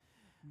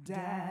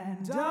Dan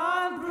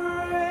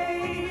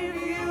Brave,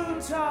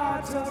 you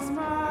taught us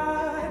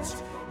much.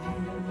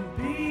 You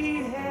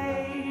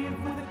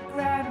behave with a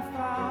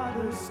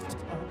grandfather's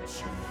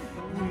touch.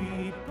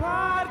 We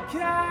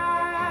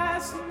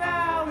podcast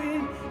now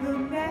in your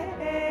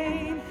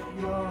name.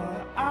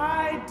 Your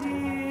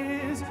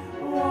ideas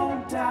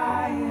won't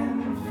die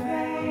in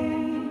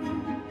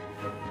vain.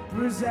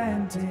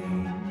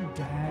 Presenting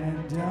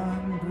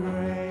Dan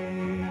Brave.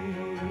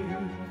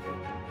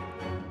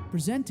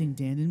 Presenting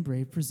Dan and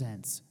Brave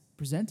Presents.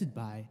 Presented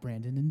by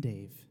Brandon and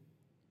Dave.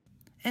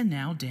 And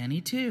now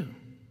Danny too.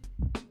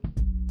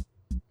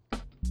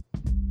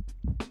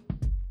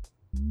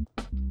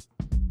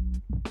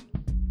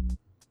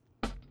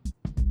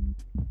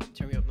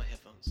 Turn me up my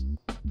headphones.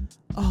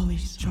 All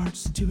these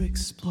charts to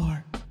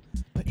explore,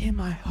 but in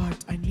my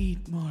heart I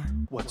need more.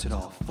 What's it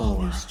all All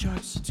for? these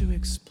charts to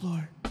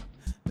explore,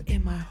 but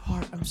in my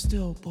heart I'm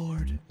still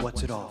bored.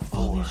 What's it all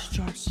All for? these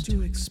charts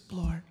to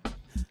explore,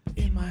 but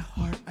in my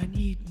heart I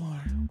need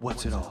more.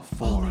 What's it all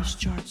All for? these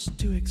charts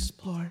to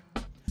explore,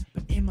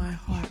 but in my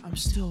heart I'm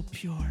still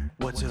pure.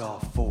 What's it all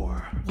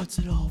for? What's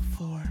it all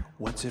for?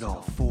 What's it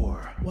all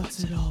for?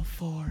 What's it all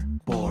for?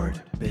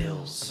 Bored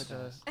bills.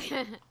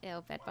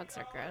 Ew, bed bugs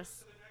are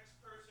gross.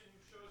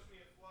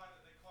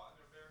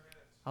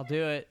 I'll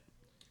do it.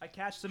 I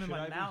catch them in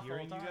my mouth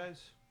all the time.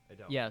 guys? I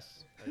don't.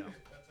 Yes. I don't.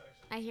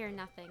 I hear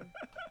nothing.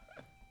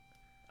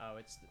 Oh,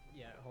 it's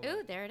hold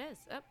Ooh, there it is.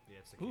 Oh, Yeah,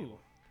 it's the Ooh. cable.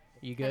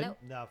 You good? hello.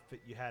 No,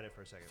 you had it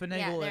for a second. Finagle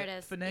Yeah, there it. it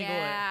is. Finagle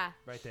Yeah,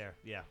 Right there.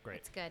 Yeah, great.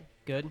 it's good.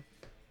 Good.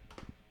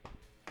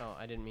 Oh,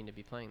 I didn't mean to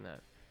be playing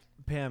that.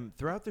 Pam,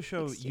 throughout the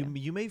show, Thanks, you Stu.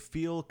 you may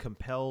feel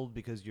compelled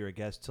because you're a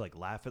guest to like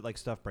laugh at like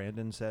stuff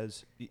Brandon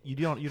says. You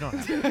don't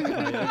have to.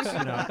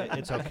 Like,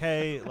 it's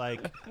okay.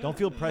 Like, don't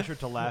feel pressure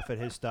to laugh at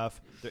his stuff.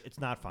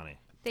 It's not funny.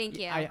 Thank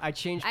you. I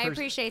changed. I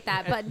appreciate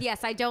that, but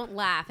yes, I don't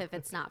laugh if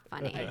it's not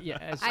funny. Yeah.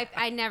 As,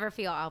 I never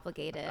feel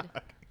obligated.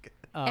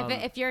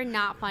 If you're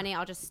not funny,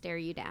 I'll just stare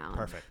you down.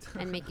 Perfect.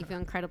 And make you feel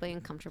incredibly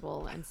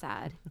uncomfortable and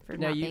sad for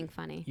now not you, being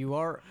funny. You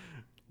are.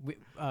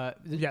 The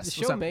Yes, what's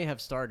show up? may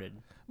have started.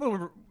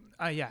 Well,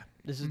 yeah.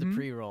 This is the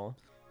pre-roll.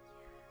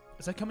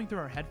 Is that coming through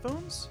our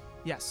headphones?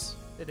 Yes,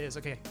 it is.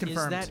 Okay, Is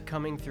confirmed. that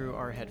coming through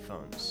our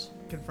headphones?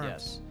 Confirmed.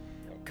 Yes.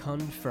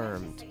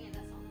 Confirmed.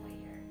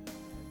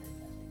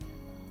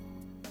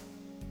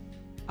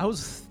 I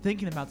was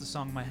thinking about the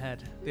song in my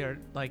head there,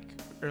 like,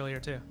 earlier,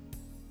 too.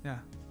 Yeah.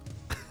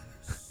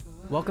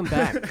 Welcome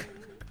back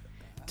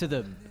to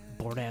the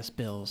bored ass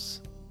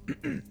Bills.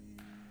 We're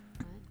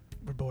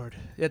bored.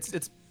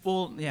 It's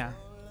full, yeah.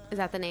 Is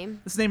that the name?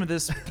 It's the name of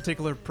this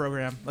particular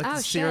program, like Oh,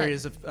 the shit.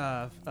 series of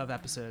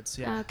episodes,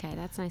 yeah. Okay,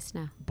 that's nice to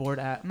know. Bored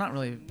not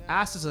really.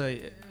 Ass is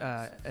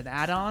an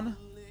add-on.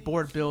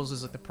 Bored Bills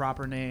is like the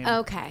proper name.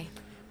 Okay.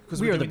 'Cause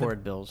We we're are the doing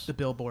bored Bills. The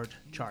Billboard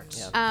charts.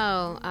 Yeah.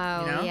 Oh,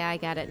 You know? yeah, I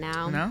get it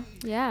now. You know?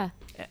 Yeah.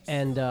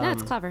 And No,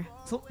 it's clever.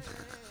 So-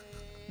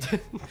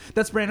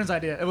 That's Brandon's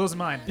idea. It wasn't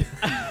mine.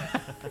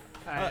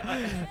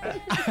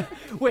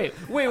 Wait.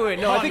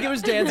 No, I think it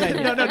was Dan's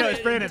idea. No,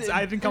 it's Brandon's.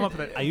 I didn't come up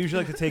with it. I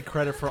usually like to take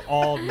credit for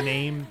all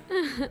name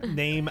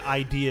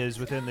ideas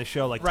within the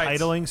show, like Right.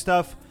 titling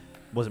stuff.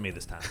 Wasn't me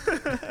this time.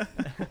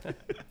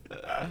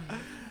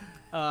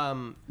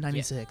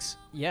 96.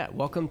 Yeah,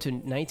 welcome to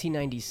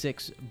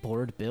 1996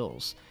 Bored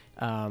Bills.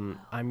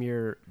 I'm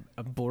your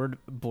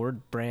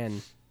bored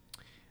Bran.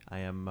 I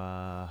am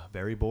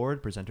very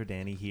bored. Presenter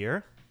Danny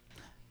here.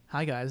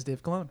 Hi, guys.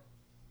 Dave Cologne.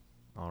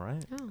 All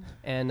right. Oh.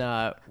 And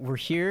we're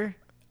here.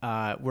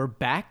 We're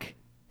back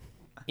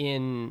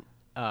in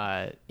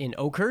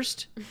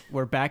Oakhurst.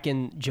 We're back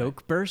in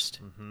Joke Burst,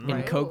 in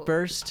Right. Coke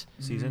Burst.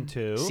 Season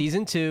 2.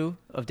 Season 2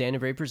 of Dan and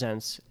Bray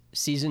Presents.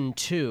 Season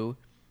 2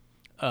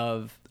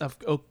 of Of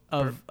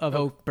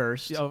Oak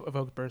Burst. Of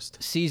Oak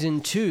Burst.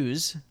 Season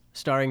 2's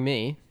starring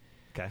me.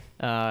 Okay.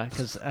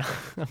 Because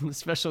I'm the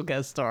special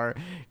guest star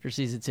for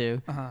season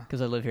 2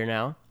 because I live here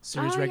now.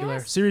 Series Oh, regular.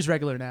 yes. Series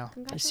regular now.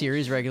 A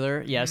series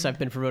regular. Yes, I've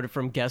been promoted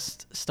from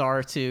guest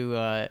star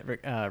to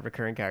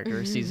recurring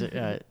character,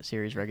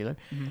 series regular.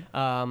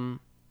 And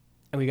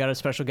we got a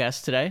special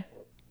guest today,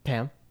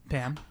 Pam.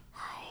 Pam.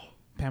 Hi.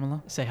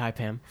 Pamela. Say hi,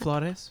 Pam.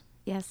 Flores.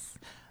 Yes.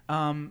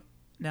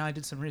 Now I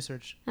did some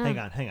research. Hang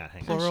on.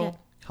 Plural. shit.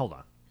 Hold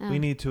on. We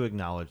need to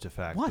acknowledge the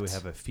fact that we What?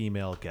 have a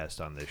female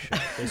guest on this show.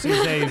 This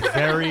is a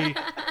very,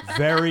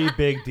 very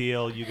big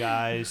deal, you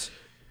guys.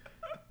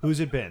 Who's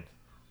it been?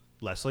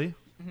 Leslie?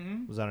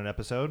 Was on an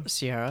episode?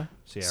 Sierra.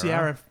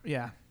 Sierra.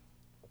 Yeah.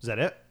 Is that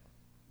it?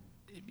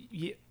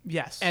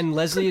 Yes. And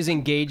Leslie is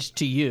engaged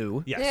to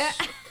you. Yes.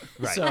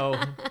 Right. So,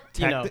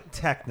 you know.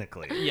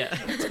 Technically. Yeah.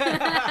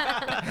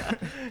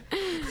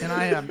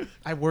 and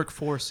I work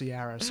for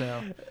Sierra,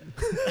 so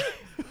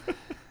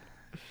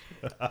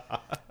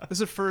this is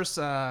the first.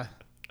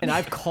 And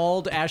I've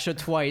called Asha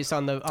twice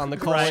on the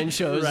call-in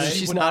shows, and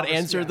she's not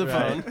answered the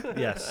phone.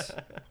 Yes.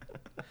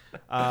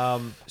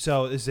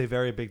 So this is a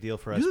very big deal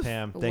for us, You're the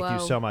Pam. Thank you Whoa.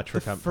 so much for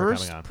the coming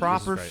first on.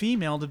 proper This is great.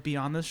 female to be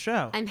on this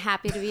show. I'm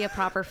happy to be a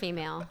proper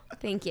female.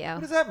 Thank What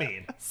you does that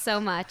mean? so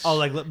much. Oh,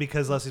 like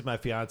because Leslie's my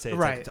fiance, it's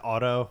Right. like it's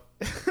auto.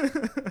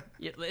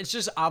 Yeah, it's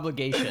just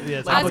obligation. Yeah,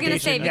 it's I was gonna obligation,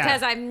 say yeah.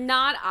 because I'm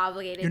not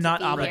obligated. You're to not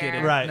be obligated.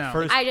 here. Right. No.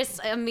 First, I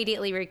just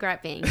immediately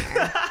regret being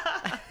here.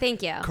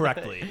 Thank you.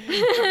 correctly.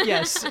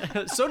 Yes,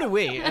 so do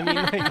we. I mean,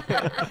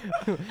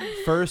 like,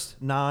 First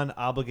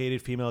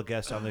non-obligated female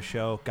guest on the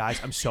show.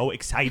 Guys, I'm so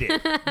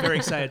excited. Very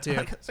excited too.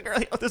 There's a girl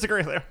here. There's a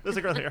girl here. There's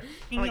a girl here.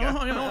 Oh my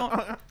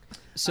God.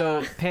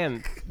 so Pam,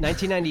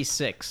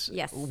 1996.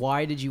 Yes.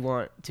 Why did you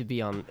want to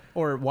be on,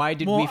 or why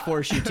did Well, we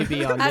force you to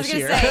be on I was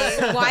this gonna year?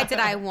 say, why did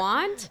I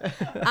want?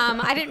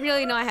 I didn't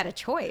really know I had a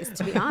choice,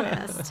 to be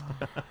honest.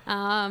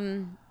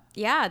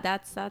 Yeah,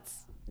 that's. I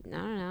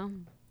don't know.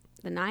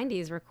 The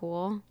 '90s were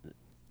cool.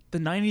 The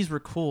 90s were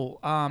cool.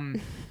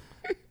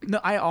 No,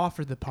 I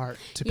offered the part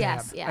to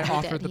Yes, Pam. yeah, I he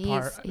offered did. the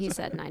part. He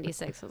said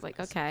 '96. I was like,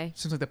 okay.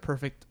 Seems like the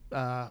perfect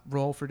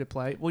role for you to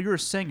play. Well, you're a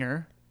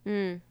singer,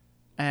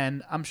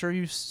 and I'm sure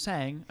you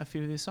sang a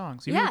few of these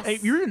songs. You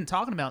Yes. you were even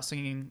talking about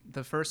singing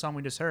the first song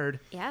we just heard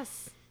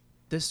Yes,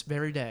 this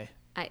very day.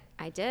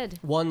 I did.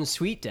 One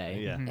sweet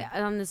day. Yeah.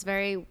 On this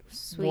very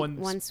sweet One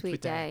sweet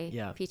sweet day. day,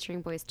 Yeah.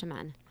 featuring Boyz II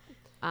Men.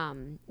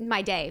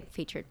 My day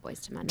featured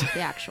Boyz II Men, not the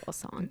actual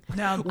song.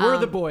 Now, We're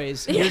the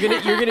boys. You're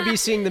gonna be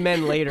seeing the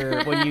men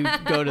later when you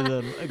go to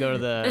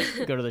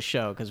the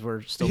show because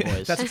we're still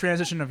boys. that's a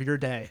transition of your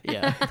day.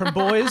 Yeah. From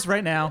boys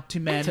right now to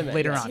men To men,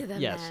 later yes. on. To the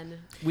Yes. men.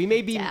 We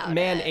may be Doubt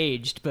man it.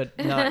 aged, but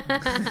not.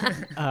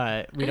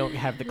 We don't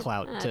have the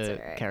clout to That's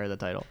all right. carry the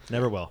title.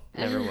 Never will.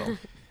 Never will.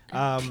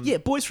 Yeah,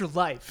 boys for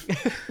life.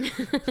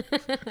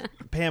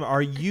 Pam,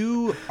 are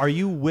you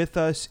with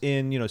us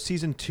in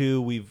season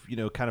 2? We've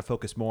kind of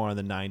focused more on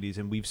the 90s,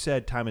 and we've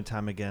said time and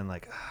time again,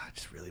 like,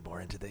 just really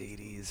more into the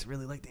 80s.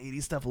 Really like the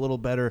 80s stuff a little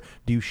better.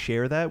 Do you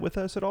share that with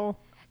us at all?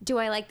 Do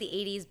I like the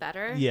 '80s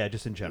better? Yeah,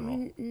 just in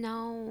general.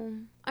 No.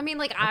 I mean,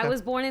 like, I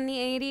was born in the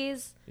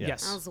 '80s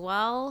Yes. as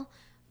well.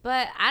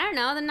 But I don't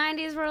know. The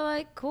 '90s were,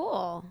 like,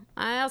 cool.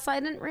 I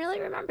didn't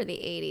really remember the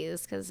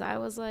 '80s because I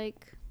was,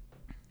 like...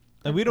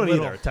 And we don't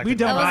Little. either. We Technically.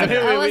 don't I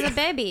either. was a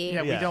baby.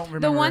 Yeah, we Yeah. don't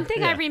remember. The one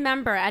thing I yeah.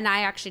 remember, and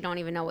I actually don't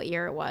even know what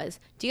year it was.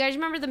 Do you guys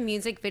remember the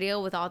music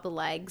video with all the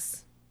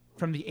legs?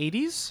 from the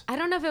 80s? I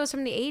don't know if it was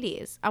from the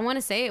 80s. I want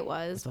to say it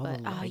was, all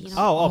but the oh, you legs.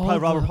 know, Probably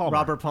Robert Palmer.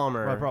 Robert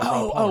Palmer. Robert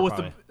Oh, Palmer, with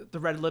probably. the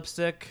red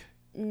lipstick.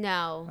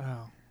 no,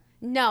 Oh,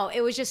 no,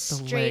 it was just the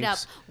straight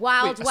legs. up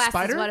Wild Wait, a West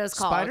spider? is what it was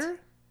called. Spider?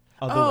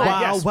 Oh, the Oh,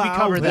 Wild yes, we Wild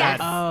covered West. that.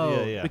 Oh.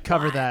 Yeah, yeah. We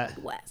covered that.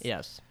 Wild West.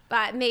 Yes.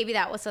 But maybe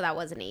that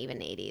wasn't even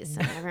 80s,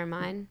 so never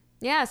mind.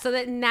 Yeah, so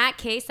that in that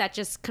case, that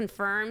just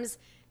confirms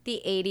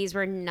the 80s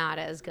were not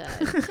as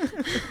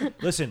good.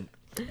 Listen,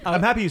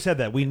 I'm happy you said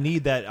that. We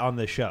need that on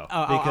the show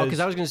Because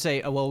I was going to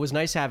say, well, it was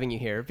nice having you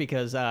here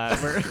because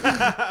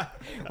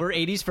we're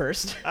 80s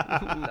first.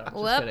 No, just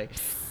Whoop. kidding.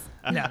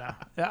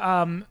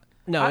 No.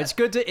 No, it's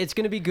good to. It's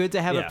going to be good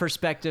to have Yeah. a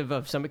perspective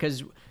of some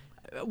because.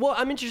 Well,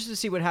 I'm interested to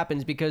see what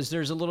happens because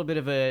there's a little bit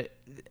of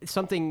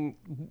something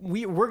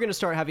we're going to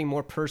start having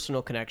more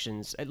personal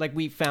connections like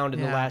we found in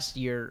the Yeah. last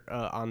year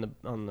on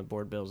the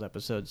Board Bills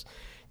episodes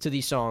to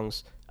these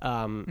songs.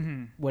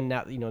 When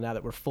now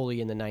that we're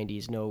fully in the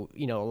 90s,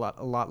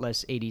 a lot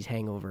less 80s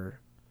hangover.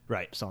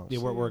 right. songs. Yeah,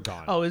 we're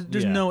gone. Oh,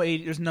 there's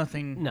Yeah. there's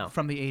nothing No.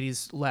 from the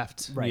 80s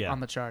left Right.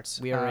 on the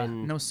charts. We are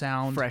in no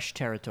sound. fresh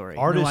territory.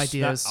 Artists,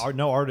 ideas.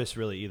 no artists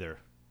really either.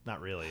 Not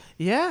really.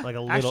 Yeah. Like a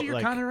little- Actually, you're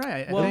like- kind of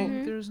right. Well- I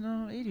think there's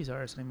no 80s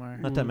artists anymore.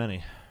 Not that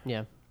many.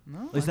 Yeah.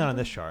 No, At least not on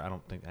this chart. I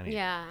don't think any.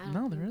 yeah.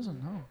 No, there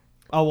isn't. No.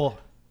 Oh well.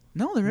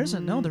 No, there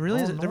isn't. No, there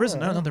really isn't. There isn't.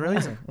 No, there really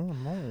isn't. Oh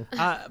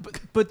no.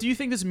 But do you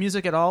think this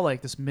music at all,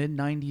 like this mid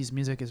 '90s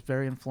music, is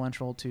very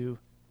influential to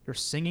your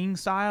singing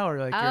style, or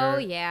like? Oh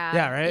your... yeah.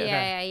 Yeah. Right.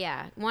 Yeah, Okay.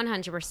 yeah,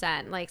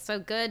 100%. Like, so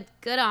good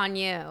on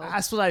you,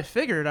 That's what I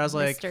figured. I was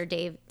like, Mr.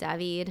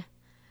 David.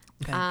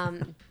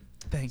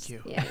 thank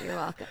you. Yeah, you're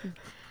welcome.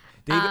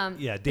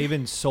 Dave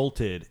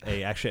insulted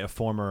a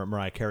former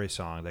Mariah Carey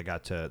song that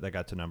got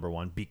to number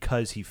 1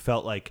 because he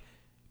felt like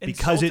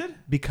Insulted?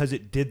 because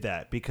it did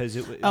that because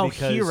it Oh,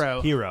 because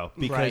Hero.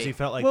 because Right. he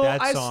felt like Well,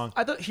 that I song.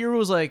 thought Hero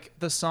was like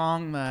the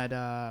song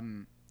that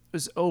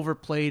was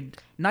overplayed,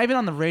 not even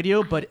on the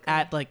radio, but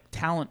at like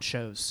talent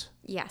shows.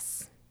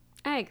 Yes,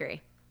 I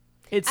agree.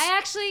 It's I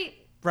actually,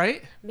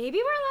 right. maybe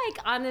we're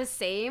like on the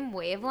same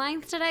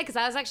wavelength today because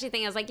I was actually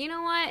thinking, I was like, you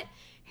know what?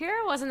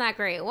 Hero wasn't that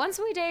great. One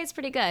Sweet Day is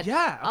pretty good.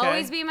 Yeah, okay.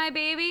 Always Be My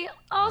Baby.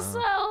 Also,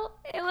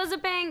 it was a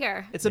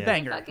banger. It's a Yeah.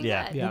 banger. Fucking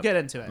Yeah. good. Yeah. We'll get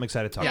into it. I'm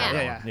excited to talk Yeah.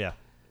 about Yeah, that one. Yeah.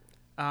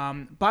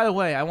 By the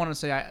way, I want to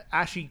say I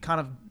actually kind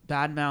of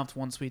badmouthed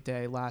One Sweet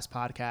Day last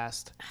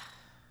podcast,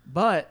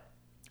 but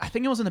I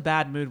think I was in a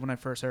bad mood when I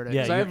first heard it.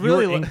 Yeah, 'cause I you're,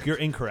 really, you're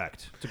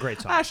incorrect. It's a great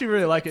song. I actually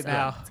really like it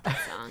now. Good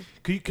song.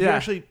 Could you Yeah.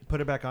 actually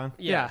put it back on?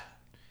 Yeah.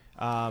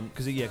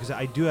 Because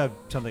I do have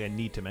something I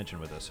need to mention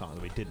with this song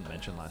that we didn't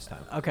mention last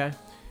time. Okay.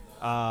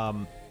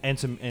 And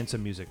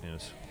some music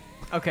news.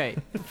 Okay.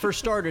 For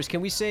starters,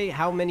 can we say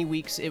how many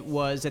weeks it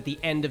was at the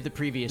end of the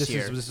previous This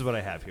year? is what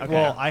I have here. Okay.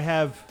 Well, I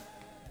have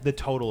the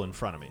total in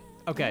front of me.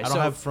 Okay, I don't so-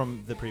 have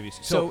from the previous.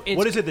 so So it's,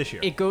 what is it this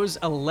year? It goes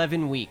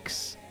 11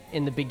 weeks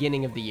in the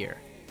beginning of the year.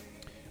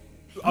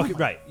 Okay,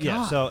 right. Yeah.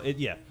 God. So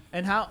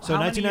And how? So how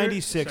many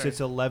 1996, years?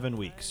 it's 11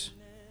 weeks.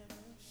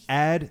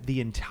 Add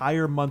the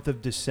entire month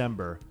of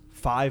December,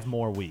 5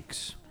 more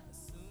weeks.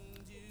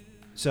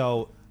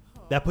 So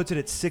that puts it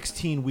at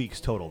 16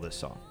 weeks total, this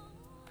song.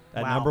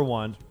 At Wow. number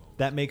 1.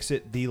 That makes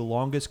it the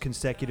longest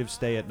consecutive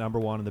stay at number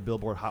 1 in the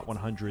Billboard Hot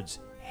 100's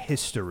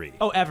history.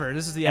 Oh, ever.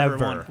 This is the ever,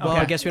 Ever. one. Well,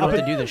 I guess we don't have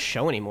to do this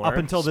show anymore. Up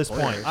until this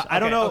point. Spoilers. I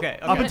don't know. Okay.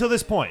 Up until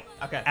this point.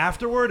 Okay.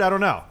 Afterward, I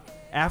don't know.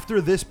 After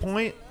this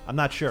point, I'm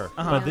not sure.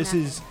 But this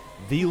is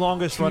the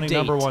longest To running date.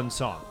 number 1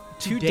 song.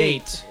 To date.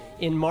 date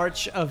in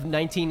March of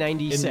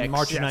 1996. In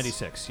March Yes. of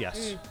 96,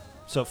 yes.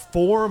 So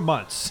 4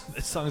 months,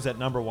 this song is at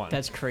number 1.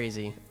 That's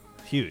crazy.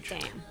 huge.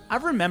 Damn. I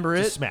remember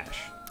It's a it.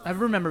 smash. I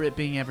remember it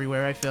being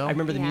everywhere. I feel. I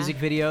remember the Yeah. music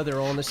video. They're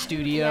all in the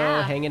studio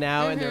Yeah. hanging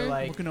out, and they're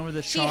like, looking over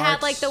the She charts.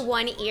 had like the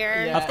one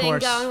ear Yeah. Of thing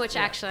course. going, which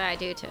actually I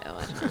do too.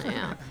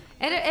 Yeah.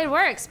 It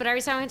works, but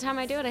every time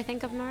I do it, I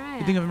think of Mariah.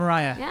 You think of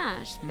Mariah?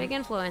 Yeah, she's a big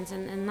influence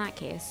in that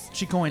case.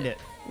 She coined it.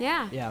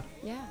 Yeah. yeah.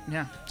 Yeah.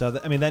 Yeah. So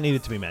I mean, that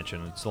needed to be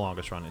mentioned. It's the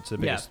longest run. It's the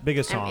biggest, Yeah.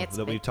 biggest I mean, song it's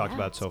that we've big- talked yeah,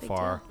 about it's so a big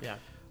far.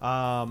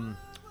 Yeah.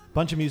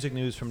 Bunch of music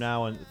news from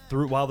now and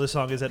through while this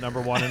song is at number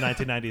 1 in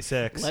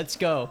 1996. Let's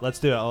go. Let's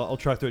do it. I'll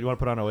truck through it. You want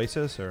to put on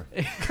Oasis or?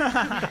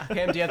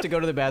 Pam, do you have to go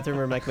to the bathroom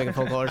or make a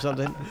phone call or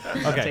something?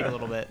 Okay. Take a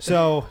little bit.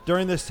 So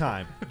during this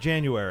time,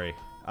 January,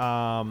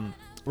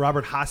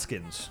 Robert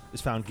Hoskins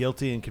is found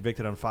guilty and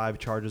convicted on 5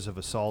 charges of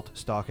assault,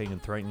 stalking, and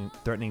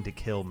threatening to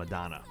kill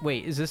Madonna.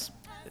 Wait, is this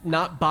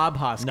not Bob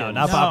Hoskins? No,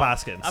 not No. Bob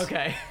Hoskins.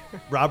 Okay.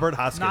 Robert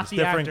Hoskins, Not the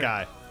different actor.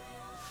 guy.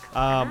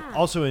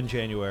 Also in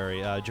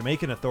January,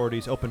 Jamaican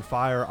authorities opened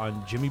fire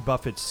on Jimmy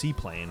Buffett's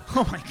seaplane.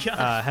 Oh my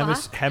god.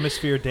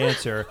 Hemisphere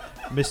dancer,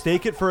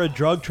 mistake it for a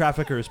drug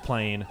trafficker's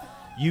plane.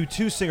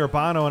 U2 singer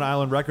Bono and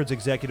Island Records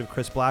executive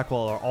Chris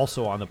Blackwell are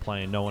also on the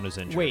plane. No one is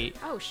injured. Wait,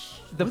 Oh,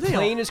 the Were they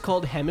plane is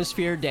called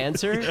Hemisphere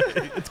Dancer?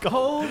 it's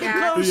called.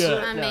 that's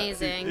Yeah.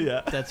 amazing.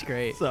 Yeah. That's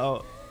great.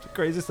 So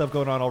crazy stuff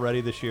going on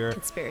already this year.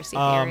 Conspiracy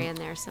theory in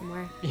there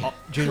somewhere.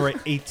 January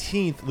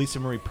 18th, Lisa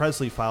Marie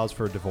Presley files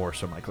for a divorce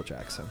from Michael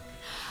Jackson.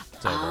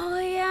 It's over. Oh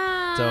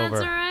yeah, It's over.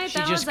 that's right. She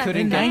that just was a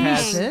couldn't thing. get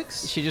past.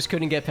 96? She just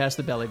couldn't get past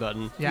the belly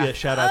button. Yeah.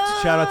 Shout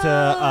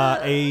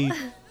out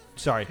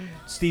to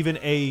Stephen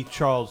A.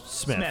 Charles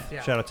Smith. Smith,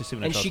 yeah. Shout out to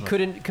Stephen A. And Charles she Smith.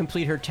 couldn't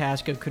complete her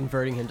task of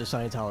converting him to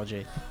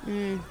Scientology.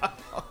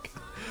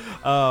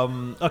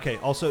 Okay.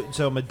 Also,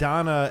 so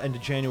Madonna into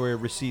January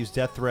receives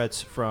death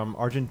threats from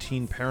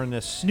Argentine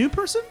Peronis New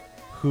person?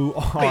 who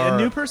are Wait, a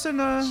new person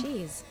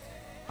Jeez.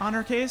 on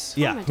her case?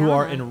 yeah, Oh, who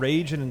are Madonna.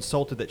 enraged and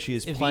insulted that she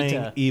is Evita.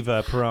 playing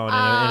Eva Peron in,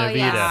 Oh, in Evita.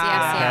 yes,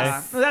 yes, okay?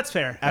 yes. Well, that's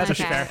fair. That's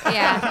After fair. Okay.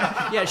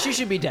 Yeah. Yeah, she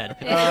should be dead.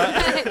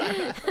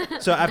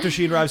 So after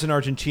she arrives in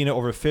Argentina,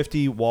 over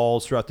 50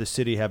 walls throughout the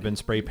city have been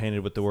spray painted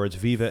with the words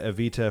 "Viva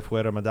Evita,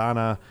 Fuera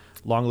Madonna,"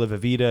 "Long live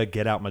Evita,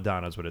 Get out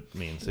Madonna" is what it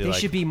means. They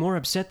should be more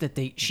upset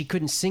that she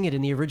couldn't sing it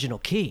in the original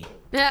key.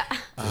 Yeah.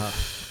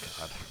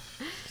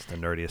 It's the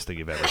nerdiest thing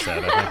you've ever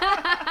said. I think.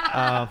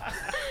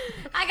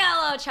 I got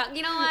a little chuckle.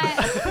 You know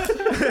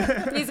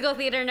what? Musical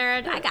theater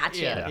nerd. I got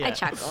you. Yeah, yeah. I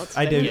chuckled.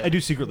 I do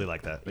secretly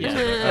like that.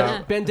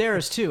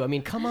 Banderas too. I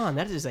mean, come on,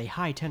 that is a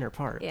high tenor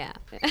part. Yeah.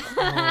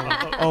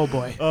 Oh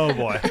boy. Oh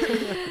boy.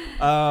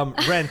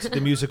 Rent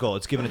the musical.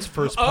 It's given its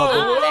first public.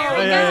 Oh, there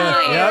we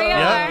go. Here we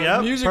are.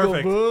 Yep. Musical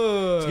Perfect.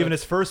 It's given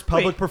its first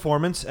public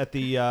performance at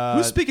the.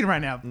 Who's speaking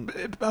right now?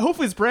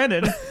 Hopefully it's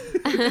Brandon.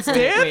 It's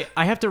Dan? Wait,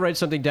 I have to write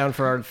something down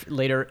for our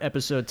later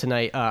episode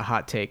tonight.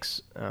 Hot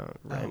takes.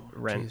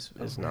 Rent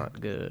jeez. is not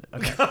good.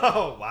 Okay.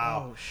 Oh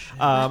wow!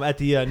 At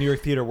the New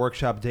York Theater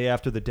Workshop, day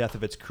after the death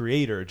of its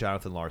creator,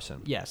 Jonathan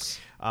Larson. Yes.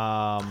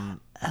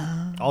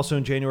 Also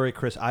in January,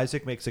 Chris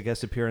Isaac makes a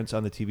guest appearance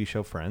on the TV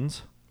show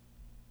Friends.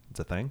 It's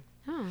a thing.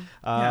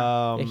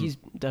 Yeah,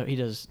 he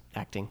does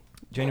acting.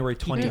 January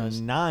He does.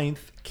 29th,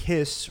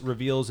 Kiss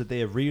reveals that they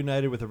have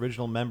reunited with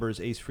original members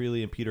Ace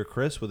Frehley and Peter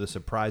Criss with a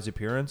surprise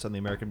appearance on the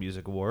American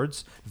Music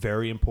Awards.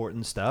 Very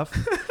important stuff.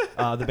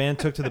 The band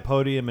took to the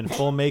podium in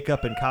full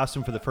makeup and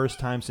costume for the first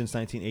time since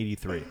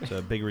 1983. So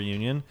a big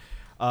reunion.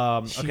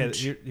 Okay,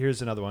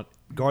 here's another one.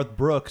 Garth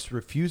Brooks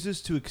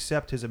refuses to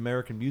accept his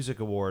American Music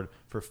Award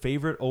for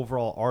Favorite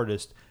Overall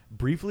Artist,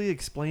 briefly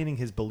explaining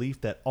his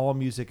belief that all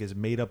music is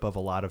made up of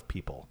a lot of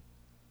people.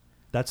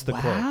 That's the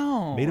Wow.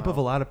 quote. Made up of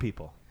a lot of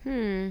people.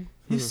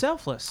 He's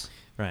selfless.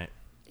 Right.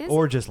 Is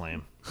Or just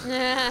lame.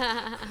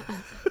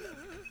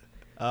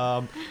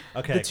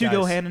 Okay, The two guys,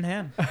 go hand in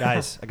hand.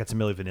 Guys, I got some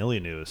Milli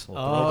Vanilli news. A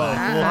little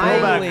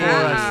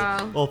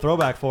finally.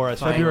 throwback for us.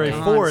 Finally. February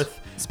 4th,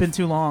 It's been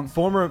too long.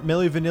 former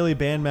Milli Vanilli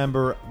band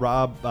member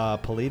Rob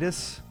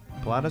Pilatus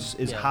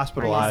is Yeah.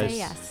 hospitalized. Or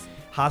yes, say yes.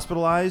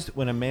 Hospitalized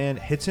when a man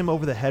hits him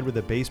over the head with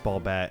a baseball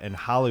bat in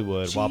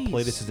Hollywood while Jeez.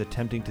 Pilatus is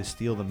attempting to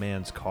steal the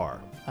man's car.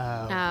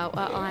 Oh,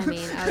 well, I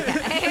mean,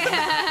 okay.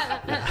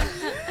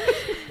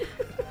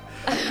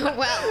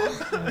 Well.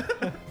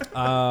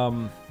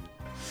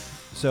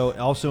 So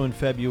also in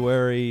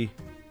February,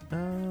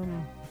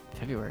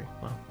 February.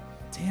 Wow.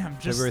 Damn.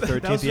 Just, February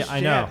that was 13th. Yeah, just I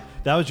know. Jan.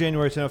 That was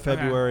January 10th,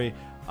 February.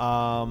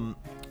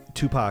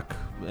 Tupac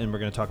and we're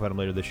going to talk about him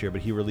later this year,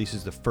 but he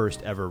releases the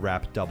first ever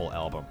rap double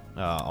album,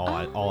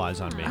 All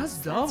Eyes on Me. That's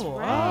double.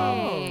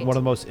 right. One of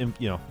the most,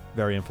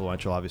 very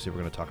influential. Obviously, we're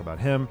going to talk about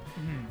him.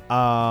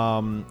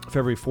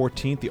 February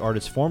 14th, the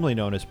artist formerly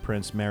known as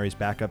Prince marries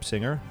backup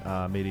singer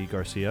Matey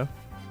Garcia.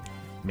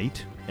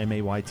 Mate,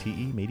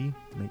 M-A-Y-T-E, Matey?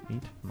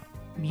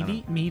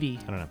 Mate? Meaty.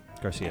 I don't know.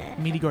 Garcia.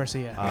 Meaty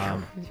Garcia.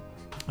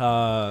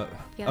 feel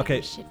like Okay,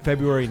 we should-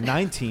 February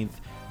 19th,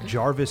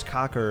 Jarvis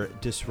Cocker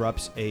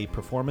disrupts a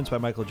performance by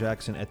Michael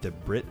Jackson at the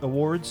Brit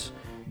Awards.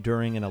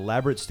 During an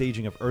elaborate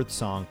staging of Earth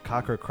Song,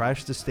 Cocker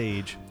crashed the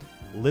stage,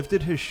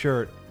 lifted his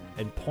shirt,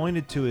 and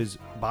pointed to his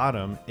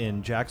bottom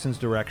in Jackson's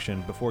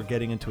direction before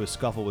getting into a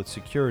scuffle with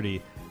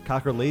security.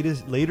 Cocker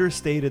later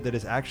stated that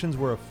his actions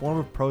were a form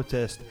of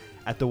protest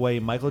at the way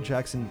Michael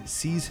Jackson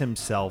sees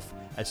himself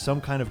as some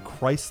kind of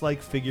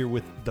Christ-like figure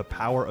with the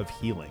power of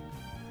healing.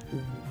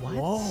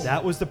 What?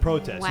 That was the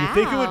protest. You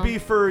think it would Wow. be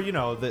for,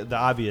 the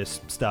obvious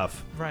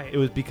stuff. Right. It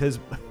was because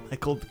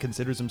Michael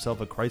considers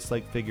himself a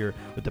Christ-like figure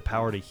with the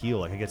power to heal.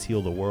 Like, I guess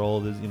Heal the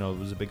World is, it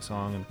was a big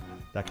song and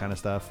that kind of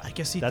stuff. I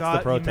guess he That's thought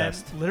the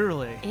protest. he meant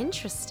literally.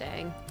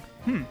 Interesting.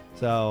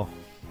 So,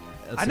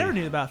 let's I never see.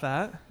 knew about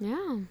that.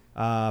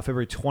 Yeah.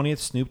 February 20th,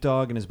 Snoop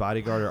Dogg and his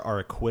bodyguard are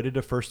acquitted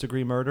of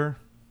first-degree murder.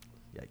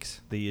 Yikes.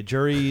 The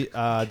jury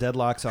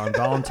deadlocks on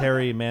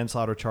voluntary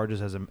manslaughter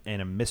charges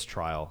and a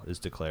mistrial is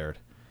declared.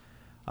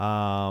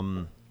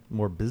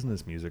 More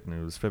business music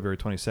news. February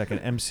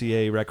 22nd,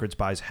 MCA Records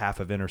buys half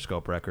of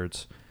Interscope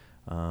Records.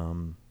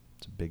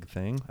 It's a big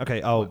thing.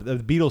 Okay. Oh, the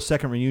Beatles'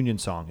 second reunion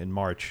song in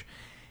March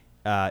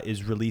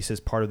is released as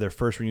part of their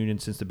first reunion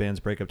since the band's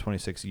breakup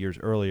 26 years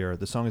earlier.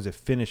 The song is a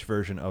finished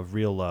version of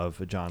Real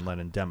Love, a John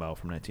Lennon demo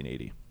from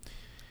 1980.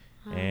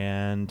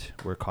 And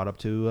we're caught up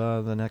to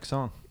the next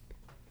song.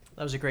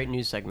 That was a great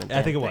news segment.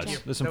 I think it Dan. was. you.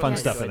 There's some That fun was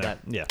stuff in good. there.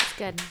 Yeah. It's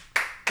good.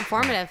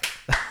 Informative.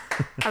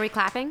 Are we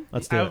clapping?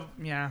 Let's do it.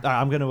 Yeah. All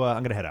right, I'm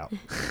gonna head out.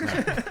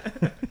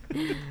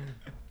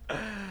 All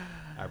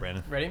right,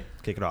 Brandon, Ready?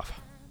 kick it off.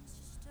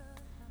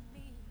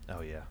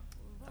 Oh yeah.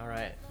 All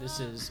right. This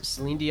is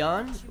Celine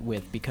Dion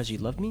with Because You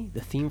Love Me,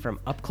 the theme from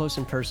Up Close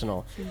and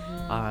Personal.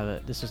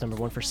 This was number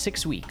 1 for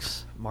 6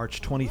 weeks.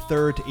 March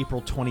 23rd to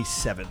April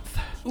 27th.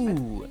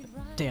 Ooh,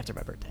 day after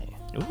my birthday.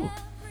 Ooh.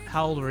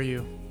 How old were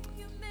you?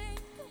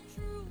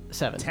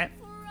 7. 10.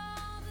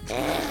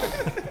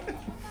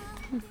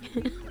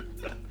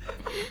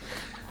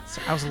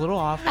 So I was a little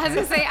off. I was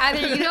gonna say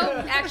either you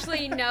don't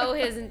actually know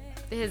his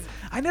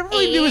I never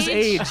really knew his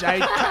age.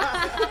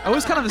 I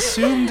always kind of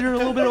assumed you're a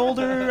little bit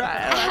older.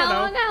 I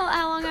don't know.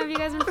 how long have you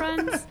guys been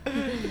friends?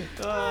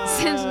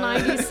 Since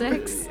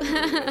 '96.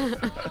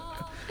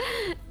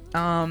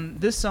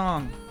 This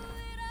song,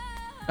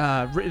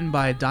 written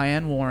by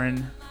Diane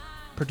Warren,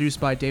 produced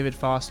by David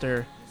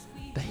Foster,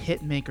 the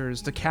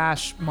Hitmakers, the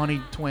Cash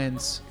Money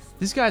Twins.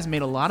 These guys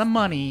made a lot of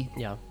money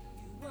Yeah.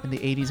 in the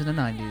 80s and the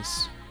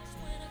 90s.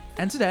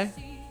 And today,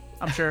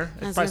 I'm sure.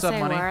 I was They gonna still have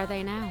say, money. where are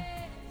they now?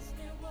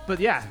 But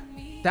yeah,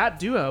 that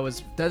duo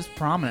that's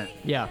prominent.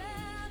 Yeah.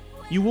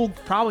 You will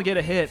probably get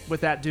a hit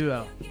with that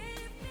duo.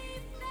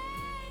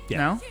 Yeah.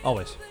 No?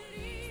 Always.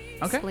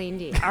 Okay. Celine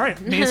Dion. All right.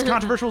 Maybe it's a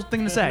controversial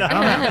thing to say. I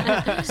don't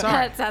know.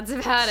 Sorry. That's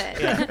about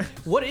it.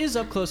 What is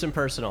Up Close and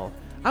Personal?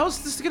 I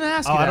was just going to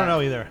ask Oh, you I that. don't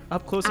know either.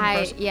 Up close and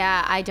personal.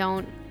 I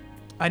don't.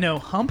 I know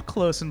Hump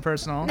Close and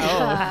Personal.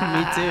 Oh,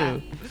 me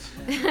too.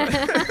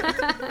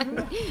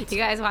 You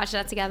guys watch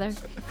that together?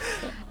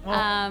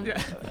 Well,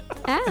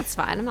 That's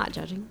fine. I'm not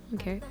judging. I don't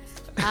care.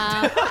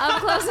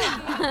 Up close.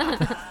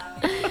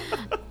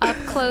 Up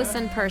close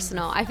and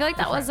personal. I feel like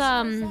that was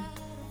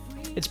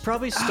It's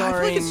probably I feel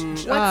starring.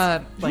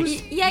 like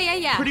it's, like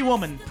yeah. Pretty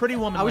Woman. Pretty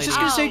Woman. I was just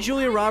lady. gonna say Oh.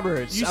 Julia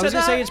Roberts. You I was said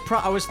gonna say that? it's.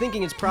 I was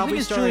thinking it's probably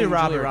it's starring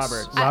Julia Julia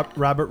Roberts. Roberts.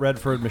 Robert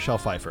Redford, Michelle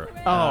Pfeiffer.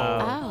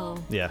 Oh.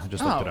 Oh. Yeah, I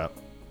just looked Oh. it up.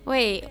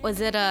 Wait,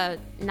 was it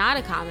not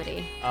a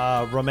comedy?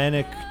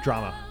 Romantic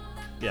drama.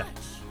 Yeah.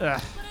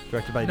 Ugh.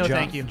 Directed by No, John,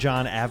 thank you.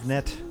 John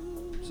Avnet.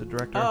 Is the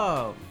director?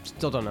 Oh,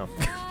 still don't know.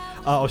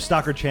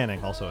 Stockard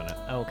Channing also in it.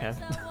 Oh, okay.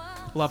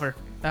 Love her.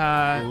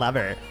 Love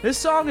her. This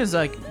song is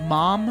like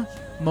mom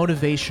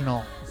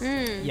motivational.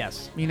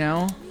 Yes. You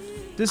know?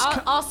 This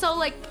Also,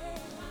 like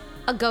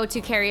a go-to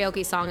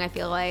karaoke song. I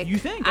feel like. you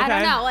think? I don't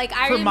Okay. know. Like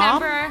I For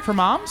remember. for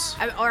moms?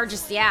 Or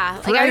just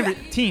yeah. For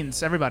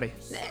teens, everybody.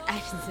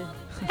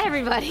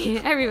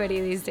 Everybody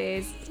these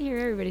days. I hear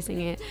everybody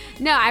singing it.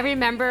 No, I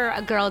remember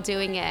a girl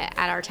doing it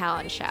at our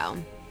talent show.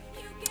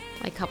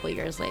 Like a couple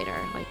years later,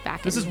 like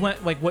back This in is when,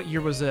 like, what year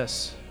was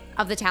this?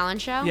 of the talent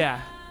show.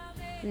 Yeah.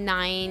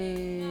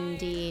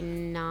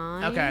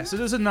 99. Okay, so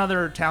there's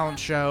another talent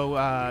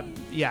show.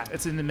 Yeah,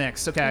 it's in the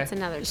mix. Okay. It's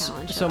another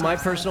talent show. So my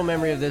personal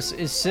memory of this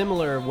is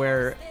similar,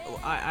 where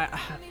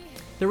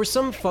there was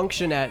some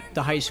function at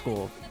the high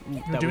school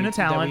that doing we, a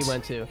talent. that we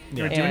went to.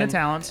 You're doing a And-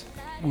 talent.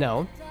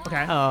 No.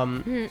 Okay.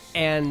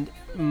 And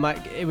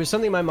it was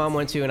something my mom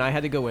went to, and I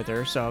had to go with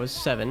her. So I was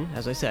 7,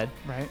 as I said.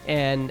 Right.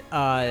 And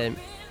a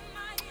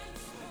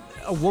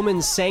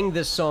woman sang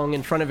this song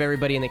in front of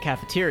everybody in the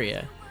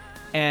cafeteria,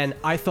 and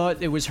I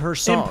thought it was her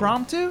song.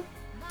 Impromptu?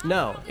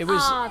 No, it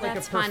was Oh, like a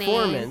that's funny.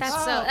 performance.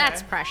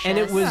 That's precious. And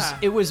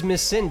it was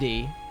Miss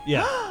Cindy.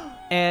 Yeah.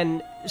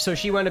 And so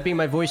she wound up being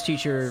my voice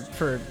teacher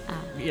for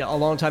a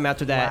long time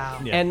after that.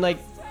 Wow. Yeah. And like,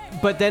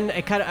 but then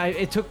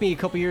it took me a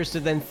couple years to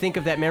then think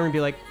of that memory and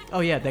be like, oh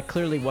yeah, that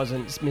clearly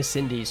wasn't Miss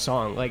Cindy's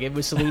song. Like it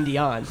was Celine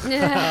Dion.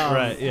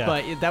 Right. Yeah.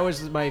 But that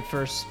was my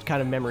first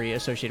kind of memory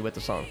associated with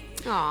the song.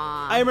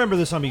 Aw. I remember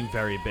this song being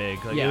very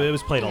big. Like, Yeah. it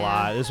was played a Yeah.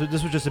 lot.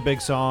 This was just a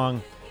big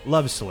song.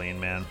 Love Celine,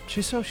 man.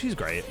 She's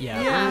great.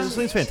 Yeah. Yeah.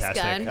 Celine's She's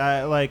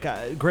fantastic.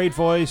 good. Great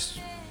voice,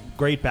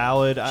 great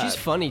ballad. She's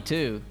funny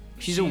too.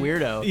 She's a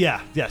weirdo.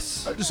 Yeah.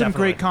 Yes. Just some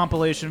great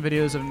compilation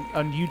videos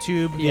on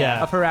YouTube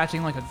Yeah. of her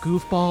acting like a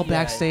goofball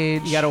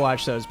backstage. You got to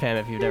watch those, Pam,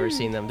 if you've never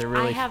seen them. They're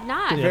really I have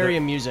not. they're very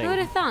amusing. Who would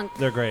have thunk?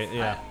 They're great.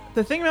 Yeah.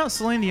 The thing about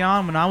Celine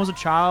Dion, when I was a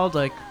child,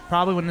 like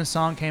probably when this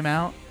song came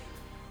out,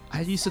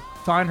 I used to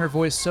find her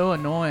voice so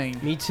annoying,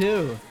 Me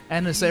too.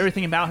 and just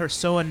everything about her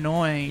so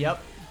annoying. Yep.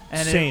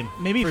 And Same,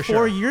 maybe for 4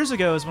 sure. years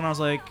ago is when I was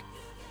like,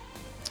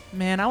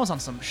 man, I was on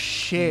some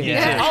shit.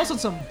 Yeah. I was on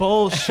some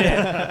bullshit.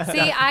 See,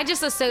 I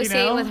just associate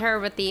know? with her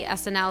with the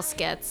SNL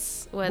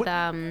skits with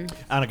On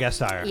a guest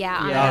star. yeah,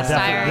 on Yeah. the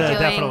Sire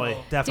doing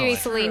Definitely. doing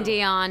Celine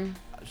Dion.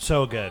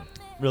 So good.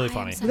 Really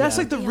funny. so- That's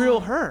like the real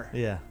her.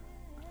 Yeah.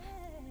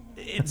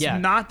 It's Yeah.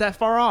 not that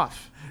far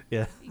off.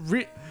 Yeah.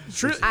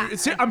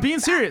 I'm being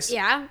serious.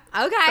 Yeah.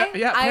 Okay.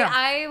 yeah, yeah.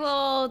 I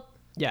will.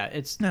 Yeah,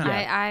 it's No.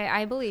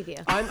 I believe you.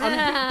 But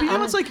you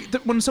know, it's like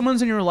when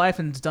someone's in your life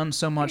and has done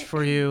so much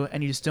for you,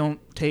 and you just don't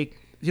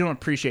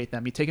appreciate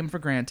them. You take them for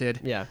granted.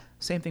 yeah.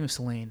 Same thing with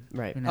Celine.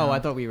 Right. you know? Oh, I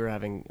thought we were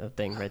having a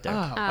thing right there.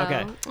 Oh.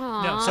 Okay.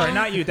 No, sorry,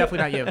 not you. Definitely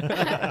not you.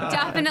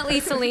 Definitely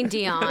Celine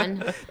Dion.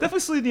 Definitely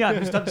Celine Dion,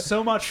 who's done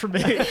so much for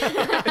me in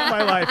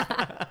my life.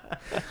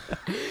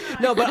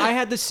 No, but I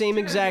had the same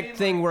exact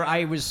thing where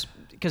I was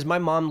because my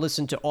mom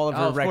listened to all of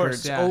her Oh, of course,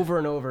 records yeah. over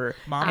and over.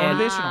 Mom and,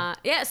 motivational.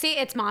 Yeah. See,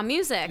 it's mom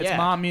music. It's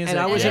mom music. And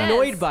I was It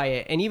annoyed is. by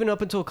it. And even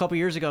up until a couple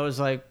years ago, I was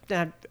like,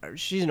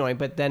 she's annoying.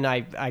 But then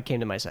I came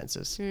to my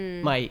senses,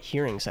 my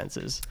hearing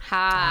senses.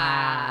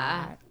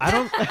 Ha.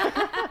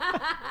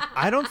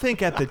 I don't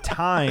think at the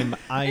time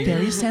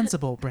Very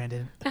sensible,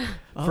 Brandon.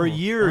 for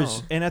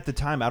years and at the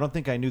time I don't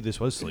think I knew this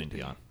was Celine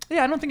Dion.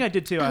 Yeah, I don't think I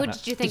did too. Who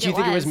did you think Did you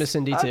think it was Miss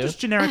Cindy too? Just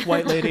generic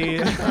white lady,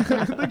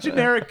 like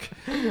generic,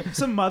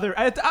 some mother.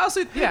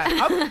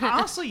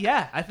 Honestly,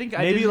 yeah. I think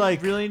I Maybe didn't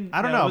like really.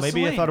 I don't know know. it was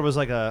Maybe I Celine. thought it was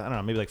like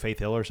maybe like Faith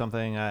Hill or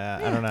something.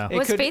 I don't know. It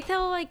Was could- Faith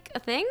Hill like a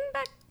thing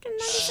back in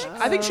 '96?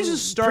 I think she's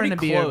just starting to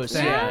pretty be close, a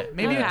thing. yeah.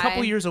 Maybe a Okay.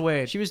 couple years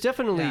away. She was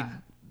definitely Yeah.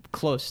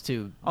 close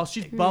to. Oh,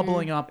 she's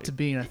bubbling up to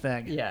being a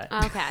thing. Yeah.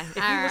 Okay.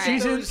 All right.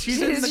 She's in.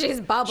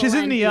 She's bubbling. She's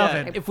in the Yeah,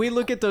 oven. if we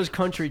look at those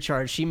country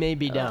charts, she may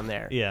be down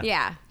there. Yeah.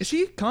 Yeah. Is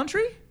she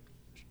country?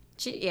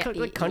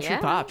 Like country yeah.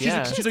 pop,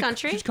 yeah. She's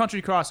country. She's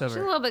country crossover. She's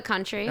a little bit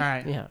country. All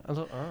right. Yeah. A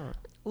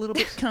little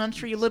bit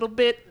country, a little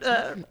bit.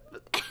 That's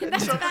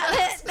about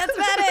it. That's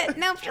about it.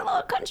 Nope, she's a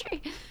little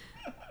country.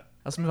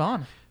 Let's move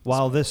on.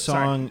 While this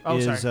song Sorry. Oh,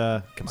 is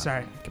sorry. come on.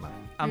 Sorry. Come on.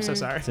 I'm so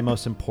sorry. It's the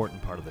most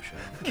important part of the show.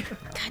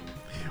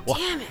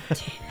 Damn it.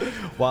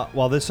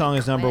 While this song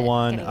is number Quit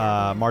one, getting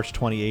out of here. March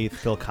 28th,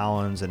 Phil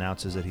Collins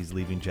announces that he's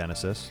leaving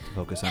Genesis to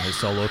focus on his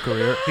solo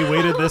career. He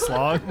waited this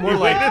long. More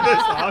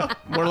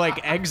like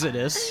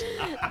Exodus.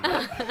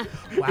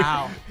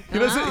 Wow. He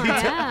doesn't.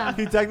 yeah.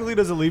 He technically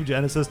doesn't leave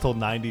Genesis till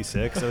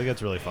 '96. I think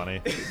that's really funny.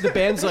 The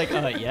band's like,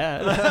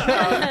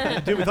 yeah.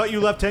 Dude, we thought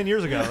you left 10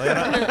 years ago.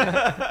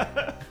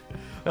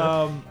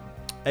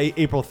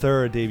 April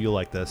 3rd, Dave, you'll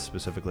like this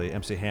specifically.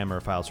 MC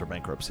Hammer files for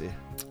bankruptcy.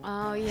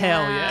 Oh yeah.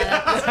 Hell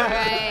yeah. That's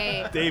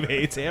right. Dave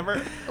hates Hammer.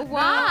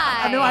 Why?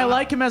 I know I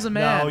like him as a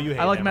man. No, you hate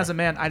I like him him. as a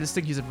man. I just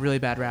think he's a really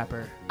bad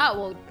rapper. Oh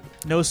well.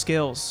 No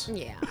skills.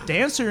 Yeah.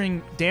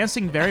 Dancing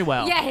very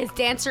well. Yeah, his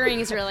dancing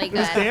is really good.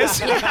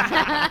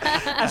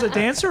 As a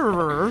dancer,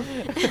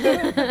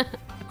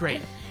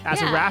 great.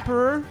 As a Yeah.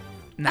 rapper,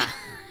 nah.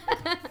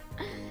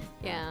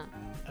 Yeah.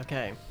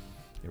 Okay.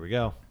 Here we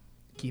go.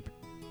 Keep.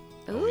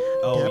 Ooh.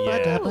 Oh,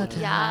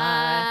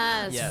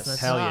 yeah. Yes. Yes.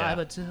 Hell yeah.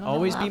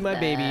 Always Be love My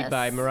Baby this.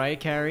 by Mariah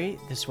Carey.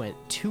 This went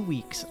 2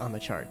 weeks on the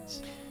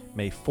charts.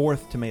 May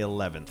 4th to May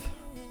 11th.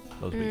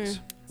 Those weeks.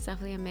 It's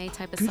definitely a May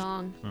type of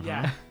song.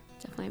 Yeah.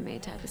 Definitely a May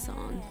type of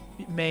song.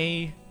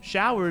 May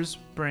showers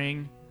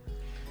bring.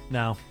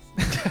 No.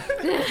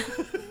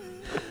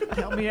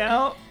 Help me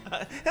out.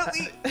 Help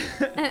me.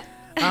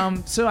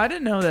 So I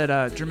didn't know that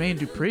Jermaine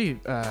Dupri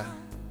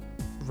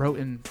wrote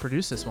and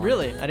produced this one.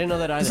 Really? I didn't know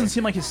that either. Doesn't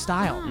seem like his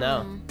style.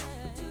 No.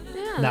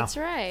 Yeah, No. that's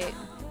right.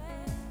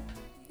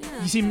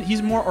 Yeah.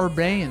 He's more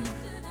urbane.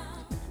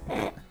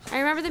 I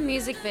remember the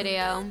music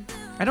video.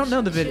 I don't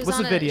know the She video. was What's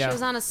the on video? She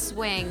was on a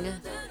swing,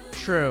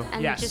 True.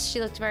 and yes. she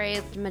looked very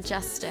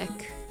majestic.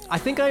 I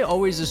think I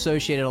always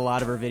associated a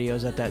lot of her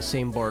videos at that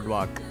same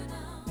boardwalk.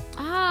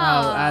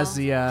 Oh, As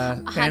the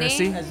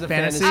fantasy. As the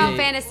fantasy. fantasy. Oh,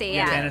 fantasy,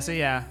 yeah. Fantasy.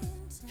 Yeah.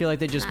 I feel like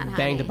they just Not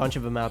banged a honey. bunch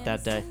of them out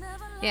that day.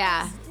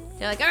 Yeah.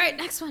 They're like, all right,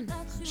 next one.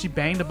 She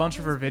banged a bunch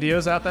of her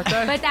videos out that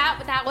day. But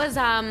that was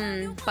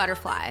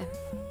Butterfly.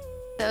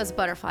 That was a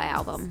Butterfly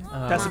album.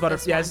 That's the Not butter.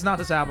 this Yeah, one. it's not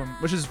this album,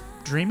 which is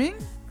Dreaming.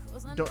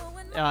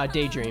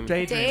 Daydream. Daydream.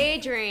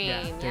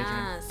 Yeah, Daydream.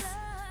 Yes.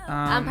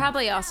 I'm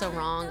probably also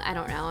wrong. I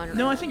don't know.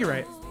 No, I think you're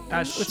right.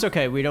 It's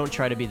okay. We don't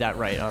try to be that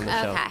right on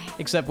the show. Okay.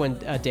 Except when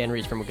Dan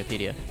reads from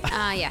Wikipedia.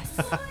 Yes.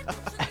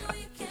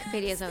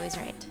 Wikipedia is always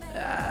right.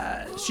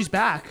 She's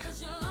back.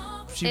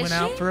 She Is went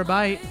out she? for a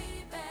bite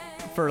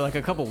For like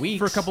a couple weeks.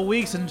 for a couple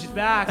weeks, and she's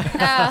back.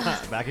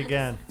 Back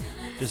again.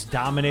 Just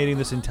dominating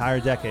this entire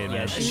decade,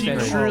 man. Yeah, She's she's She been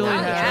truly Oh,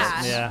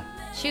 has. yeah.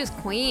 Yeah. She was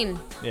queen.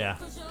 Yeah.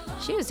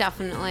 She was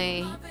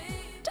definitely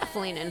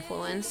an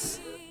influence.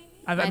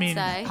 I I'd mean,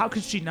 say. how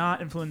could she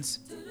not influence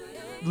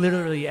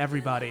literally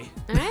everybody?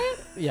 Right?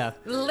 Yeah.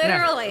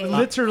 Literally. Yeah,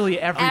 literally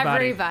everybody.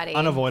 Everybody.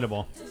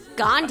 Unavoidable.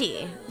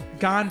 Gandhi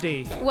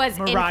Gandhi was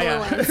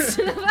Mariah. influenced.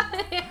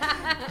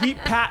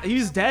 He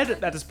was dead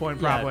at this point,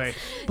 probably.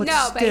 But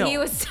no, still, but he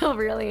was still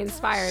really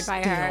inspired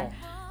by her.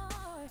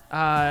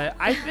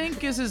 I think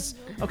this is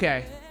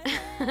okay.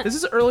 This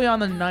is early on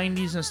the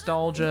 '90s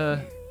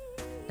nostalgia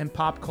and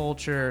pop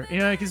culture. You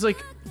know, like it's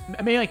like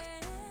maybe like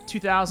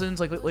 2000s,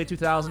 like late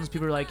 2000s.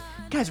 People were like,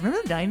 "Guys,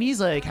 remember the '90s?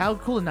 Like how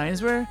cool the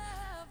 '90s were."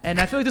 And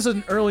I feel like this is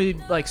an early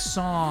like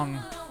song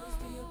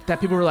that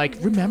people were like,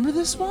 "Remember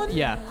this one?"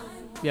 Yeah.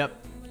 Yep.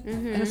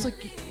 And it's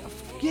like,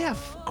 yeah,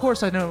 of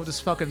course I know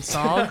this fucking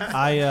song.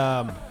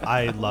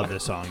 I love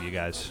this song, you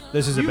guys.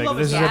 This is You love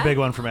this it, is yeah? a big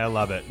one for me. I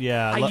love it.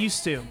 Yeah. I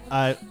used to.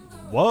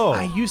 Whoa.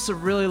 I used to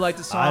really like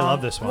the song. I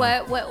love this one.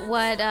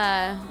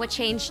 What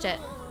changed it?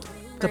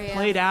 The for you?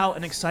 played out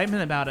and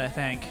excitement about it, I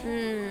think.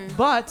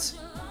 But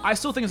I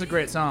still think it's a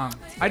great song.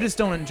 I just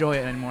don't enjoy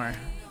it anymore.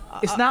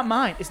 It's not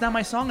mine. It's not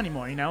my song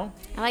anymore, you know?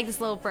 I like this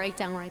little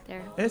breakdown right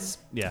there. It's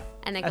Yeah.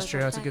 And it That's goes true.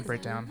 like That's a that. good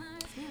breakdown.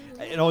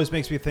 It always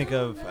makes me think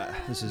of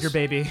this is Your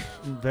baby.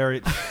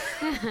 very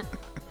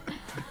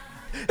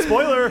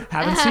spoiler.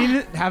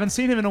 Haven't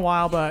seen him in a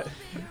while, but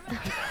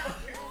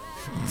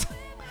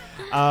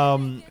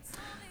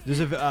There's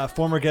a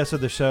former guest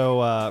of the show,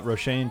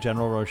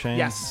 General Roshane.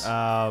 Yes.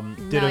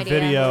 Did No a idea who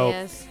video he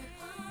is.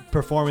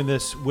 performing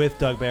this with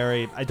Doug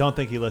Barry. I don't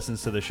think he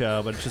listens to the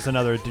show, but it's just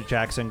another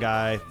Jackson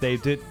guy. They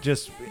did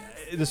just.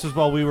 This was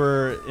while we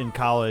were in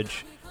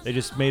college. They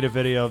just made a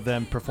video of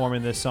them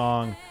performing this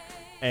song,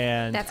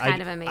 and That's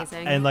kind of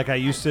amazing. And like I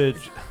used to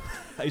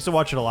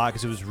watch it a lot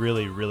because it was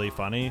really, really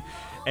funny.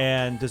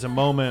 And there's a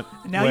moment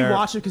now where, you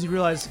watch it because you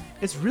realize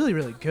it's really,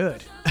 really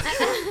good.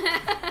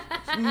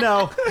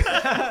 No.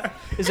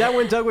 Is that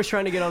when Doug was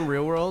trying to get on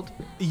Real World?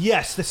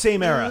 Yes, the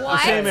same era. What?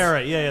 The same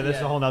era. Yeah, that's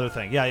a whole other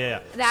thing. Yeah.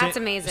 That's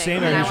amazing.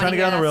 Same I era. He was wanna trying to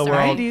get on the hear real that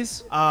world.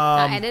 story.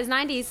 90s. It is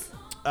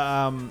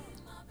 90s.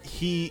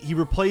 He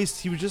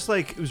replaced. He was just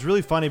like, it was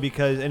really funny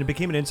because, and it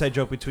became an inside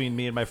joke between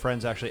me and my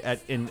friends actually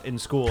in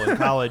school in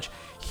college.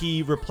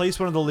 He replaced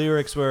one of the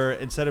lyrics where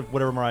instead of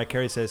whatever Mariah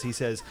Carey says, he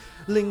says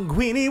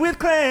linguine with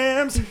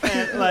clams,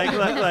 and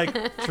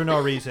like for no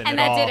reason. And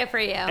at that all. did it for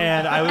you.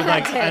 And I was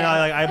like, That's it. and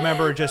I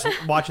remember just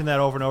watching that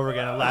over and over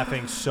again and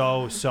laughing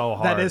so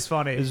hard. That is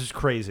funny. This is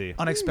crazy.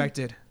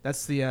 Unexpected.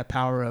 That's the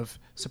power of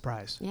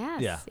surprise.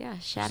 Yes. Yeah.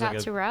 Shout It's like out a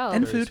to Ro.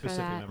 And Very food. for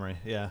specific that. memory.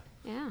 Yeah.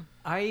 Yeah.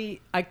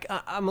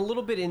 I'm a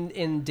little bit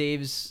in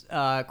Dave's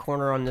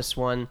corner on this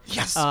one.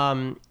 Yes.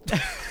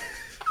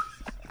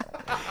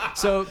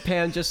 So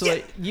Pam, just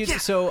like you,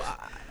 so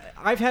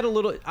I've had a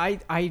little.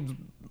 I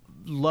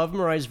love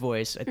Mariah's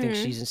voice. I think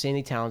she's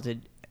insanely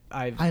talented.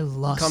 I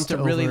lust come to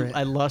over really. it.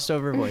 I lust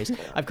over her voice.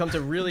 I've come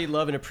to really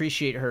love and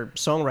appreciate her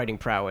songwriting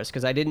prowess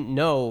because I didn't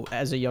know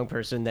as a young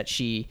person that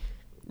she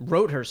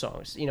wrote her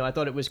songs. You know, I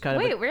thought it was kind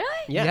of Wait, really?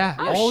 Yeah.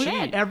 Oh,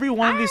 shit. Every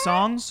one of these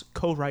songs,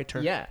 co-write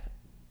her. Yeah.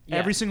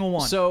 Every single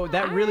one. So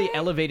that really Alright.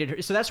 elevated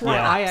her. So that's why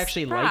Yeah. I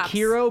actually like Props.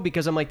 Hero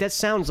because I'm like that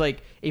sounds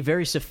like a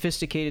very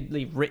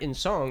sophisticatedly written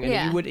song, and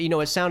Yeah. you would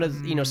it sounded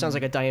sounds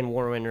like a Diane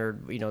Warren or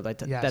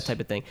that Yes.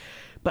 type of thing.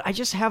 But I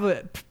just have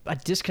a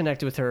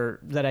disconnect with her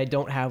that I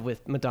don't have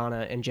with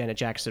Madonna and Janet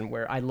Jackson,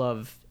 where I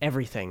love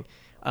everything,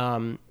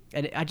 and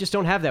I just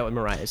don't have that with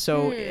Mariah.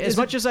 So as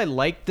much as I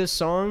like this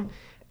song.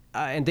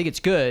 And think it's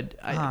good.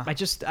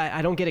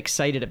 I don't get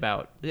excited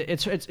about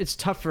it. It's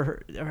tough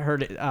for her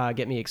to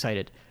get me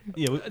excited.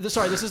 Yeah.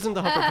 Sorry, this isn't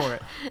the Hump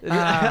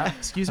Report.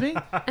 Excuse me?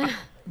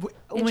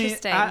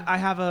 Interesting. I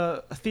have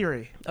a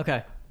theory.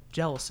 Okay,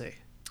 Jealousy.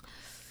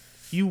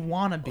 You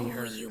want to be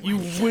her. You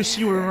wish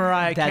you were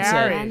Mariah That's it.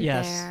 Carey. And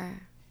Yes.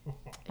 there.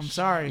 I'm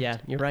sorry. yeah,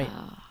 you're right.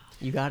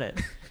 You got it.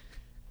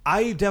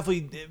 I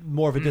definitely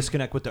more of a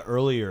disconnect with the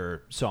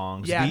earlier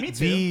songs. Yeah, me too.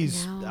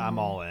 These, No. I'm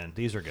all in.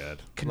 These are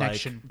good.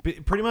 Connection.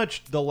 Like, pretty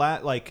much the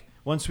like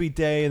One Sweet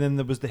Day, and then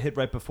there was the hit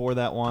right before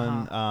that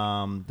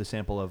one. The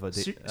sample of a.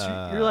 So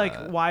you're like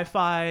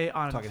Wi-Fi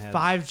on Talking Heads.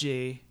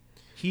 5G.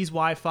 He's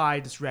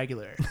Wi-Fi just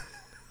regular.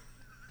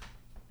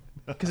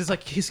 Because it's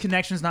like his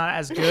connection's not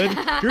as good.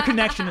 Your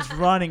connection is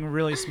running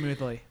really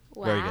smoothly.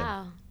 Wow. Very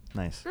good.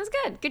 Nice. That's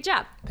good. Good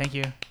job. Thank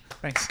you.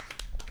 Thanks.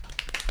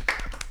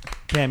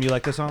 Pam, you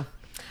like this song?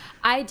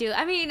 I do.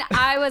 I mean,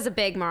 I was a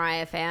big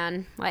Mariah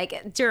fan.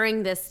 Like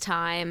during this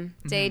time,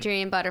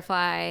 Daydream,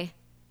 Butterfly,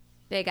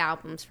 big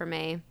albums for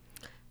me.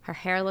 Her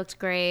hair looked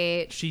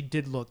great. She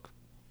did look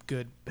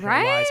good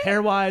Right? hair-wise.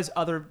 Hair-wise,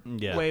 other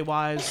Yeah.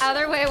 way-wise.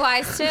 Other way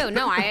wise too.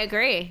 No, I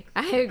agree.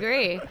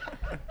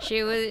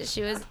 She was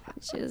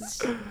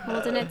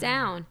holding it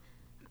down.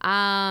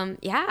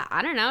 Yeah,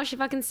 I don't know. She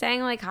fucking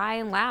sang like high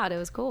and loud. It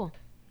was cool.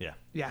 Yeah.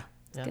 Yeah.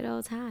 Good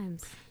old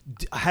times.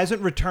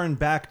 Hasn't returned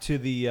back to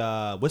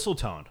the whistle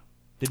tone.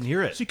 Didn't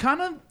hear it.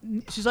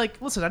 She's like,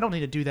 listen, I don't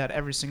need to do that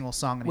every single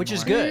song anymore. Which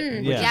is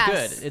good. Which Yeah.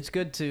 is good. It's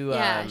good to.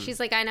 Yeah, she's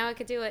like, I know I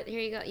could do it. Here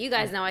you go. You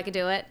guys know I could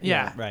do it.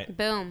 Yeah. Right.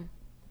 Boom.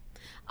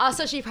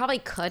 Also, she probably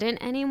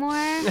couldn't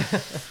anymore.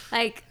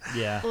 Like,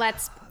 Yeah.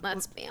 let's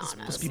be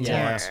honest. be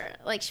Yeah. honest.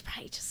 Like, she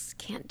probably just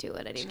can't do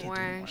it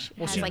anymore. She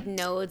Well, has she- like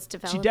nodes She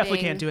developing. definitely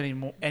can't do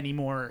it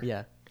anymore.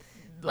 Yeah.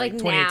 Like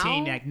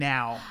 2018, now? like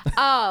now.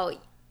 Oh,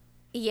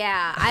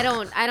 yeah. I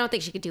don't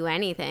think she could do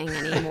anything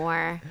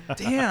anymore.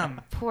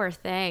 Damn. Poor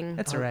thing.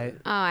 That's all right.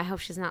 Oh, I hope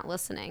she's not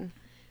listening.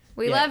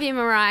 We Yeah. love you,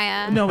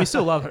 Mariah. No, we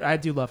still love her. I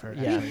do love her.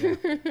 Yeah.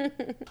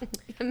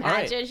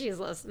 Imagine she's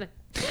listening.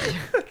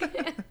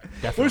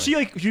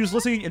 Definitely. Or she was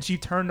listening and she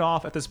turned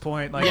off at this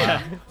point.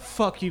 Like,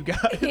 fuck you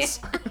guys.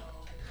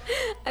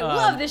 I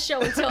love this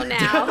show until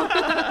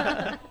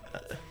now.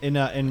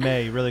 In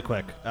May, really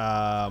quick,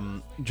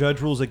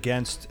 judge rules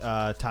against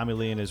Tommy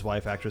Lee and his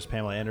wife, actress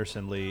Pamela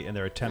Anderson Lee, in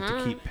their attempt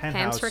to keep Hands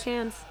Penthouse for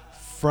cans.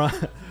 from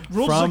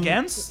Rules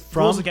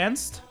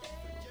against?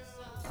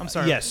 I'm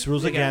sorry. Yes,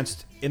 rules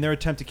against in their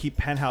attempt to keep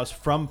Penthouse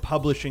from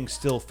publishing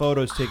still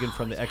photos taken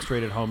from the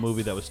X-rated home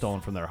movie that was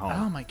stolen from their home.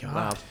 Oh my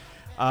god.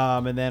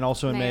 And then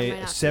also in May or May, may a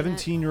not see that.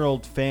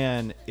 17-year-old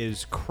fan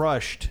is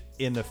crushed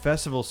in the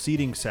festival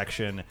seating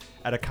section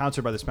at a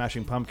concert by the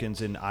Smashing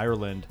Pumpkins in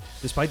Ireland,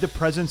 despite the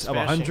presence of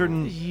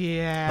 100.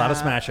 Yeah. A lot of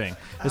smashing.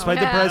 Despite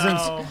the no.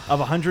 presence of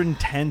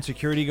 110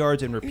 security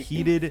guards and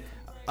repeated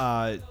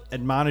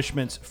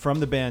admonishments from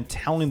the band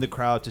telling the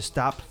crowd to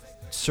stop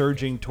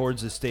surging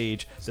towards the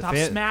stage. Stop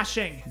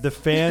smashing. The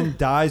fan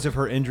dies of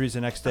her injuries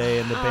the next day,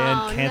 and the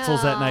band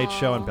cancels that night's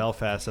show in no.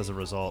 Belfast as a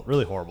result.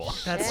 Really horrible.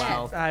 That's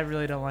Wow. I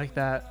really don't like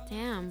that.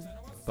 Damn.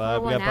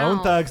 But we Pour got one Bone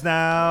out. Thugs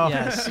now.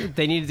 Yes,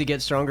 they needed to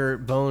get stronger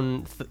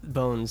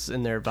bones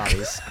in their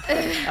bodies.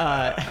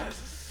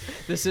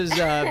 This is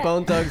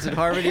Bone Thugs and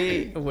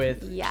Harmony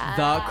with Yeah.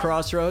 The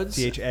Crossroads.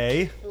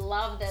 CHA.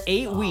 Love this.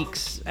 8 song.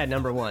 weeks at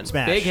number 1.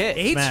 Smash. Big hit.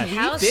 8 Smash.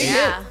 House, Big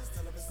yeah.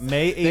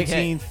 May Big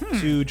hit.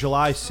 18th to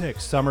July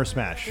 6th. Summer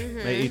Smash.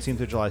 May 18th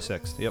to July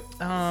 6th.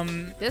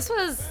 Yep. This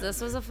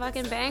was a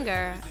fucking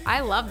banger.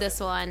 I love this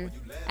one.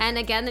 And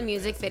again, the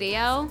music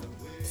video,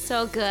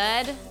 so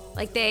good.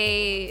 Like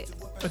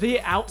Are they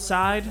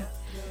outside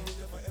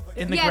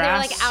in the yeah,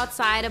 grass? they're like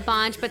outside a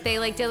bunch, but they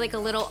like did like a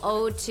little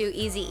ode to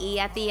Eazy-E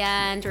at the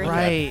end. Or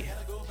Right.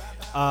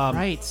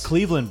 Right.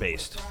 Cleveland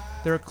based.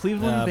 They're a Bone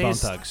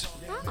Cleveland-based Thugs.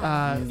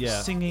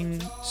 Yeah.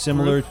 singing.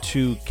 Similar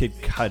to Kid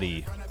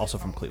Cudi, also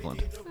from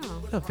Cleveland.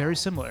 Oh, very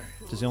similar.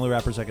 Just the only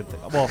rappers I could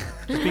think of. Well,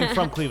 just being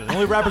from Cleveland. The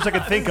only rappers I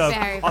could think of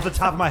Very off the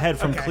top of my head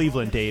from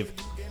Cleveland, Dave.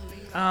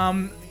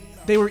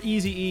 They were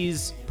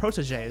Eazy-E's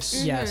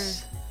proteges.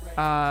 Yes.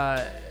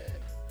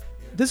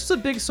 This was a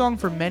big song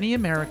for many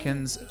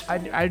Americans.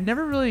 I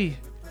never really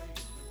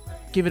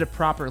give it a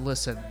proper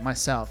listen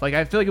myself. Like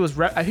I feel like it was.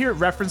 I hear it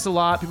referenced a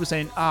lot. People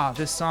saying,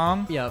 this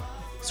song. Yep.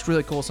 It's a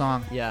really cool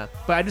song. Yeah.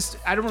 But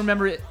I don't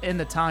remember it in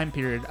the time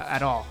period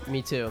at all.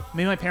 Me too.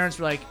 Maybe my parents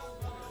were like,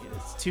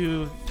 it's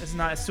too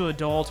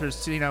adult, or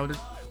it's too,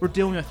 we're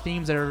dealing with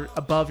themes that are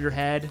above your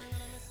head.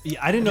 Yeah,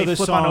 I didn't know They this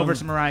flip song. on over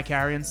to Mariah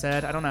Carey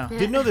instead. I don't know.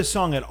 Didn't know this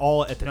song at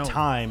all at the No.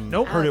 time.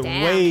 Nope. Heard Oh, it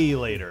damn. way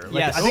later. Like,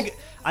 Yes. I think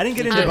I didn't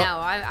get into I it. know.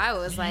 I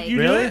was like, You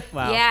knew Really? it?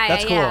 Wow. yeah,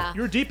 That's cool. yeah.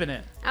 You were deep in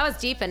it. I was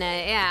deep in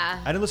it. Yeah.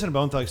 I didn't listen to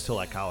Bone Thugs till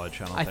like college.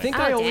 I don't I think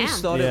Oh, I always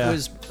damn. thought Yeah. it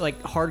was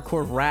like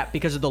hardcore rap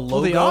because of the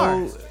logo. they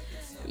are.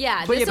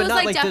 Yeah. But This yeah, but was not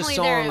like like this definitely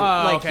song. their.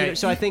 Like, you know,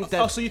 so I think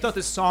that. Oh, so you thought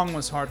this song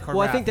was hardcore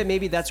Well, rap. I think that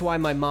maybe that's why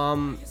my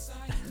mom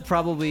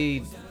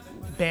probably.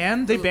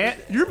 They banned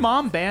your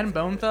mom banned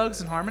Bone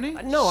Thugs and Harmony.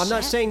 No, I'm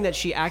not saying that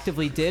she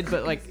actively did,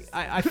 but like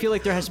I feel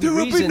like there has to be a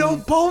reason.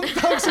 Bone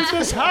Thugs in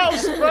this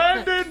house,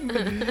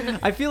 Brandon.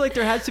 I feel like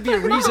there has to be a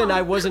reason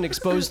I wasn't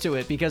exposed to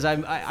it because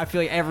I feel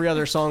like every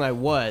other song I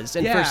was,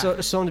 and Yeah. for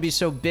a song to be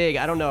so big,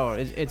 I don't know.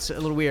 It's a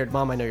little weird.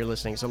 Mom, I know you're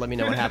listening, so let me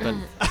know what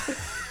happened.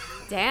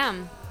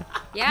 Damn.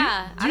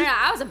 Yeah. I don't know.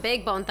 I was a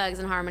big Bone Thugs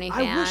and Harmony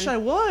fan. I wish I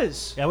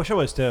was. Yeah, I wish I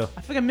was too.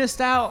 I think I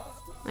missed out.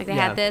 Like they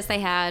Yeah. had this. They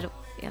had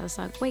the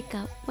song "Wake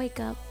Up, Wake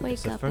Up, Wake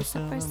It's the Up." It's first the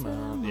first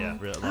time time. Yeah,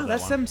 really love Oh, that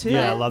that's one. them too.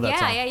 Yeah, I love that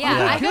song.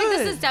 Yeah. I think this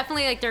good. is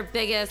definitely like their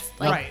biggest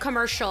like Right.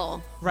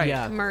 commercial Right.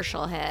 Yeah.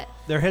 commercial hit.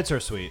 Their hits are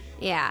sweet.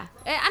 Yeah.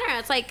 I don't know.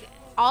 It's like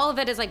all of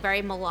it is like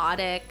very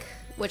melodic,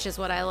 which is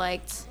what I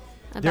liked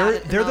about They're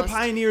it the most.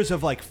 pioneers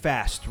of like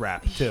fast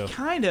rap too.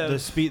 Kind of. The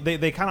speed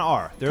they kind of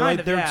are. They're Kind like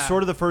of, they're yeah.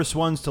 sort of the first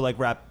ones to like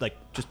rap like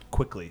just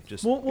quickly.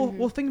 Just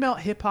Well, think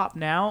about hip hop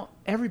now.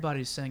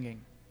 Everybody's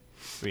singing.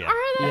 yeah. Are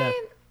they? Yeah.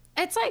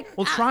 It's like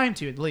Well, trying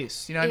to at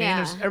least. You know what I mean?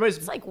 There's, everybody's.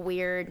 it's like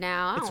weird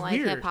now. I It's don't like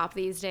weird. hip hop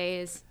these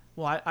days.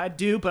 Well, I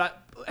do, but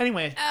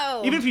anyway.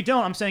 Oh. Even if you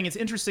don't, I'm saying it's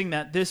interesting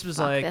that this was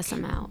Fuck like. this,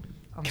 I'm out.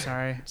 I'm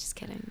sorry. Just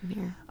kidding. I'm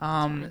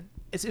here.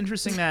 it's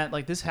interesting that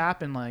like this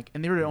happened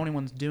and they were the only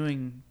ones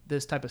doing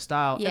this type of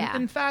style. Yeah.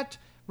 And in fact,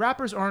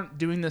 rappers aren't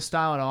doing this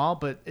style at all,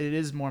 but it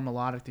is more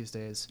melodic these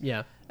days.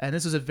 Yeah. And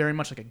this is a very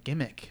much like a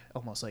gimmick,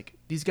 almost like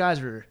these guys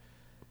are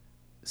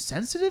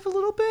sensitive a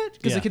little bit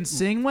because Yeah. they can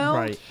sing well.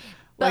 Right.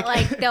 But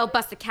like they'll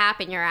bust a cap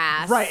in your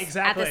ass. Right,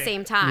 exactly. At the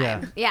same time.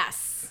 Yeah.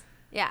 Yes.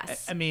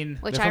 Yes. I mean,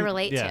 which They're I from-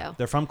 relate yeah, to.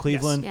 They're from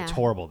Cleveland. Yes. It's Yeah.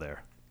 horrible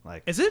there.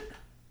 Like, is it?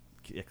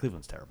 yeah,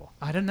 Cleveland's terrible.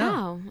 I don't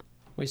know. Oh.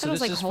 Wait, That so was,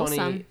 this like, is funny.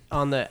 wholesome.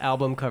 On the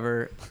album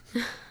cover,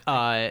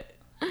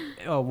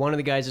 one of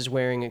the guys is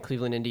wearing a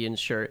Cleveland Indians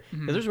shirt.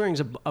 Mm-hmm. The other's wearing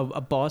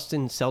a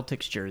Boston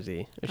Celtics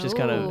jersey, which is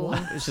kind Ooh.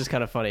 of it's just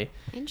kind of funny.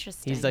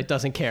 Interesting. He's like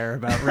doesn't care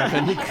about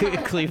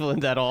repping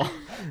Cleveland at all.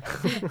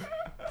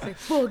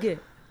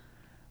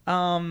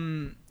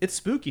 It's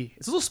spooky.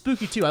 It's a little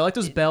spooky too. I like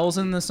those bells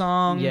in the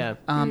song. Yeah.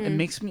 It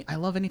makes me. I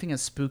love anything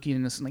that's spooky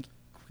and just like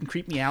can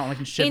creep me out and I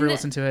can shiver In the-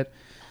 listen to it.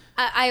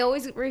 I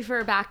always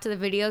refer back to the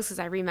videos because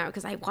I remember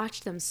because I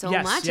watched them so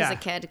Yes, much yeah. as a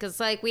kid. Because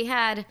like we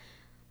had,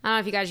 I don't know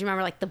if you guys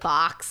remember like The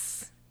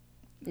Box.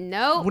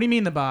 No, What do you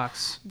mean the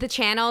box? the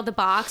channel, The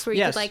Box, where you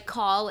Yes. could like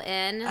call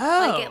in. Oh.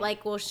 Like it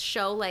like will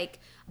show like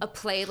a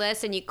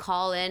playlist and you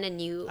call in and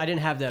you. I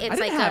didn't have that. It's I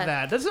didn't like have a-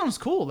 that. That sounds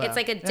cool though. It's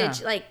like a Yeah.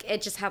 like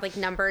it just had like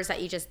numbers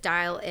that you just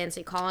dial in. So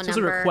you call a So it's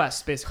a number,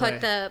 request, basically.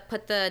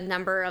 Put the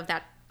number of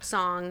that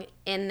song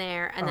in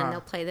there, and then they'll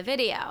play the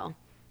video.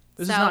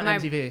 This so is not my-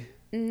 MTV.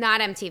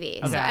 Not MTV.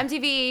 So Okay.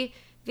 MTV,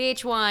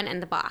 VH1,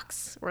 and The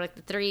Box were like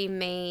the three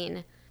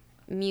main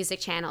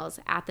music channels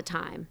at the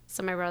time.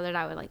 So my brother and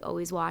I would like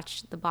always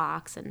watch The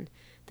Box, and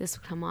this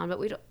would come on. But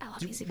we don't. I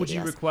love music Would videos.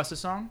 you request a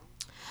song?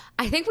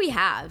 I think we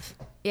have.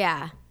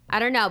 Yeah. I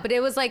don't know, but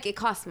it was like it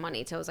cost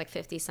money, so it was like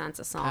 50 cents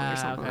a song or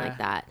something okay. like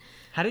that.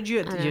 How did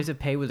you? Did you have to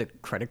pay with a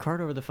credit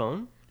card over the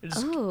phone? It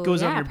just Oh,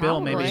 goes on yeah, your bill,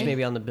 maybe. probably. Just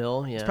maybe on the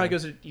bill. Yeah. Probably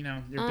goes to your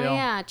Oh bill,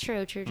 yeah,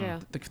 true.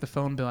 the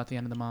phone bill at the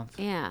end of the month.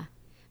 Yeah.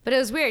 But it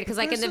was weird because,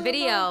 like, in First the of the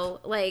video,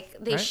 like,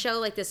 they Right? show,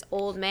 like, this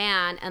old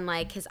man and,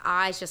 like, his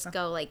eyes just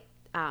go, like,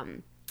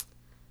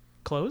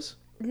 Close?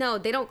 no,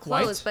 they don't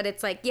close, White? but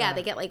it's, like, yeah,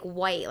 they get, like,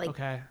 white, like,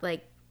 Okay.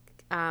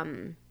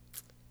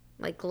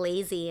 like,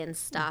 lazy and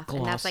stuff.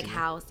 And that's, like,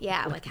 how,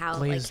 yeah, like, how,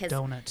 like, Glazed his,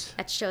 donut.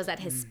 that shows that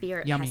his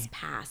spirit yummy. has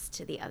passed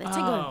to the other. It's,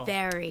 Oh. like, a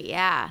very,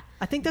 yeah.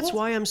 I think that's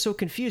why I'm so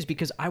confused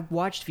because I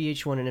watched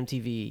VH1 and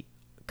MTV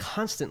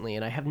constantly,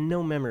 and I have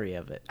no memory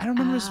of it. I don't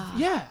remember. Ah.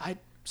 Yeah, I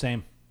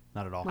Same.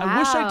 Not at all. I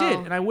wish I did,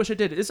 Wow. and I wish I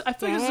did. I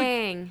feel like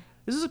Dang.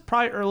 this is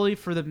probably early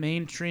for the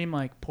mainstream,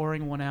 like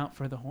pouring one out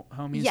for the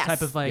homies Yes.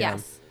 type of like.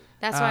 yes.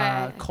 That's why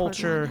I poured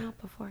culture. one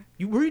out before.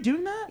 Were you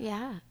doing that?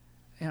 Yeah.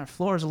 Yeah, our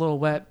floor is a little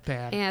wet,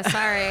 Pam. Yeah,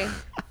 sorry.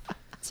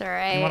 It's all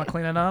right. You want to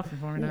clean it up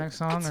before the next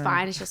song? It's or-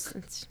 fine. It's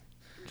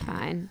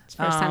fine. It's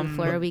the first time the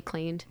floor will be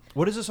cleaned.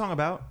 What is the song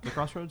about? The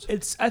Crossroads?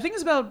 I think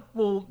it's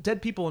about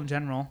dead people in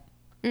general.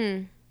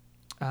 And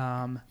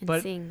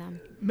But seeing them.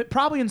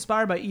 probably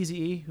inspired by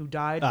Eazy-E, who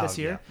died Oh, this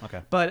year. yeah,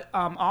 okay. But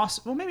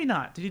also, well, maybe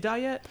not. Did he die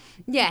yet?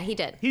 Yeah, he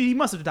did. He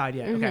must have died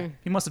yet. Mm-hmm. Okay,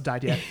 he must have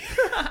died yet.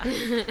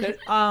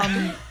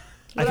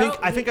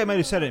 I think I might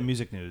have said it in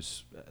Music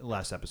News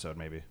last episode,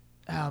 maybe.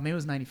 Oh, maybe it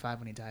was 95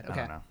 when he died. Okay.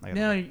 don't know. I gotta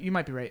No, look. you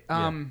might be right.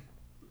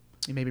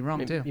 You may be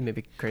wrong too. You may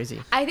be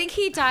crazy. I think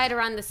he died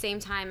around the same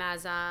time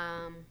as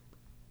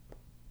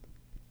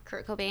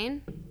Kurt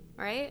Cobain,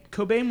 right?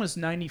 Cobain was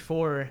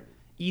 94.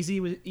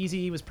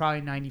 Eazy was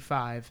probably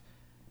 95,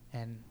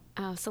 and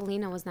Oh,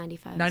 Selena was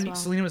 95 90, as well.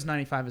 Selena was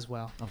 95 as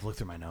well. I'll look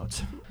through my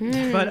notes.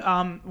 But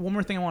one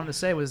more thing I wanted to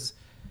say was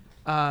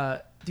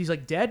these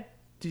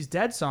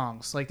dead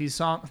songs, like these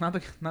songs, not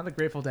the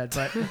Grateful Dead,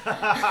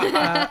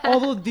 but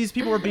although these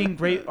people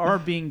are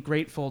being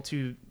grateful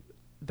to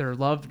their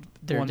loved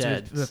Their ones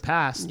deads. who have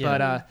passed. Yeah.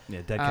 But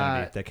Yeah,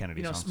 Dead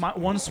Kennedy songs.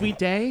 One Sweet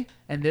Day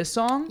and this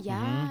song,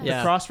 Yeah. The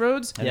Yeah.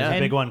 Crossroads, And there's a and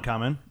big one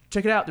coming.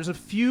 check it out. There's a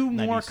few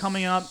more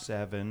coming up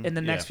 97. in the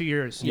next few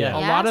years. Yeah. a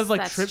Yes, lot of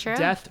like that's true.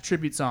 death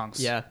tribute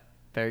songs. Yeah,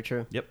 very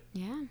true. Yep.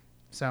 Yeah.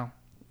 So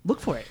look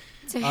for it.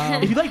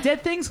 If you like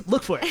dead things,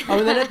 look for it. Oh,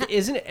 and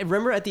then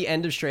remember at the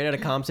end of Straight Outta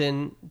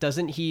Compton,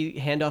 doesn't he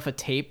hand off a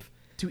tape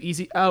Too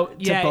easy. Oh to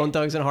yeah. Bone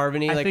Thugs and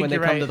Harmony, I like think when they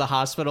you're come right. to the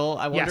hospital?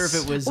 I wonder Yes.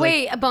 if it was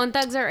Wait, Bone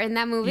Thugs are in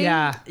that movie?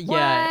 Yeah. What?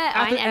 Yeah.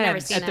 At the I've never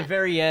end. seen at it. the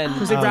very end.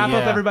 Because they Oh, wrap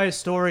up yeah. everybody's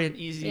story and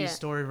Easy's Yeah.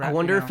 story. I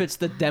wonder if it's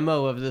the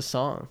demo of the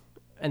song,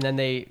 and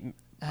then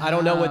I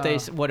don't know what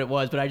it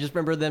was, but I just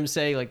remember them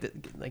saying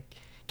like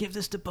give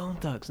this to Bone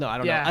Thugs. No, I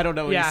don't Yeah. know. I don't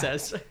know what Yeah. he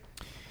says.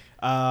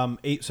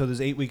 So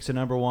there's 8 weeks of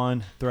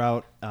 #1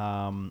 throughout.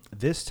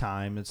 This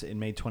time, it's in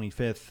May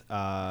 25th.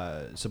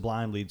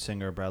 Sublime lead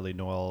singer Bradley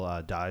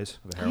Nowell dies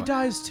of a he heroin,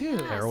 dies too.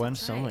 heroin.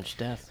 So much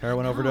death.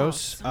 Heroin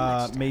overdose. so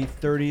much May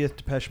 30th,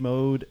 Depeche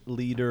Mode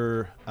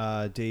leader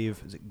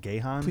Dave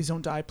Gahan. Please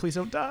don't die. Please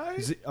don't die.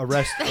 He's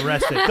arrested.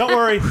 Don't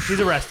worry,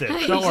 he's arrested. Don't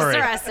He's worry. just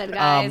arrested,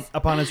 guys.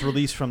 Upon his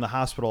release from the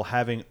hospital,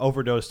 having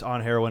overdosed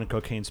on heroin and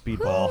cocaine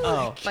speedball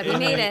Oh, But he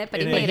made it. But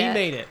he He made it.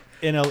 made it.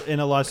 in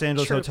a Los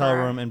Angeles hotel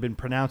Trooper. room and been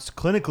pronounced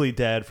clinically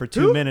dead for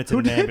 2 minutes in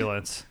an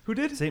ambulance. Who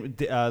did? Mode? Same,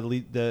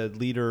 the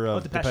leader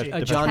of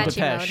Depeche. John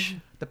Depeche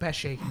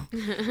Depeche. Depeche.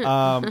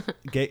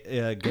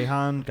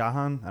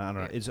 Gahan, I don't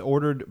know, is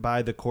ordered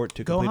by the court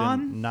to complete a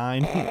Gohan?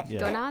 9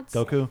 Gonads?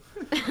 Goku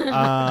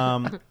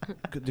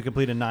to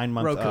complete a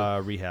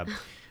 9-month rehab.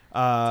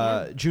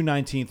 June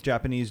 19th,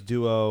 Japanese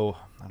duo.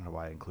 I don't know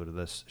why I included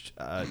this.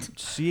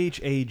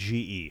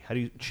 Chage. How do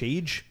you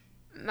Chage?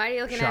 Why are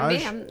you looking at me?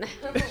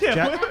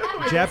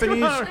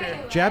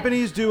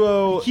 Japanese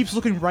duo. Keeps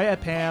looking right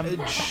at Pam.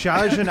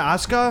 Shaj and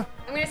Asuka.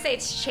 I'm gonna say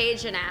it's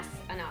Chage and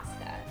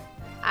Asuka.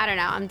 I don't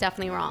know. I'm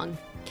definitely wrong.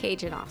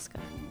 Cage and Asuka.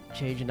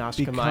 Chage and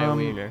Oscar Mayer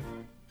Wiener.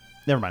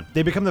 Never mind.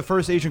 They become the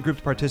first Asian group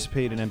to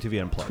participate in MTV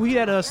Unplugged. Tweet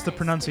at us the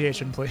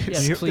pronunciation, please.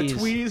 Yes,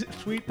 please.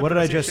 Tweet the What did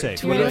I just say?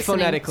 Tweet You're it listening.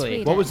 phonetically.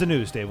 Tweet What it. was the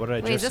news, Dave? What did I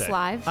Wait, is just this say?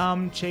 live?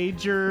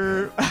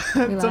 Chager. We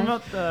Something live?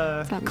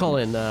 about the. Call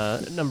in.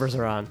 Numbers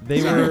are on.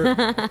 They were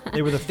the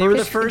They were the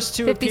first, first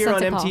to 50 appear on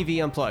cents a call.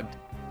 MTV Unplugged.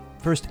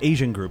 first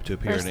Asian group to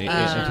appear First in Asian.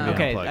 MTV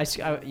Okay. Unplugged.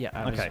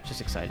 I was Okay.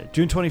 just excited.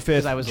 June 'Cause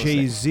I 25th, was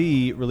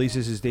Jay-Z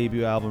releases his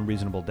debut album,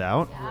 Reasonable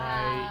Doubt.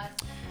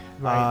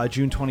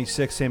 June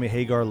 26th, Sammy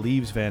Hagar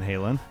leaves Van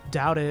Halen.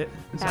 Doubt it.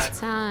 About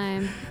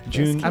time.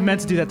 June, I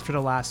meant to do that for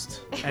the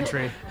last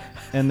entry.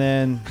 and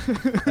then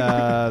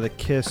the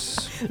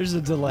Kiss. There's a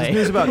delay. There's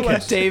news about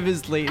Kiss. Dave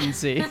is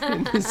latency.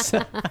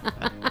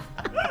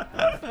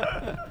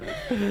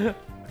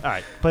 All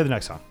right, play the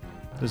next song.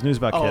 There's news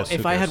about Oh, Kiss.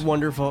 if Who I cares? had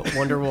Wonderful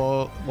queued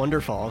up,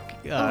 Wonderful.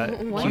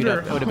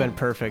 it would have been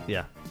perfect.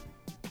 Yeah.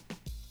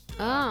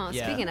 Oh,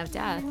 Yeah. speaking of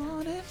death.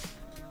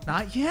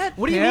 Not yet.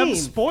 What do you Pam. mean?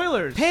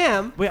 Spoilers.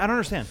 Pam, Wait, I don't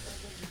understand.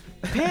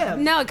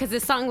 Pam. No, because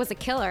this song was a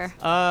killer.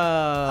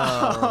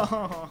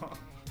 Oh.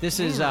 This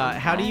is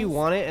How Do You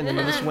Want It? And then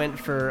this went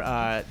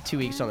for 2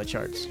 weeks on the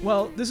charts.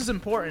 Well, this is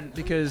important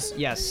because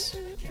Yes.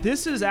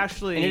 this is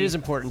actually. And it is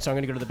important, so I'm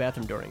going to go to the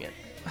bathroom during it.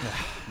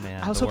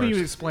 Man, I was the hoping you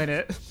would worst. explain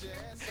it.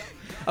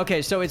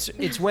 Okay, so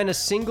it's when a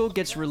single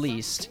gets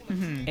released,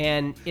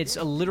 and it's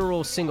a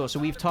literal single. So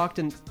we've talked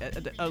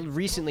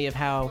recently of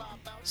how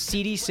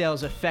CD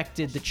sales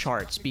affected the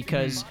charts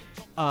because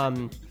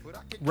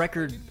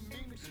record,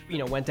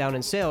 went down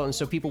in sale, and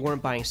so people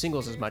weren't buying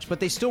singles as much, but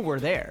they still were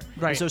there.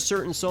 Right. And so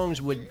certain songs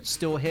would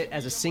still hit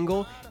as a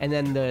single, and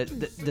then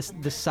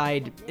the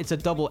side, it's a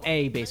double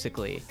A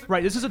basically.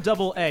 Right, this is a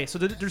double A. So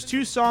there's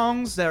two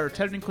songs that are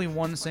technically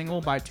one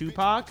single by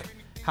Tupac.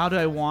 How Do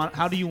You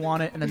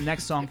Want It? And the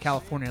next song,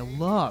 California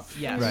Love.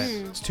 Yes. Right.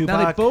 It's Now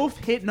they Tupac. both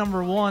hit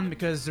 #1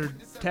 because they're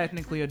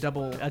technically a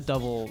double. A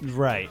double.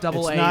 Right.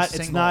 Double it's A not.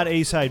 single. It's not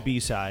A side,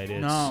 B side.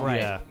 It's, No. Right.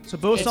 Yeah. So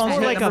both It's songs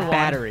more hit like a #1.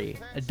 battery,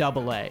 a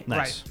double A.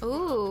 Nice.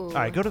 Ooh. All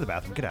right, go to the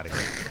bathroom. Get out of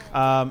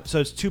here. So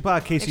it's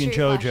Tupac, Casey, and Make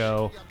sure you're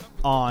JoJo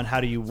on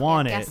How Do You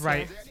Want Yeah, It? guess so.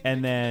 Right.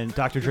 And then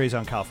Dr. Dre's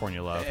on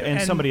California Love,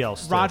 and somebody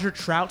else. too. Roger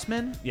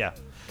Troutman. Yeah.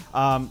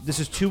 This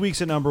is 2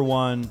 weeks at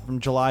 #1 from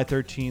July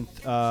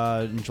 13th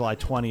and July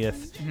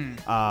 20th.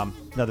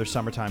 Another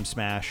summertime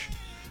smash.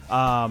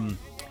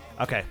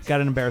 Okay,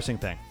 got an embarrassing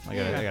thing. I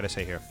gotta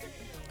say here.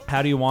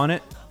 How Do You Want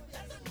It?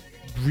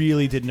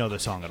 Really didn't know the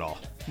song at all.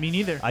 Me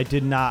neither. I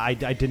did not. I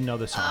didn't know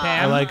the song. I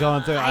Pam? like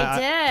going through. I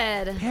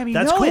did. Pam, you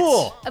That's know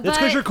cool. it. That's because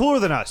But- you're cooler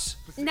than us.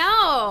 No,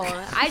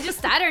 I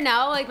don't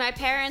know. Like my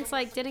parents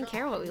didn't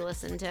care what we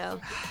listened to.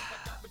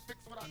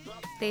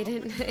 They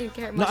didn't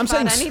care much I'm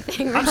saying. about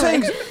anything. I'm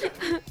really.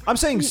 saying. I'm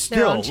saying Their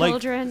still own like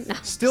children. No.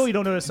 Still, you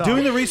don't know the song.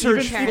 Doing the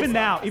research- even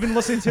now, even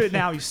listening to it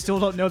now, you still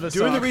don't know the song.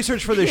 doing the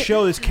research for this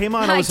show. This came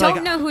on. I I was don't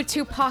like, know who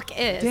Tupac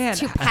is. Dan.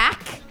 Tupac?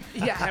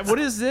 Yeah, what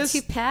is this?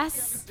 Tupac?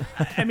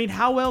 I mean,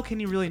 how well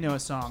can you really know a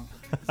song?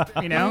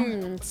 You know?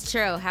 It's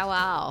true. How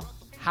wow.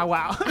 How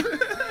wow.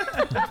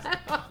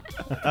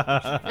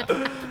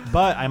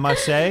 but I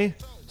must say,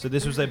 so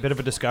this was a bit of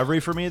a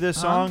discovery for me. This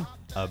song,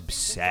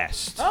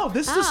 obsessed. Oh,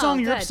 this is the Oh, song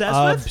you're good. obsessed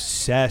with?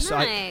 Obsessed.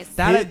 Nice.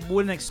 That It- I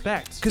wouldn't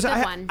expect. Because Good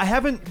I one.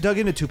 haven't dug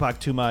into Tupac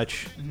too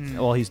much.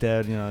 Well, he's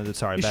dead.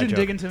 Sorry, You bad shouldn't joke.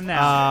 dig into him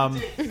now.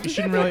 You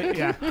shouldn't really,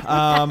 yeah.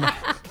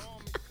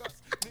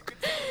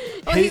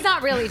 Well, he's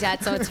not really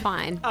dead, so it's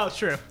fine. Oh,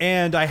 true.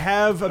 And I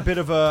have a bit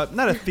of a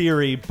not a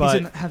theory, He's but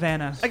in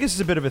Havana. I guess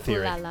it's a bit of a Ooh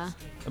theory la la.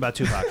 about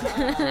Tupac.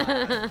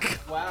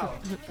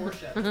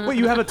 Wait,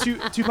 you have a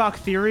Tupac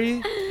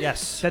theory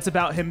Yes. that's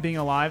about him being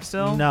alive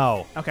still?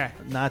 No. Okay.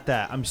 Not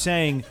that. I'm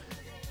saying,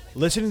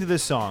 listening to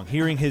this song,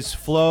 hearing his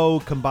flow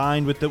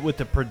combined with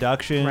the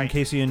production, Right.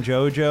 Casey and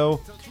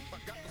JoJo.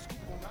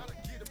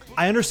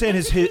 I understand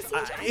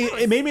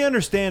it made me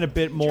understand a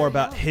bit more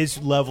about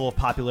his level of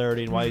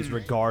popularity and why he's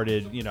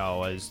regarded,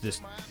 as this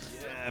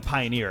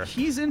pioneer.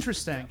 He's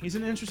interesting. He's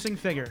an interesting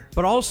figure.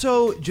 But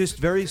also, just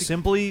very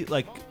simply,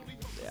 like,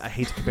 I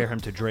hate to compare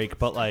him to Drake,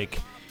 but like,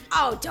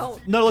 Oh,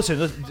 don't. no, listen.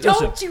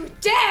 Don't you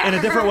dare! In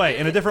a different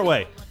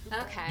way.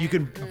 Okay. You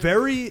can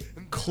very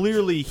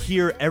clearly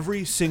hear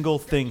every single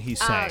thing he's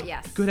saying. Oh,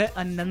 yes. Good at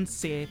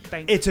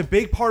enunciating. It's a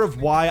big part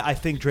of why I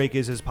think Drake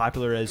is as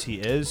popular as he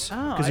is. Oh,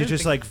 I Because he's didn't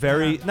just think- like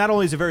very, not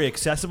only is it very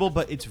accessible,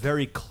 but it's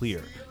very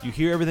clear. You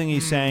hear everything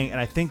he's saying, and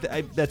I think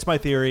that's my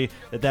theory,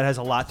 that has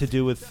a lot to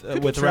do with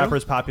the true.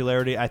 rapper's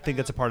popularity. I think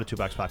that's a part of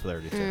Tupac's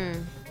popularity too.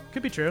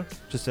 Could be true.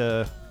 Just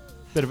a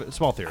Bit of a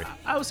small theory.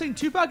 I was saying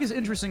Tupac is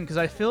interesting because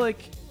I feel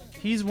like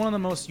he's one of the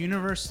most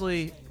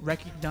universally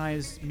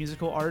recognized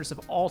musical artists of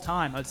all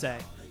time, I'd say.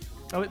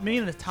 Maybe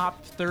in the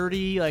top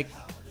 30, like,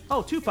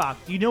 oh, Tupac.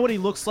 You know what he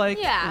looks like.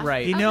 Yeah.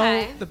 Right. You know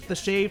Okay. the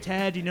shaved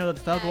head. You know the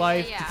thug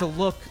life, yeah. the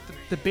look,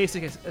 the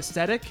basic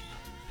aesthetic.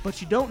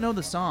 But you don't know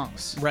the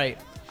songs. Right.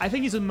 I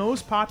think he's the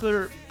most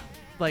popular,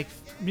 like,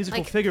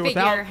 musical Like figure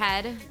without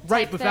figurehead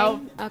right type without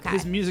thing? Okay.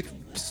 his music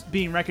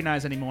being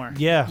recognized anymore.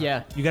 Yeah.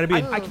 Yeah. You got to be.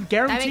 I can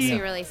guarantee That makes you-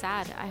 me really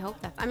sad. I hope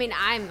that. I mean,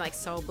 I'm like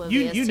so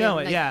oblivious you to know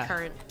it, like, yeah.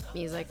 current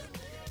music.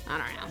 I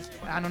don't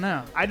know. I don't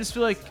know. I just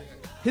feel like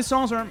his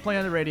songs aren't playing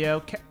on the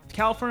radio.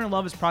 California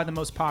Love is probably the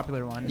most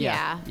popular one.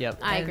 Yeah. Yep.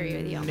 I agree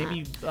with you on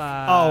Maybe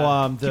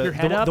that. Keep Your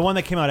Head Up. the one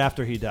that came out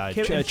after he died.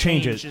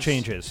 Changes.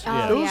 Changes. Oh,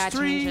 Yeah. Those yeah,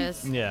 three-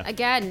 changes. Yeah.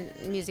 Again,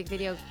 music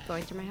video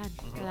going through my head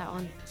for that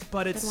one.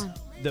 But Good it's one.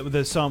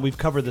 The song we've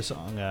covered the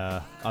song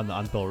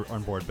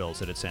on board bills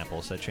that it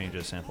samples, that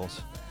Changes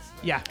samples.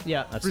 yeah.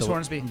 Yeah. That's Bruce the-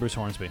 Hornsby. Bruce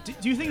Hornsby.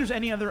 Do you think there's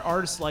any other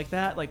artists like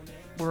that? Like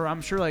where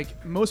I'm sure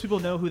like most people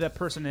know who that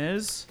person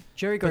is,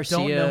 Jerry but Garcia.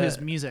 don't know his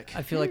music.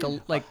 I feel like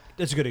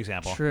That's a good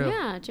example. True.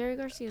 Yeah, Jerry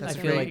Garcia's That's I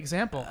a feel great like-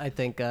 example. I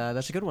think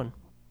that's a good one.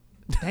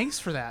 Thanks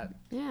for that.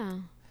 Yeah.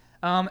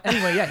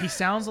 Anyway, yeah, he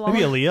sounds a lot.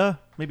 Maybe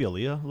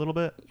Aaliyah a little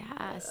bit.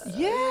 Yes.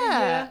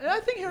 Yeah, I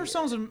think her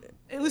songs, are,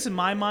 at least in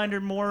my mind, are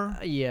more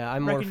Yeah,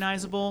 I'm more.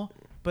 recognizable.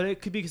 But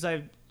it could be because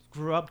I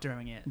grew up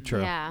during it.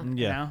 True. Yeah. You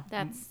Yeah. know?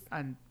 That's.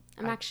 I'm,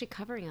 I'm actually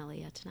covering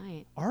Aaliyah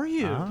tonight. are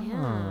you? Ah.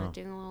 Yeah,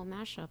 doing a little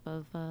mashup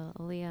of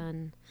Aaliyah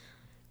and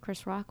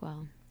Chris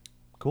Rockwell.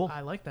 Cool.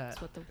 I like that.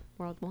 That's what the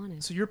world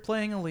wanted. So you're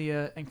playing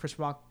Aaliyah, and Chris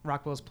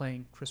Rockwell's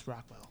playing Chris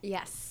Rockwell.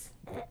 Yes.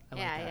 like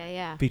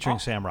Yeah. Featuring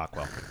Sam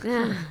Rockwell.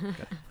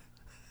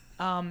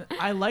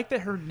 I like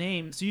that her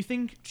name. So you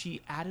think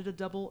she added a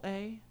double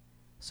A,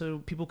 so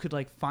people could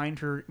like find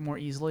her more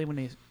easily when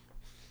they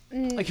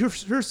like her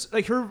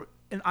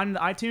on the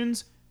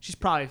iTunes. She's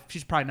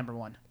probably number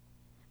one.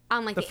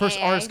 On like The the first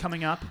AA. artist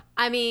coming up.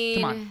 I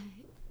mean, Come on.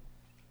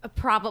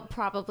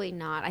 Probably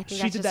not. I think She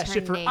that's did just that her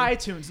shit for name.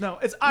 iTunes. No,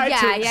 it's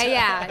iTunes.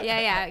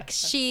 Yeah.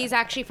 She's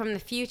actually from the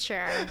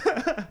future.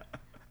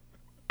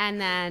 And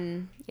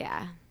then,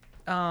 yeah.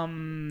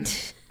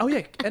 Oh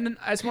yeah, and then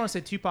I just want to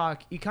say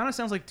Tupac. He kind of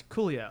sounds like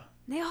Coolio.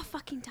 They all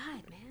fucking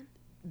died, man.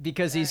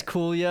 Because he's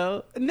cool,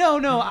 yo.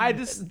 No, I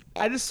just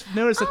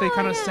noticed that they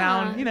kind of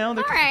sound, you know, All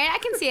they're, right, I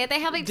can see it. They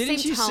have like the Didn't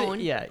same you say? tone.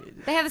 Yeah.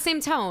 They have the same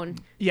tone.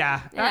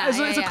 yeah. Yeah, it's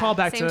a yeah.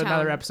 callback Same to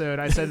another tone. episode.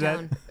 I said that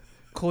tone.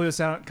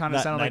 Coolio kind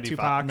of sounded like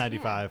Tupac,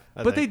 95.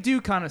 I but they think. do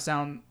kind of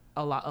sound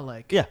a lot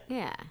alike. Yeah,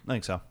 Yeah. I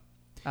think so.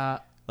 Uh,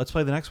 Let's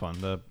play the next one.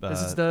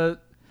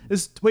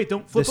 wait,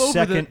 don't flip the over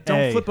second don't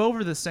A. flip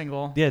over the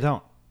single. Yeah,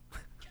 don't.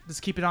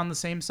 Just keep it on the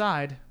same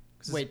side.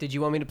 'Cause Wait, did you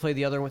want me to play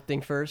the other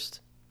thing first?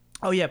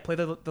 Oh yeah, play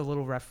the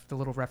little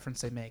reference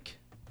they make.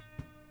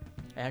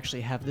 I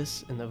actually have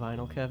this in the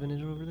vinyl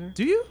cabinet over there.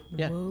 Do you?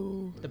 Yeah.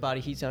 Whoa. The Body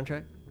Heat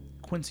soundtrack.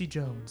 Quincy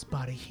Jones,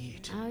 Body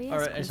Heat. Oh, yes.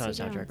 Or it's not a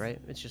Quincy soundtrack, Jones.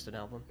 right? It's just an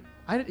album.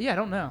 I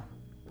don't know.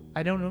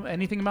 I don't know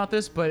anything about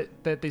this, but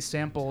that they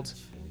sampled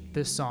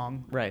this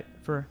song Right.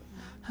 for.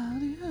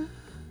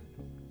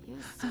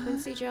 Yes,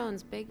 Quincy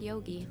Jones, big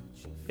yogi.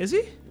 Is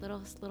he?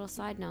 Little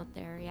side note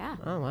there. Yeah.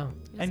 Oh wow.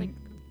 It was And like,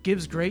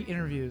 gives great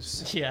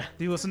interviews. Yeah.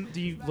 Do you listen? Did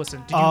you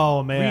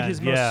Oh, man, read his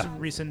yeah. most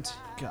recent?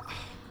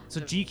 So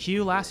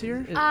GQ last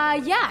year.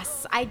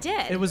 yes, I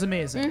did. It was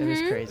amazing. It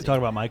was crazy. Talk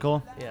about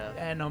Michael. Yeah.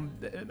 And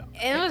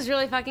It was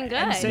really fucking good.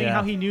 and saying Yeah.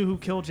 how he knew who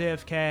killed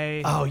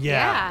JFK. Oh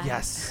yeah. Yeah.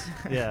 Yes.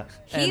 Yeah.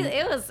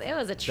 it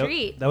was a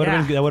treat. That would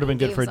have Yeah. been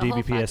good Gave for us a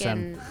whole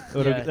DBPSN.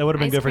 fucking That would have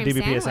been ice good for cream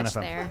DBPSN sandwich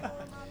FM. there.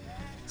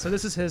 So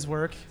this is his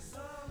work.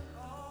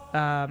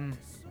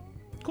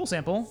 Cool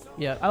sample.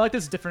 Yeah. I like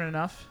this. Different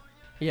enough.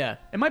 Yeah.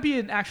 It might be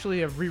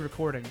actually a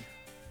re-recording.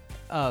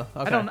 Oh,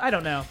 okay. I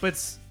don't know, but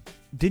it's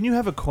Didn't you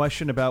have a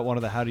question about one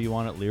of the "How Do You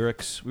Want It"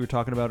 lyrics we were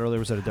talking about earlier?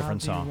 Was that a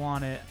different how do song? you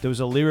want it? There was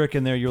a lyric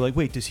in there. You're like,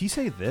 wait, does he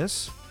say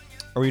this?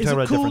 Or were you Is talking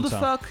it about cool a to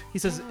different song? fuck? He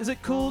says, "Is it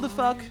cool to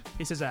fuck?"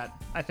 He says that.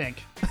 I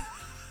think.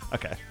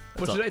 Okay.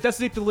 That's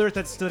the lyric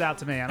that stood out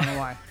to me. I don't know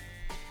why.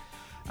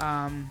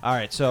 All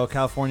right. So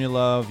California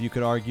Love. You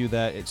could argue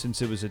that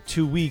since it was a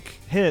 2-week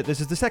hit, this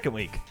is the second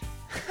week.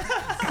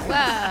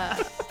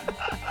 Whoa.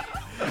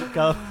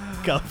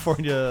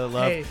 California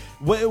Love. Hey.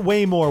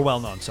 Way more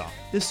well-known song.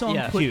 This song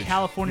Yeah. put Huge.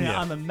 California Yeah.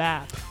 on the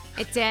map.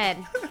 It did.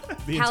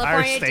 The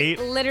California entire state.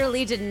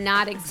 literally did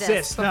not exist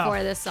Exist, no.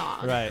 before this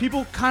song. Right.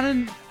 People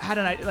kind of had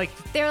an idea, like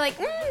They were like,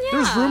 yeah.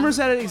 there's rumors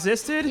that it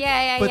existed.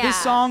 Yeah, But this yeah.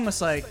 song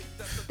was like,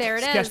 There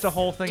it is. sketched the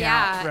whole thing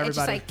yeah, out for it just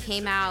everybody. like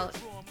came out.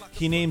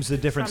 He names the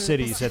different From-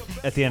 cities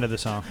at the end of the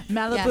song.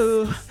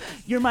 Malibu,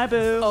 you're my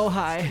boo. Oh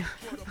hi.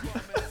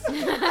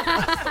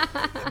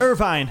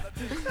 Irvine.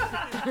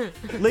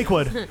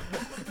 Lakewood.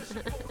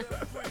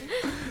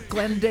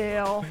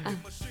 Glendale.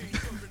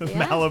 Yeah.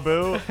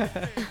 Malibu.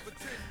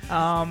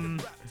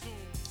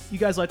 You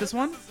guys like this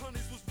one?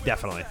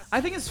 Definitely.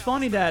 I think it's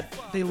funny that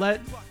they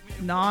let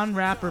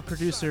non-rapper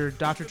producer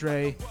Dr.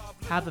 Dre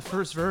have the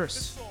first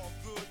verse.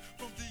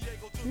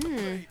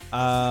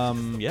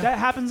 Yeah. That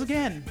happens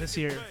again this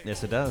year.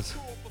 Yes, it does.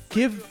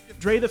 Give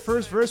Dre the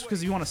first verse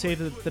because you want to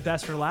save the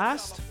best for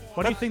last.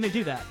 Why do you think they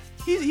do that?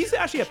 He's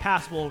actually a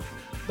passable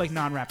like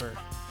non-rapper.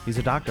 He's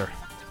a doctor.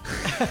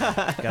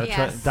 Gotta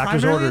Yes.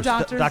 doctor's Primarily orders.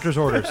 doctors. Doctor's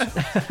orders.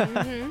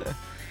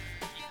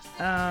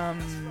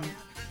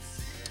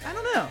 I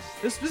don't know.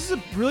 This is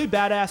a really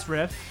badass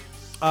riff.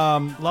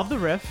 Love the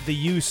riff. The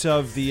use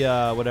of the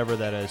whatever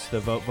that is, the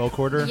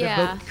vocoder.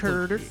 Yeah.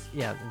 Vocoder.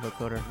 Yeah, the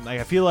vocoder. Like,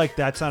 I feel like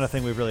that's not a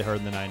thing we've really heard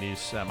in the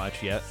 90s that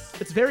much yet.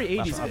 It's very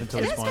Up 80s. until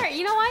It this is point. very.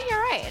 You know what? You're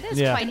right. It is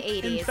Yeah. quite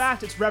 80s. In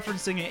fact, it's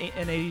referencing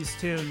an 80s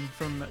tune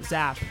from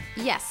Zap.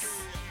 yes.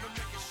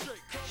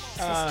 This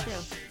is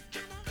true.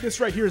 This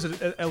right here is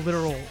a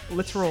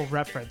literal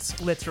reference.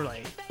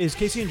 Literally. Is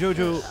Casey and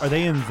JoJo, are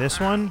they in this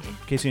one?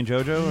 Casey and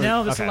JoJo? or-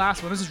 No, this is okay. the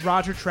last one. This is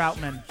Roger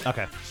Troutman.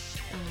 Okay.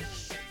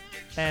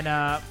 And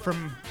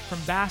from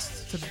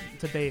bass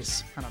to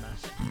bass. I don't know.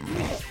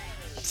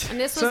 And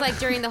this was like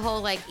during the whole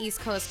like East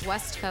Coast,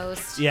 West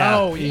Coast. Yeah.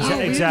 Oh, yeah. exa- We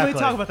didn't exactly.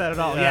 really talk about that at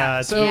all. Yeah, Yeah.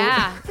 it's- So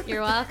Yeah,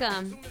 you're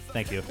welcome.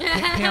 Thank you.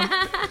 Pam,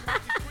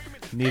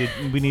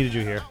 We needed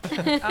you here.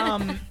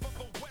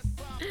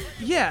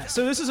 yeah.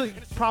 So this is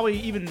probably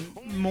even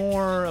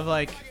more of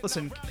like,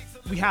 listen,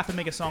 we have to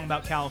make a song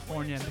about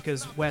California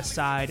because West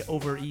Side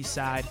over East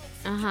Side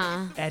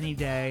any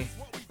day.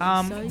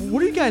 What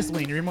do you guys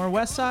lean? Are you more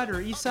West Side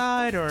or East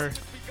Side or?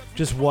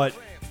 Just what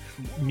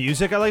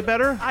music I like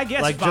better? I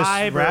guess like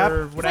vibe just rap.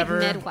 or It's whatever.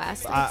 like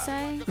Midwest, I'd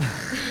say.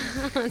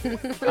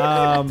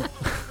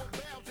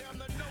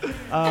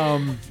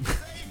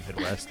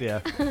 Midwest,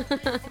 yeah.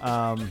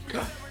 I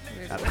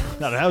don't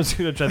know. I was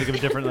going to try to think of a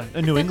different.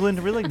 New England,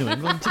 really? New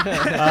England?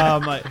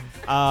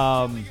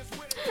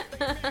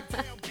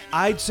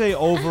 I'd say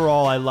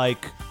overall, I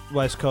like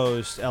West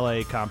Coast,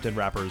 LA, Compton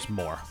rappers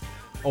more.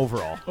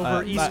 Overall,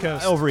 Over East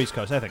Coast. Over East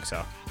Coast, I think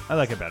so. I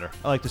like it better.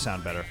 I like the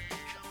sound better.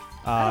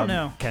 I don't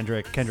know.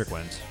 Kendrick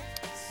wins.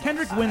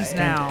 Kendrick wins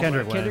now.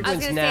 Kendrick but- wins. I was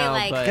wins gonna now, say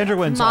like but- Kendrick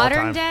wins all modern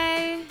time.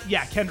 day.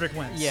 Yeah, Kendrick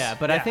wins. Yeah,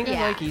 but I think I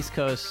Yeah. like East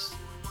Coast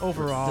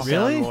overall, sound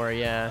Really? more.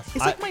 Yeah. it's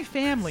like my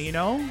family. You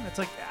know, it's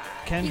like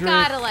Kendrick. You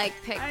gotta like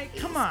pick.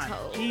 come East on,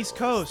 Coast, East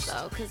Coast.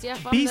 though, because you're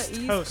from Beast the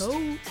East Coast.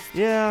 Coast.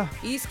 Yeah.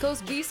 East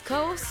Coast, Beast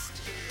Coast.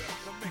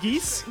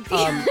 Geese.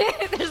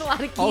 There's a lot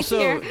of geese Also,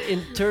 here.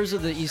 in terms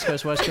of the East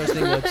Coast West Coast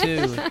thing though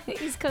too,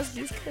 East Coast,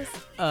 East Coast.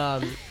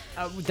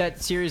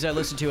 that series I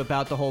listened to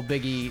about the whole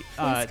Biggie East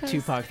Coast.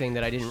 Tupac thing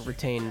that I didn't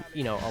retain,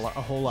 a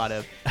whole lot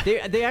of.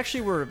 They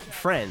actually were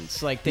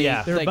friends. Like they,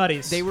 Yeah. They were like,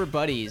 buddies. They were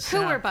buddies.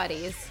 Who were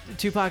buddies?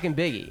 Tupac and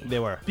Biggie. They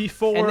were.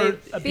 Before And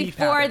a beef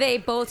Before happened. they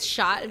both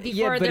shot.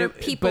 Before but their it-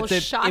 people but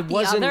the- shot it the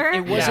wasn't, other.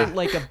 It wasn't Yeah.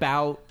 like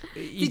about.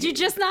 Did you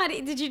just not?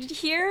 Did you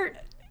hear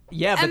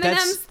Yeah, but Eminem's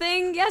that's.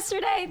 thing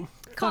yesterday?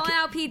 Calling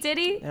out P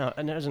Diddy. No,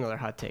 and there's another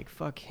hot take.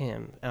 Fuck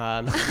him.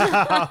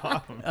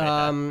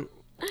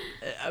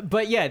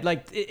 But yeah,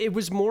 like it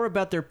was more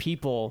about their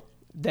people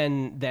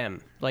than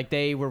them. Like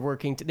they were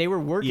working. They were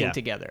working Yeah.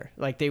 together.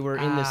 Like they were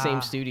in the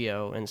same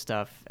studio and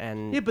stuff.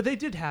 And Yeah, but they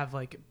did have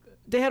like.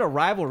 they had a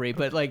rivalry.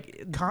 But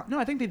like, No,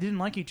 I think they didn't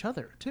like each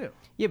other too.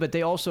 yeah, but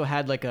they also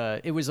had like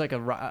it was like a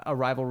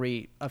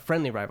rivalry, a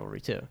friendly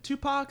rivalry too.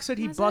 Tupac said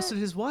he Was busted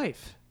it? his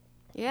wife,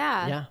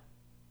 Yeah. Yeah,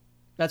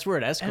 that's where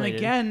it escalated. and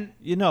again,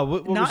 You know,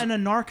 what not was, in a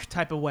narc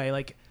type of way.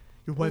 Like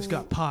your wife's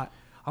got pot.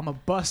 I'm a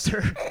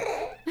buster.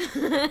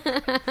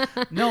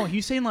 No,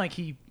 he's saying like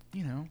he,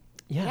 yeah.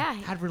 Yeah.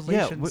 had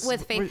relations.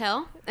 With Faith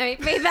Hill. I mean,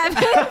 Faith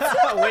Evans.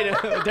 Wait a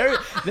minute.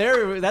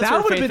 There. That's that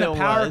where would have Faith been Hill a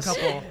power was.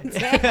 couple.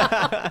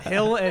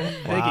 Hill and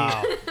Biggie.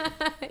 wow.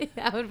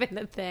 That would have been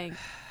the thing.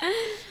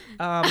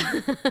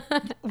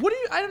 What do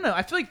you? I don't know.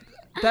 I feel like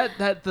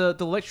that the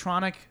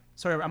electronic.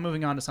 Sorry, I'm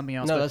moving on to something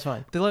else. No, but that's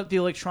fine. The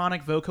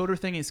electronic vocoder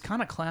thing is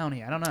kind of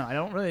clowny. I don't know. I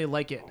don't really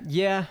like it.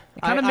 Yeah,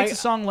 It kind of makes the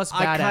song less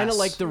badass. I kind of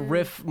like the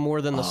riff more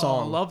than the Oh,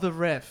 song. love the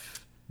riff.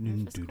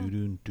 Dun,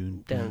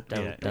 dun,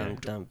 Yeah, dun,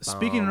 dun,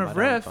 Speaking bum, of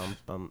ba-dum, riff- bum,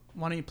 bum.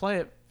 Why don't you play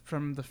it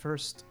from the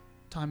first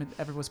time it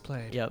ever was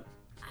played? Yep.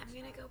 I'm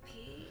gonna go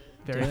pee.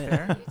 Very Do it.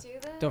 fair. You do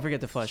that? Don't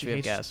forget to flush. She We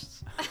have hates-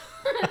 guests.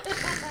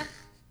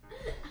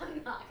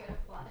 I'm not gonna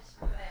flush.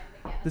 But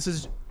I'm gonna get This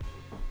is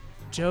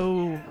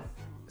Joe.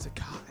 Is it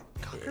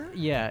Cocker?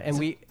 Yeah,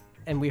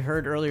 and we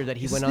heard earlier that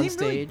he Is went his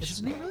on name really- stage. is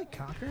his name really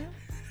Cocker?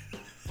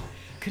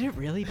 Could it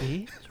really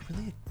be?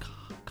 Really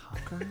a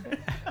cocker?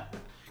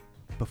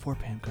 Before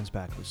Pam comes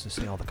back, let's just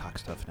say all the cock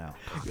stuff now.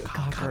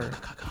 Cocker.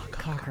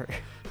 Cocker.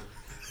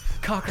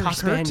 Cocker Cockhurt?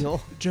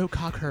 Spaniel. Joe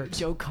Cockhurt.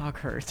 Joe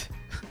Cockhurt.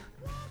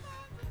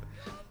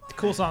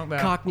 Cool song though.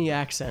 Cockney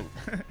accent.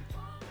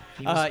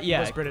 He was, yeah. he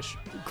was British.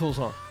 Cool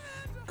song.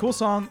 Cool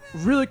song.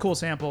 Really cool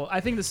sample. I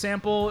think the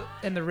sample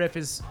and the riff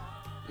is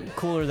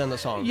Cooler than the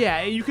song.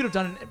 yeah. You could have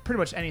done pretty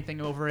much anything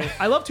over it.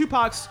 I love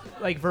Tupac's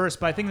like verse,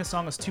 but I think the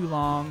song is too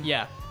long.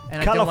 Yeah.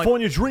 And I don't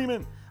like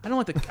dreaming. I don't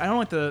like the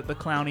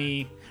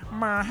clowny.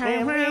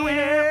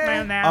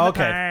 Oh,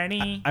 okay.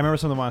 I remember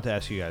something I wanted to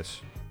ask you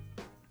guys.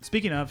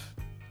 Speaking of,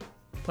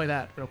 play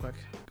that real quick.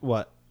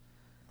 What?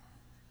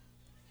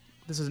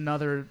 This is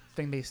another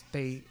thing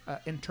they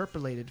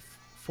interpolated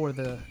for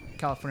the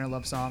California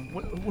Love song.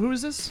 Who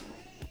is this?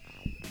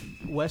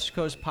 West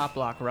Coast pop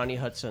rock, Ronnie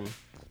Hudson.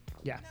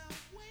 Yeah.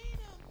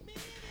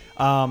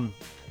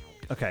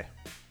 Okay.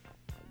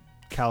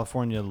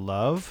 California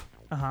Love.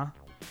 Uh-huh.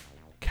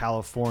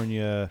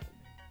 California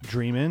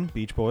Dreamin',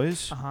 Beach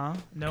Boys. Uh-huh.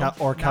 No.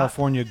 Or not-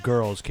 California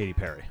Girls, Katy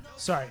Perry.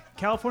 Sorry.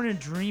 California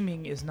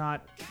Dreaming is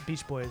not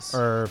Beach Boys.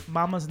 Or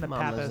Mamas and the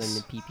Mamas Pappas.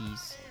 and the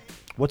Peepees.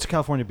 what's a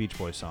California Beach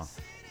Boys song?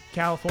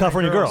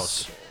 California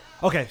Girls.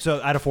 Okay,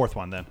 so add a fourth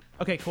one then.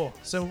 Okay, cool.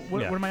 So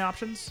what Yeah. are my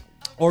options?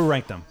 Or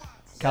rank them.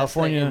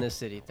 California That's the in the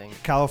city thing.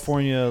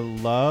 California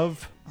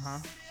Love, Uh-huh.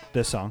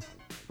 this song.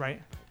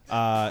 Right?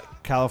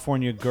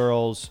 California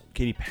Girls,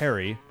 Katy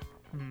Perry.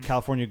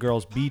 California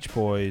Girls, Beach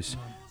Boys.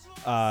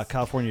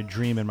 California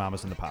Dreamin',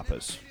 Mamas and the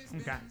Pappas.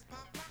 Okay.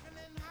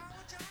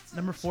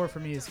 Number 4 for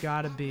me has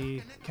got to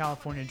be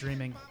California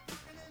Dreaming.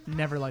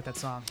 Never liked that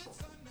song.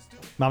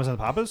 Mamas and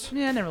the Pappas?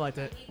 Yeah, never liked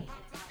it.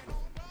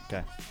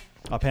 Okay.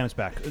 Pam's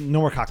back. No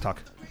more cock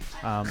talk.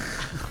 Yeah. Oh,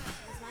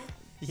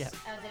 did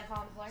it fall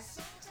on the floor?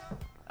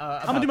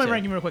 I'm gonna do my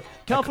ranking real quick.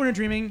 California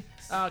Dreaming,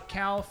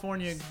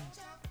 California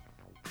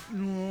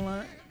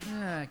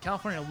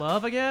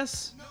Love, I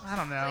guess. I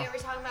don't know. Wait, are we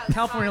talking about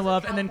California songs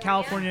Love, of and then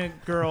California?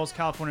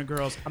 California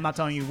Girls. I'm not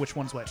telling you which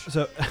one's which.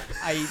 So,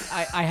 I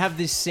have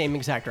the same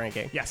exact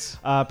ranking. Yes.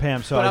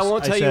 Pam, so But I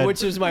won't I tell said, you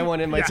which is my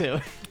 1 and my Yeah.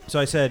 2. So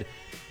I said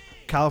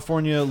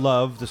California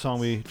Love, the song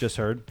we just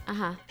heard.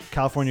 Uh-huh.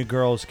 California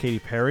Girls, Katy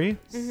Perry.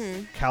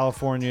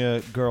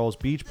 California Girls,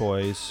 Beach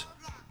Boys.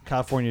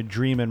 California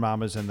Dreamin',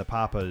 Mamas and the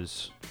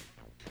Pappas.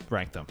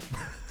 Rank them.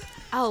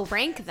 Oh,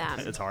 rank them.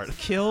 It's hard.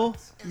 Kill,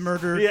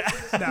 murder, Yeah.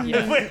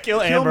 Wait,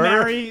 kill and kill, murder?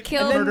 marry,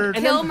 Kill, murder.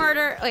 kill,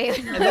 murder.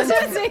 Wait, that's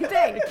the same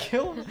thing.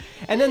 Kill.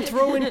 And then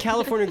throw in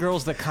California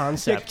Girls, the Yeah,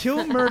 concept.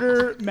 kill,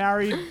 murder,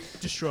 marry,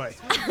 destroy.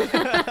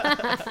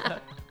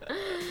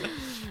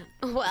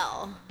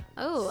 Well,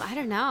 oh, I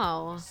don't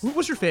know.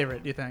 What's your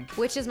favorite? Do you think?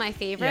 Which is my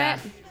favorite? Yeah.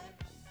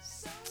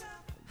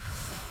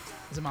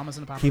 Is it Mamas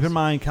and the Papas? Keep in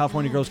mind,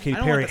 California Girls, Katy I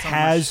don't like Perry that song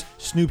has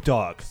Snoop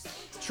Dogg.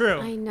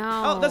 True. I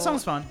know. Oh, that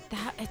song's fun.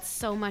 It's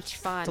so much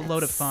fun. It's a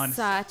load of fun.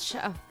 Such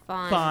a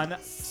fun, Fun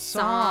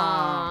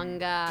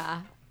song.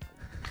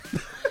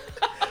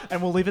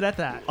 And we'll leave it at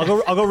that. I'll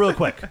go real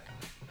quick.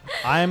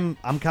 I'm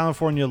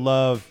California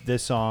Love,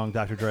 this song,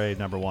 Dr. Dre,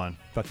 number 1.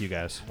 Fuck you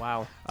guys.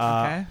 Wow.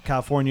 Okay.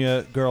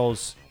 California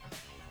Girls,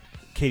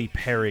 Katy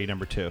Perry,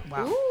 number 2.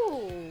 Wow.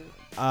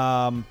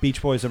 Ooh.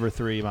 Beach Boys, number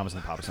 3. Mamas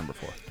and the Papas, number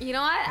 4. You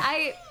know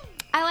what?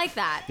 I like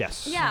that.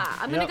 Yes. Yeah,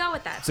 I'm gonna Yep. go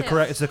with that It's too.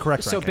 the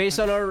correct So ranking. based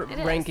on our It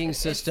is. ranking It's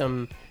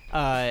system,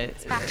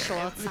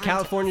 Factual. It's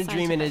California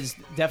Dreamin' scientific.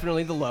 is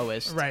definitely the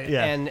lowest. Right.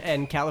 Yeah.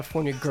 And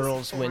California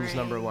Girls wins boring.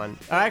 number 1.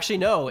 Actually,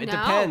 no. It No.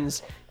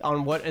 depends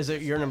on what is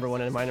it your number 1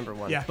 and my number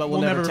 1. Yeah. But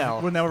we'll never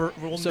tell. We'll never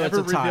So it's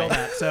never a tie. reveal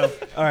that. So,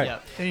 All right. Yeah.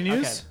 any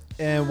news?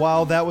 And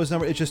while that was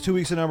it's just 2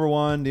 weeks of number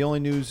 1. The only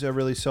news I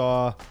really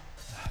saw,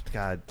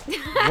 God,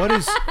 what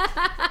is?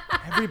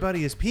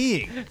 Everybody is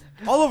peeing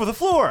all over the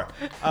floor.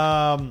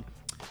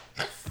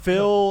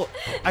 Phil,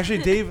 actually,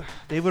 Dave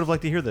would have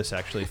liked to hear this.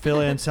 Actually,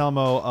 Phil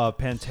Anselmo of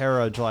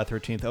Pantera, July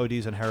 13th,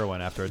 ODs on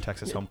heroin after a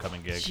Texas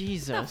homecoming gig.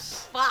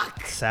 Jesus.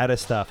 Fuck.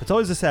 Saddest stuff. It's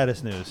always the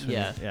saddest news.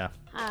 Yeah. Yeah.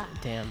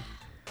 Damn.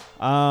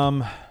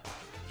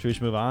 Should we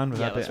just move on?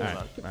 Yeah, let's all move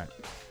right. All right.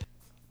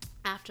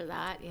 After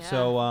that, yeah.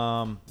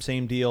 So,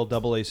 same deal,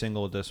 double A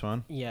single with this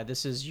one. Yeah,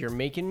 this is You're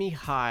Making Me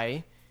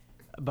High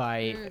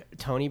by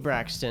Tony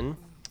Braxton.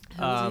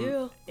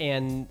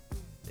 And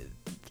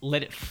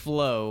Let It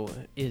Flow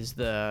is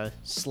the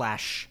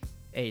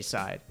 / A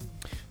side.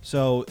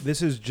 So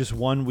this is just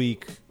 1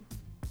 week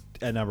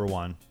at number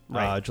 1,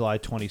 Right. July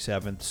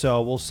 27th.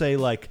 So we'll say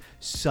like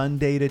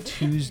Sunday to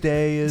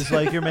Tuesday is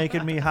like You're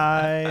Making Me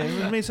High.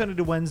 Maybe Sunday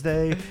to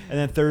Wednesday, and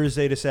then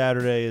Thursday to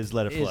Saturday is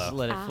Let It Flow. Is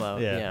Let It Flow.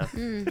 Yeah.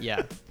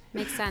 Yeah.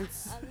 Makes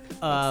sense.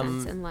 Makes Um,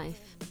 sense in life.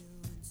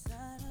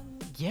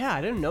 Yeah, I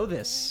didn't know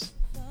this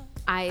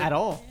at I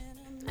all.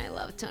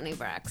 love Tony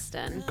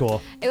Braxton.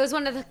 Cool. It was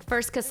one of the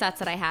first cassettes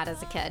that I had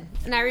as a kid,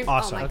 and I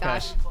Awesome. Oh my Okay.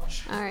 gosh!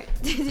 All right,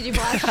 did you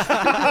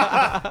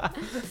flash?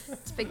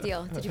 It's a big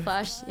deal. Did you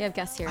flash? You have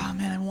guests here. Oh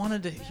man, I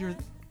wanted to hear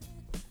the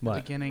What?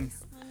 beginning.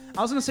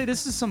 I was gonna say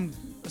this is some.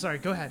 Sorry,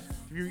 go ahead.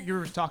 You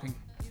were talking.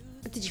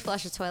 Did you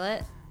flush the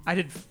toilet? I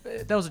did.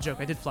 That was a joke.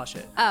 I did flush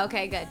it. Oh,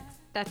 okay, good.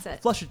 That's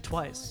it. Flush it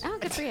twice. Oh,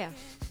 good for you.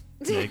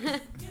 He I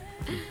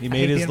hate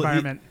made the his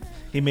environment.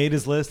 he made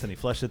his list and he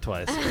flushed it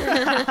twice.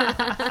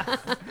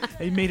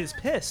 He made his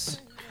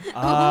piss.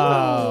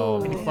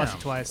 Oh, He flushed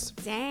it twice.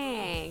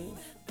 Dang.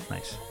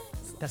 nice.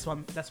 That's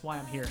why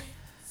I'm here.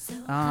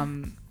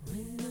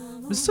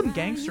 This is some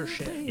gangster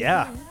shit.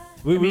 Yeah.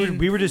 We mean-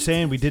 were just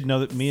saying we didn't know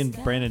that. Me and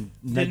Brandon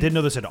didn't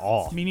know this at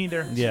all. Me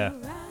neither. Yeah.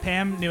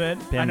 Pam knew it.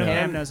 Pam I know knew it.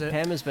 Pam knows it.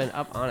 Pam has been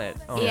up on it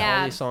on Yeah.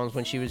 all these songs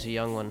when she was a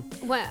young one.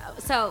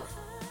 So,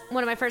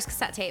 one of my first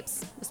cassette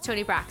tapes was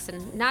Tony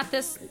Braxton. Not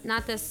this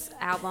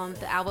album.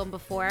 The album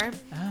before.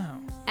 Oh.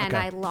 And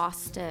Okay. I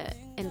lost it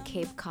in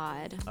Cape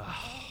Cod.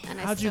 And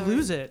I How'd you still-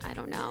 lose it? I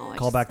don't know.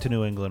 Call back to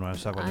New England when I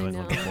was talking about I New know.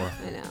 England before.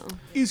 I know.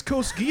 East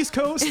Coast, East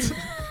Coast.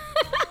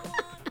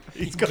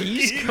 East Coast.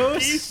 East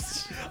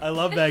Coast? I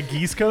love that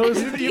Geese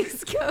Coast.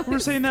 We're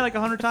saying that like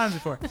 100 times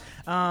before.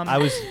 I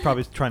was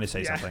probably trying to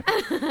say something.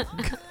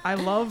 I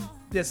love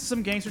this. Is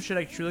some gangster shit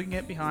I truly can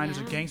get behind.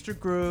 There's a gangster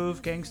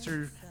groove,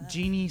 gangster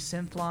genie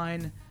synth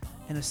line,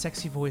 and a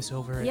sexy voice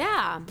over it.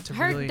 Yeah. To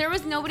Her really- there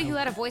was nobody who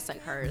had a voice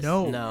like hers.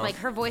 No. Like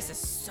her voice is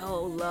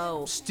so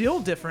low. Still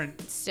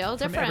different. Still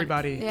From different.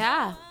 everybody.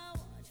 Yeah.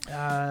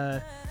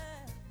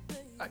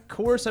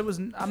 Chorus,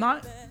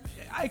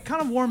 I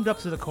kind of warmed up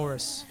to the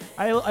chorus.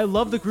 I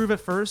love the groove at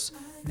first.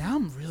 Now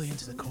I'm really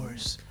into the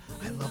chorus.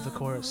 I love the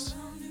chorus.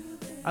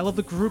 I love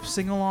the group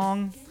sing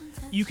along.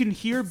 You can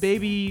hear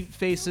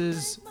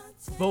Babyface's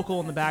vocal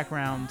in the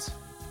background.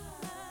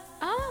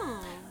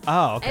 Oh.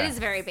 Oh, okay. It is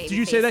very baby. Did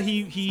you say that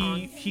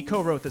he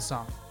co-wrote this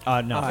song?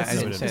 No, I it's-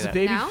 didn't say It's that.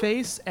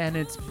 Babyface and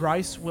it's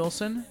Bryce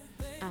Wilson.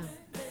 Oh.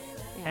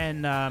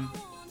 And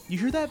you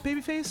hear that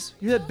Babyface?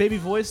 You hear that baby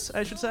voice,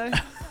 I should say?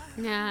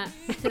 Yeah.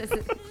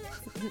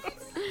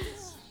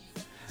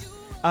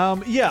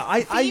 Yeah,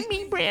 I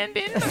me,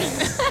 Brandon.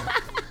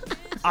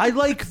 I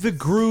like the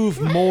groove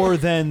more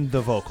than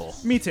the vocal.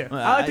 Me too.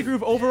 I like the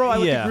groove overall. I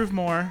like yeah. the groove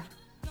more.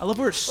 I love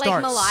where it Like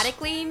starts.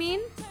 melodically, you mean,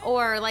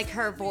 or like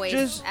her voice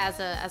Just- as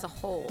a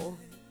whole?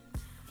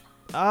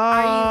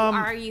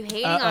 Are you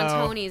hating on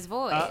uh-oh. Tony's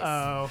voice?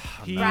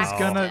 He's Braxton.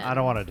 gonna. I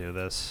don't want to do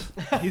this.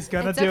 He's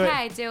gonna It's do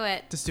okay. it. Do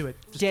it. Just do it.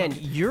 Just Dan,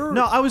 fucking- you're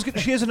No,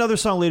 she has another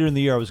song later in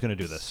the year. I was going to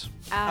do this.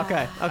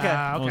 okay. Okay.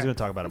 I was okay. going to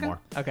talk about it more.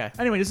 Okay.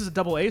 Anyway, this is a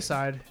double A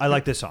side. I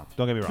like this song.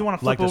 Don't get me wrong. If you want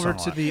to like flip this over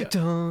song a to lot. the,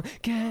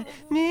 Don't get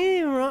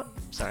me wrong.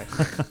 Sorry.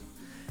 if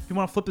you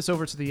want to flip this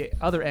over to the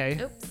other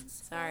A, Oops.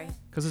 Sorry.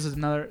 because this is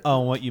another.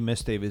 Oh, and what you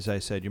missed, Dave, is I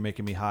said "You're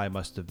Making Me High"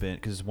 must have been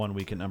because it's 1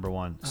 week at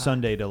 #1.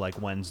 Sunday to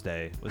like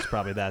Wednesday was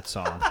probably that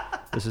song.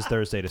 This is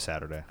Thursday to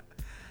Saturday.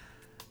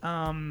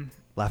 Laugh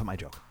at my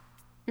joke.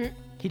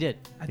 He did.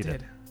 I He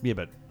did. Yeah,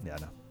 but yeah,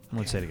 no. I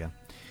won't say it again.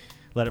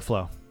 Let it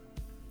flow.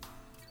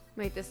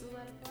 Wait, this is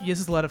Let It Flow? Yes,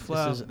 is Let It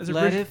Flow. This It's is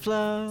Let orig- It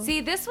Flow. See,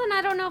 this one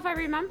I don't know if I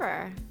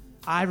remember.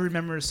 I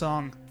remember a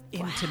song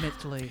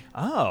intimately.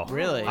 Oh,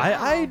 Really?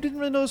 I didn't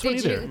really know this one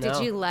Did either. you No.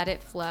 did you let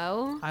it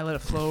flow? I let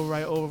it flow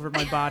right over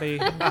my body,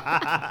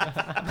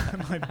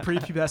 my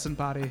prepubescent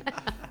body.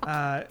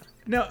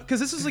 No,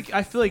 because this is like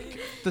I feel like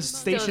the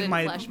Still station didn't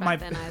my flush my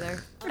back then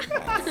either.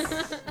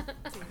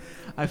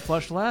 I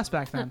flushed last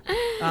back then.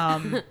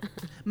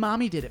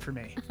 Mommy did it for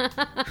me.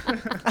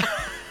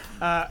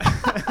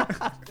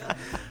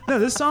 No,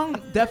 this song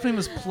definitely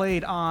was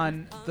played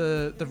on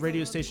the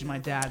radio station my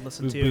dad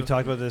listened to. We've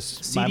talked about this.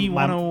 CD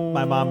my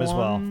mom as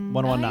well.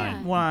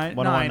 119.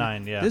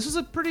 119, yeah. This was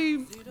a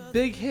pretty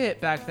big hit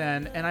back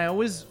then, and I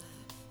always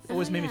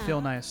made me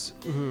feel nice.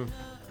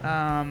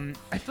 I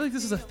feel like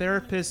this is a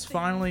therapist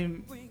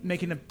finally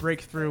making a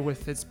breakthrough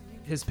with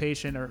his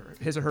patient or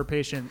his or her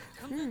patient.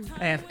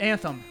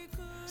 Anthem.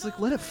 It's like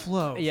let it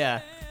flow.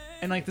 Yeah.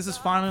 And like this is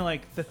finally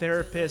like the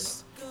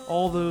therapist,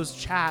 all those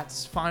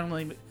chats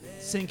finally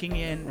sinking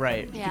in.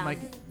 Right. You Yeah. can like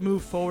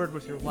move forward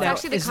with your It's life.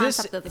 actually the is this-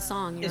 concept of the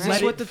song. You're Is right.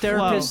 this Let what it the flow.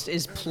 therapist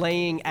is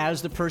playing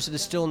as the person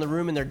is still in the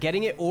room and they're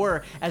getting it,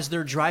 or as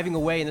they're driving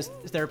away and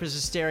the therapist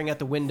is staring at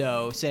the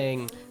window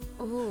saying,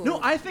 Ooh. No,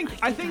 I think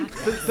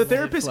the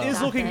therapist Flow. is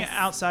Got looking this.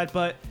 outside,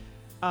 but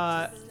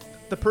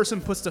the person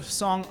puts the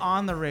song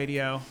on the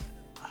radio,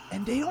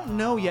 and they don't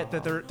know yet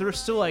that they're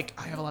still like,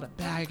 I have a lot of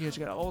baggage,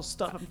 I got all this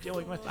stuff I'm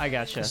dealing with. I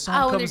gotcha. The song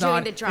Oh, when they're comes doing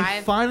on, the drive.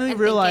 and finally and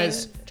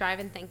realize thinking, drive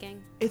and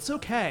thinking. it's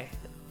okay.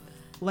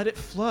 Let it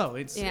flow.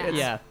 It's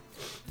Yeah.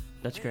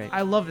 That's great.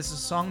 I love this. It's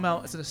a song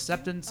it's an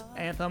acceptance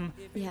anthem.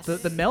 Yes.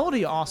 The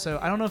melody also,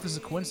 I don't know if this is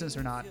a coincidence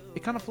or not.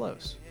 It kind of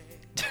flows.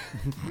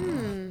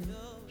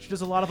 She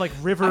does a lot of like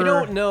river. I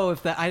don't know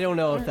if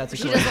that's a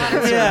She does a lot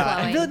of river Yeah,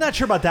 flowing. I'm really not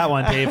sure about that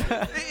one,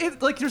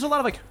 Dave. Like there's a lot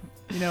of like,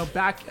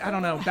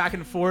 back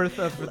and forth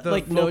of the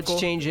like notes vocal.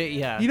 change it.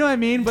 Yeah. You know what I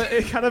mean? But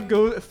it kind of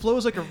it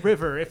flows like a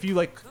river. If we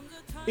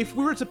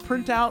were to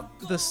print out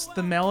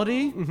the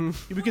melody,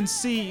 we can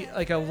see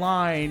like a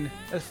line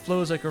that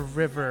flows like a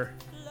river.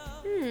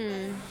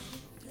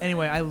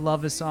 Anyway, I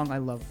love this song. I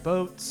love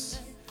boats.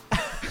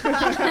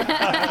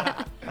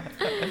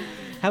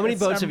 How many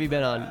boats have you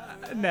been on?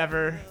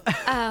 Never.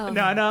 Oh.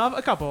 No,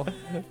 a couple.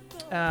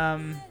 But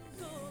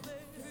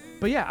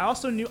yeah,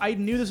 I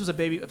knew this was a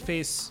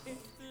Babyface.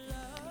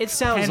 It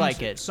sounds Ken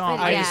like it. song.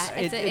 But I yeah, just-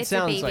 it's it a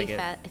sounds baby like it.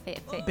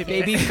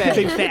 Baby Fed.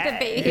 Baby The fat.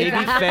 baby,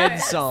 Baby fed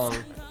song.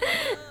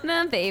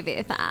 The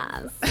baby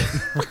fast.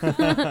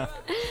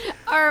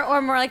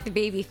 or more like the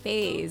baby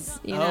phase,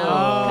 you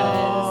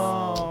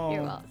know? 'cause-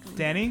 You're welcome.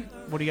 Danny,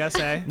 what do you gotta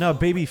say? No,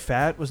 Baby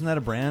Fat, wasn't that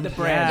a brand? The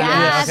brand.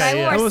 Yes, okay, I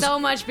yeah. wore It was- so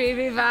much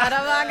baby fat.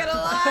 I'm not gonna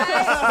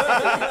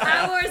lie.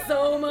 I wore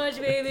so much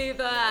baby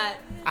fat.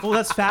 Well,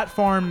 that's Fat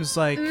Farms,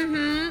 like.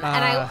 And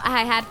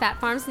I had Fat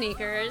Farm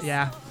sneakers.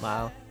 Yeah,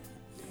 Wow.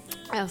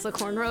 I also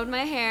cornrowed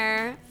my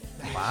hair.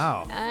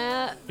 Wow.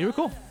 you were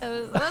cool.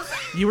 It was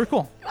You were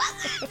cool.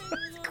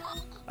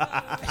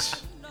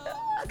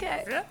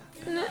 okay.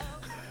 All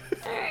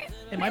right.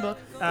 In my book.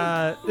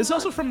 This is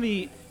also from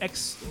the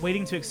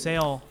Waiting to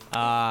Exhale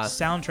Uh,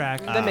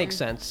 soundtrack. that makes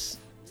sense.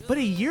 But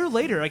a year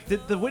later, like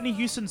the Whitney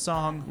Houston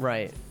song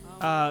Right.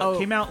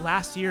 came out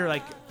last year,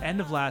 like end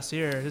of last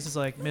year. This is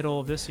like middle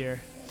of this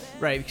year.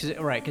 Right, because it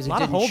lot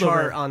didn't of holdover.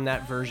 chart on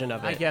that version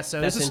of it. I guess so.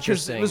 That's This is 'cause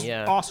interesting. It was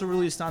yeah. also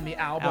released on the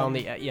album. On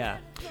the yeah.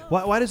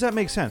 Why does that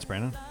make sense,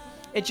 Brandon?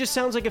 It just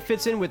sounds like it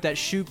fits in with that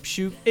shoop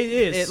shoop. It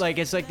is.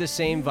 It's like the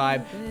same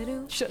vibe.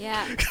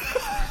 Yeah.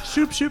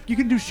 Shoop shoop. You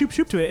can do shoop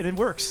shoop to it, and it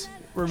works.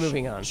 We're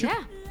moving on. Yeah.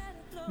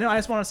 No, I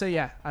just want to say,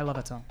 yeah, I love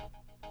that song.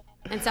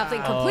 And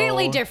something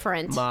completely Oh,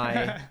 different.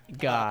 My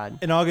God.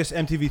 In August,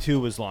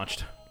 MTV2 was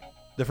launched.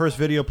 The first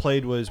video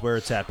played was "Where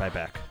It's At" by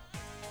Beck.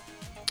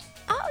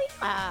 Oh,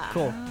 yeah.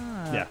 Cool.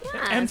 Yeah,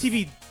 Yes.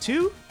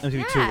 MTV2?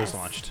 MTV2 was Yes.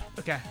 launched.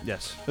 Okay.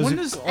 Yes. When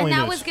does- only And that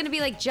news. was going to be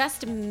like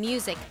just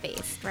music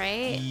based,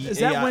 right? Is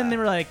that Yeah. when they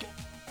were like,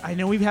 I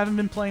know we haven't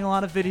been playing a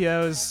lot of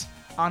videos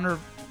on our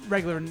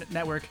regular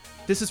network.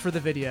 This is for the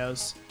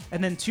videos.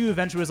 And then 2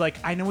 eventually was like,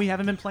 I know we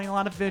haven't been playing a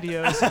lot of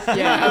videos.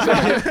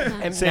 Yeah.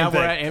 And Same now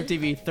we're thing. at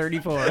MTV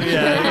 34.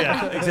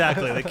 Yeah,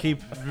 exactly. They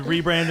keep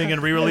rebranding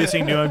and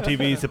re-releasing new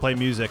MTVs to play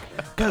music.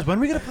 Guys, when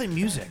are we gonna play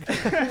music?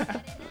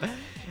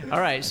 All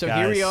right, so Guys,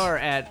 here we are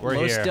at we're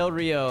Los here. Del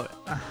Rio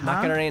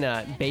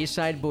Macarena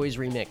Bayside Boys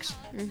Remix.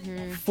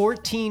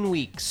 14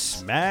 weeks.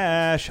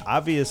 Smash,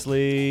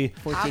 obviously.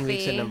 14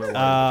 weeks at Obvi. number 1.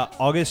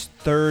 August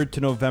 3rd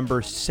to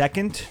November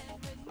 2nd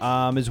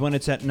is when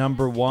it's at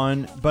number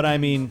 1. But I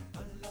mean,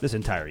 this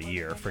entire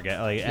year, forget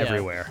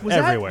everywhere, Was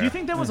that, everywhere. do you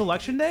think that was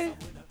election day?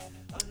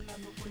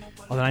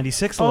 Oh, the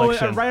 '96 Oh,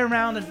 election. right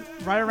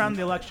around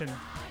the election.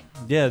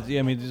 Yeah,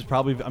 I mean, there's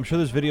probably. I'm sure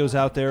there's videos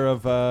out there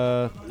of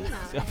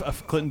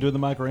Clinton doing the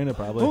Macarena,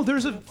 probably. Oh,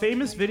 there's a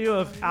famous video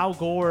of Al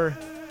Gore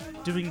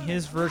doing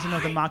his version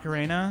of the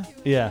Macarena,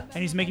 Yeah.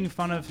 and he's making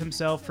fun of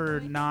himself for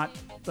not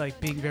like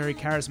being very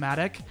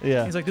charismatic.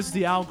 Yeah. He's like, this is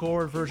the Al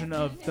Gore version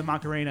of the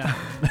Macarena.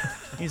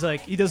 He's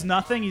like, he does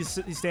nothing. He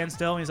stands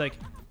still, and he's like,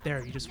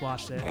 there, you just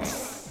watched it.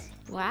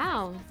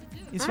 Wow.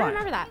 He's I fine.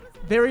 don't remember that.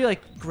 Very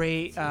like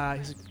great.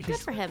 Good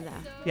He's for him,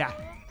 though. yeah.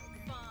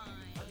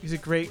 He's a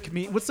great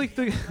comedian. What's like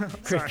the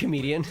Great sorry.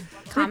 comedian.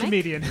 Great Comic?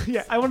 comedian.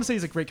 Yeah, I want to say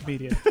he's a great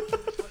comedian.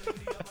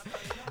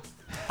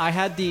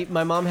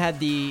 My mom had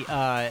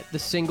the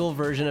single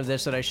version of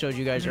this that I showed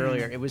you guys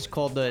earlier. It was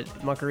called the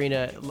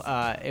Macarena.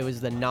 It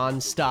was the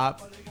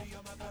non-stop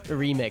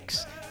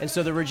remix, and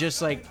so there were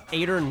just like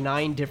 8 or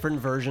 9 different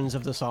versions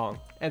of the song,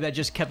 and that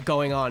just kept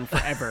going on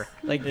forever.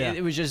 Like Yeah.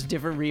 it was just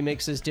different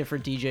remixes,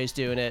 different DJs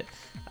doing it.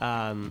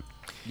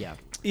 Yeah.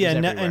 Yeah, It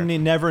was everywhere. and they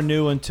never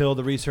knew until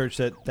the research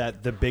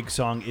that the big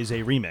song is a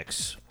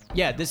remix.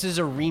 Yeah, this is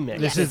a remix.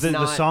 This It's is the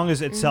not- song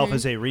is itself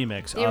is a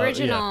remix.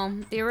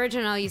 The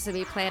original used to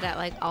be played at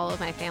like all of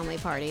my family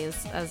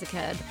parties as a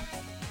kid.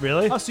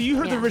 Really? Oh, so you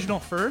heard the Yeah. original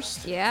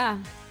first, Yeah.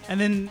 and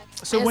then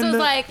So when this the was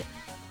like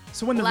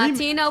when the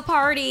Latino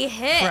party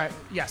hit. right,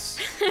 yes.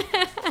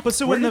 But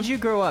so Where when did the you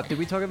grow up? Did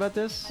we talk about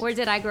this? Where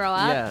did I grow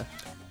up? Yeah.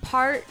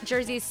 Part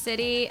Jersey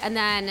City, and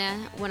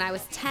then when I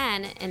was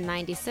 10 in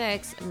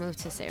 '96, I moved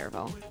to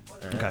Sayreville.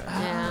 Okay.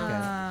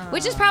 Yeah.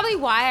 Which is probably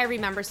why I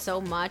remember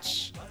so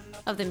much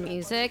of the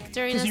music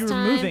during 'Cause this you were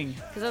time. moving.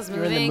 Because I was You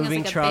were in moving. the moving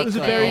it was like truck a big was a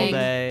like, very- all thing.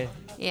 day.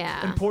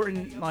 Yeah.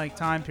 important like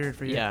time period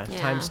for you. Yeah,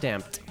 Yeah. time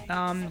stamped.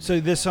 So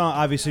this song,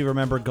 obviously,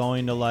 remember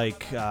going to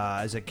like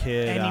as a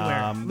kid,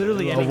 Anywhere.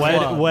 Literally a any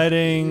club.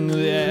 wedding.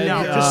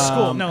 No, just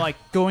school. No, like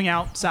going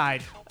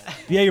outside.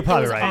 Yeah, you're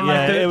probably It was right. on, Yeah,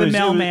 Like the, it the was,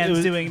 mailman's it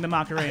was, doing the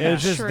Macarena. It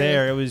was just True.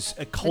 there. It was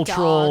a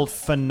cultural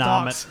dogs.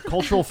 Dogs.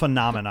 cultural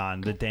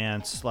phenomenon. The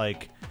dance,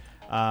 like,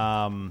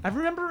 I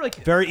remember like.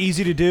 very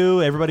easy to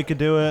do. Everybody could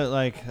do it.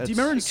 Like, Do you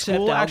remember in Except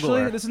school? Al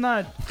Actually, Gore. this is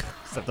not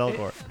Except Al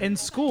Gore. in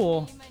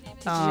school.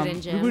 you do it in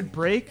We gym? would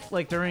break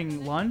like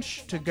during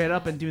lunch to get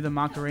up and do the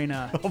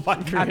Macarena Oh my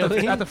at, god!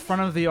 the, at the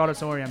front of the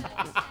auditorium,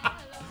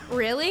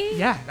 Really?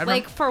 Yeah, I Like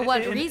remember- for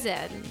what and-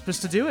 reason?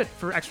 just to do it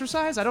for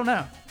exercise. I don't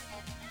know,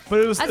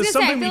 but it was, I was it's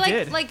gonna say, I something feel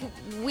we like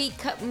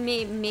did.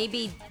 we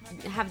maybe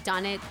have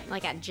done it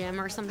like at gym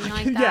or something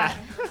like Yeah.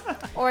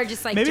 that, or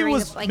just like Maybe it during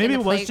was- the, like maybe in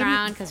it the was gym.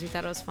 playground because we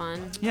thought it was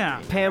fun.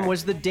 Yeah, Pam,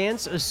 was the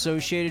dance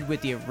associated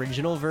with the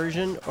original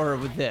version or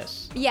with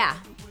this? Yeah,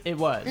 It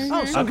was.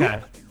 Oh, so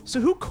Okay. so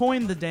who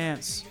coined the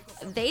dance?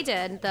 they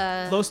did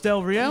the. Los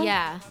Del Rio.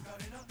 Yeah,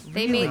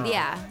 they Really?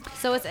 made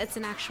So it's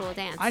an actual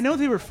dance. I know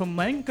they were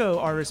flamenco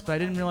artists, but I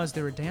didn't realize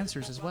they were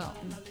dancers as well.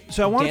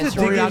 So I wanted to Dance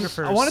dig in.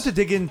 choreographers. I wanted to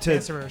dig into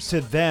Dancers.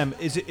 to them.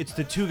 It's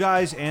the 2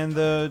 guys and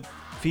the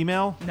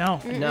female? No,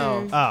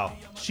 No. Oh.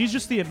 she's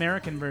just the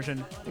American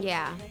version.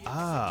 Yeah,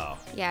 Oh.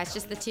 yeah, it's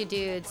just the 2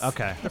 dudes.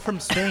 Okay. They're from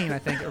Spain, I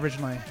think,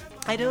 originally.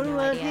 I don't No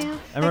want idea. you.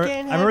 I remember,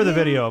 can't I remember have the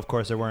you. video, of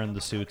course. They're wearing the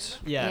suits.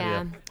 Yeah.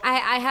 Yeah,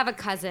 I have a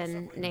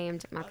cousin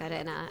named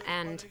Macarena,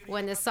 and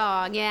when the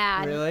song,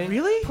 Really?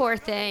 Really? poor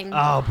thing,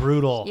 Oh,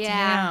 brutal. yeah,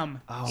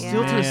 Damn. Oh,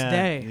 Still to this man.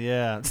 day.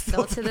 Yeah.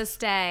 still to this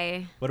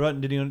day. What about,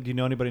 do you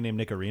know anybody named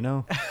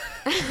Nicarino?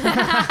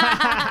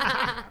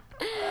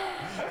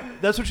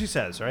 That's what she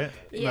says, right?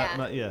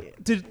 Yeah. Yeah.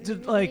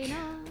 Did like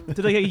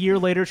Did like a year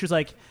later, she was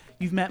like,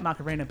 "You've met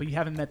Macarena, but you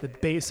haven't met the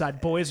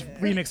Bayside Boys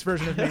remix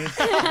version of me." Ooh,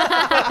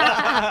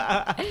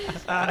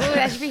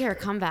 that should be her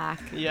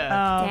comeback. Yeah.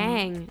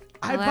 Dang.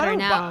 I- I'll let her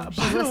know. by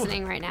She's the-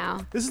 listening right now.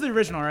 This is the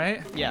original,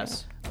 right?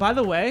 Yes. By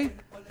the way,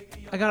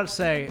 I gotta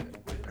say,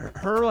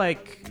 her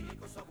like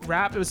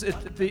rap.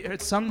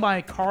 It's sung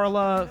by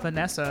Carla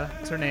Vanessa.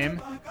 Is her name?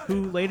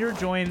 Who later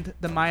joined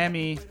the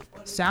Miami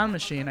Sound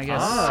Machine. I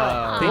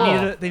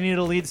guess they needed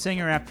a lead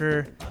singer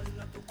after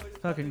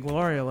fucking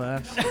Gloria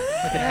left.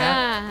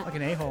 Like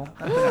an a-hole.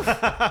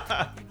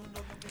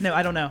 No,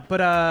 I don't know. But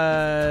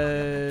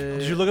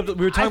Did you look up?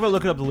 We were talking about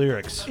looking up the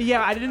lyrics.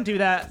 yeah, I didn't do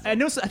that. I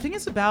think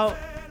it's about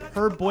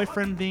her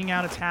boyfriend being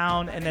out of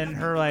town and then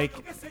her like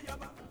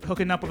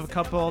hooking up with a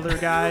couple other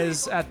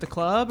guys at the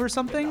club or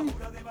something.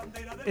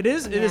 It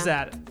is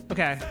that.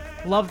 Okay.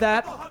 Love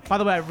that. By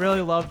the way, I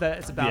really love that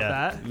it's about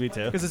that. Me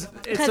too. Because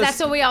Because that's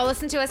what we all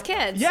listen to as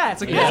kids. Yeah,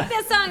 it's like Like,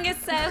 this song is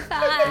so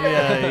fun.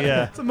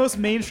 Yeah. it's the most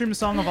mainstream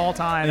song of all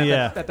time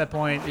at that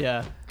point.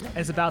 Yeah. And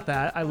it's about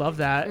that. I love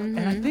that. And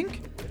I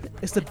think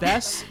it's the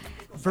best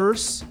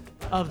verse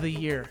of the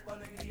year.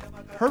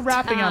 Her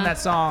rapping on that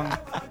song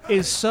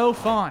is so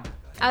fun.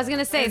 I was going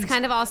to say, it's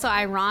kind of also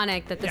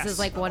ironic that this Yes. is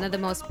like one of the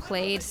most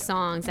played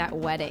songs at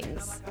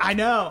weddings. I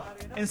know.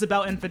 And it's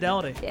about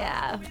infidelity.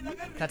 Yeah.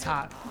 That's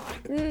hot.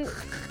 There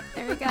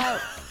we go.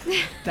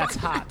 That's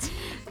hot.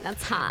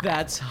 That's hot.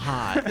 That's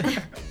hot.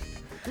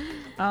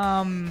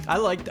 I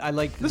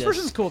like This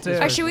version's cool too.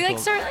 Or should we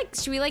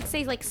should we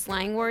say like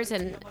slang words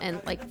and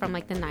like from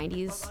like the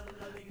 90s?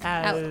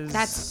 As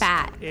That's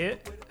fat.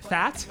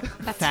 Fat?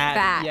 That's fat.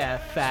 fat. Yeah,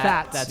 fat.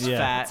 Fat. That's Yeah.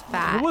 fat.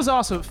 Fat. What was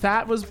also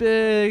Fat was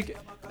big.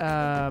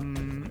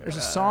 There's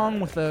a song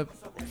with a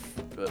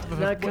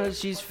Not because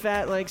she's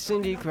fat like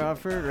Cindy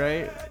Crawford,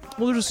 right?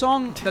 well, there's a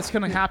song that's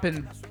gonna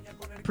happen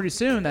pretty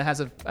soon that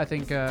has a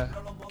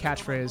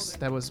catchphrase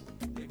that was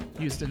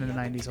used in the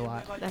 90s a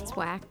lot. That's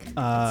whack.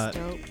 Uh, That's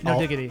dope. No All-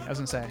 diggity, I was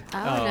gonna say.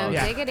 Oh, no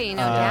yeah. diggity,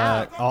 no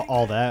doubt.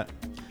 all that.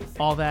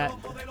 All that,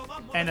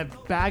 and a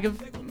bag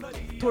of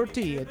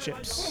tortilla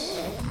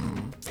chips.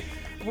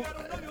 Well,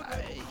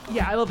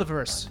 yeah, I love the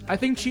verse. I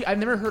think I've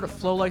never heard a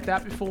flow like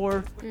that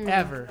before,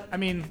 ever. I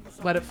mean,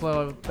 Let It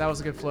Flow, that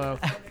was a good flow.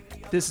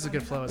 This is a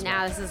good flow as well.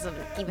 Now this is an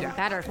even Yeah.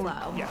 better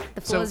flow. Yeah.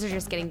 The So- flows are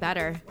just getting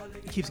better.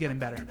 It keeps getting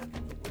better.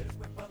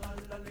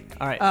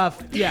 All right.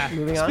 Yeah.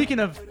 Moving on? Speaking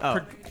of Oh.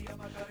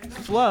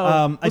 flow,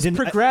 I let's didn't-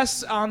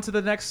 progress on to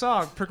the next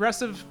song.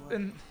 Progressive,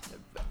 and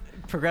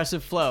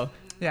Progressive flow.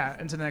 yeah,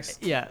 into the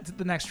next. Yeah. to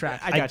the next track.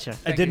 I gotcha.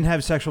 I didn't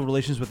have sexual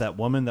relations with that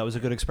woman. That was a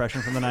good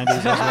expression from the 90s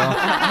as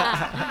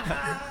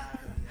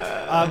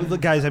well.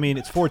 Look, guys, I mean,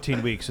 it's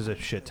 14 weeks. There's a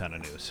shit ton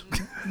of news.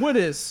 What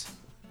is?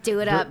 Do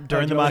it up.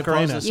 During the Do you wanna close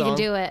Macarena. this You can song?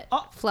 do it.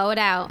 Oh. Flow it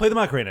out. Play the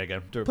Macarena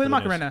again. Play the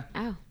Macarena.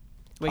 Oh.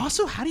 Wait.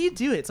 Also, how do you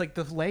do it? It's like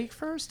the leg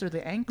first or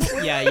the ankle?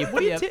 Yeah, you What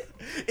do you yep.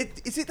 do?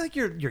 Is it like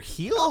your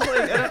heel?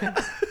 Like,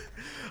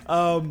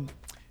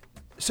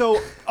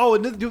 So,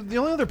 and the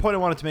only other point I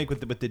wanted to make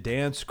with the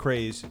dance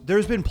craze,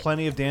 there's been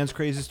plenty of dance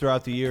crazes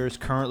throughout the years.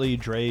 Currently,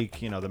 Drake,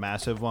 the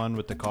massive one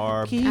with the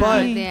car,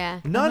 but yeah.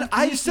 none.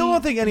 I still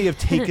don't think any have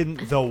taken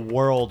the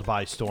world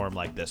by storm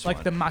like this Like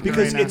one. the Macarena.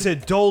 because it's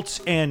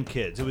adults and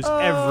kids. It was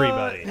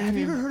everybody. Have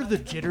you ever heard of the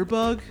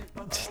jitterbug?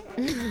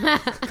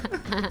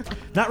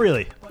 Not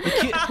really,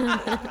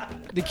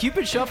 The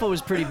Cupid Shuffle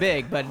was pretty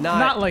big, but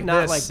Not like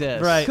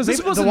this. right? 'Cause this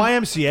Maybe wasn't- the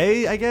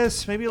YMCA, I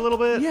guess, maybe a little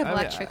bit. Yeah, but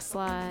Electric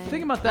slide.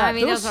 think about that. I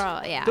mean, those are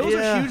all, yeah. Those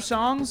Yeah. are huge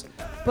songs,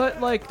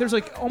 but like there's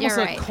like almost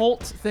You're a right.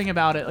 cult thing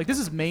about it. Like this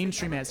is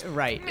mainstream as.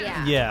 Right.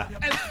 yeah. Yeah.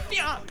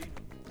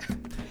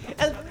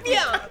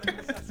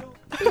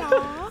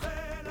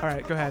 All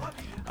right, go ahead.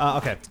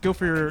 Okay. Go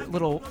for your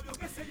little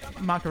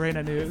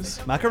Macarena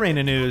news.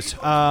 Macarena news.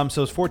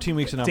 So it's 14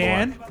 weeks of number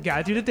Dan, one.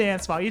 gotta do the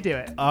dance while you do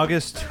it.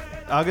 August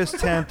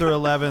 10th or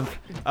 11th.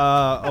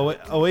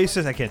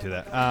 Oasis. I can't do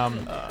that.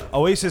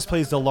 Oasis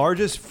plays the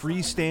largest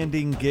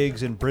freestanding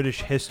gigs in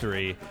British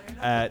history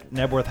at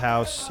Nebworth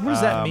House. What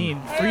does that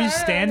mean?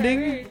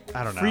 Freestanding?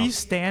 I don't know.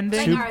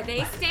 Freestanding? Like, are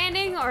they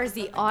standing or is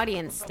the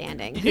audience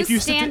standing? If Who's you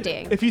sit-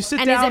 standing? if you sit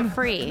and down- is it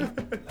free?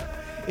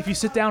 If you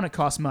sit down, it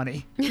costs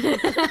money. You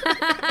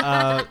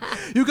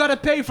gotta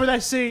pay for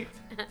that seat.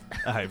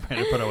 All right,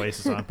 Brandon put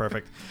Oasis on.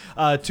 Perfect.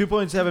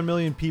 2.7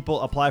 million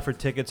people apply for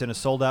tickets, and a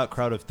sold-out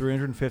crowd of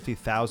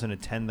 350,000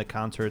 attend the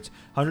concerts.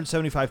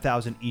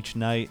 175,000 each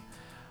night.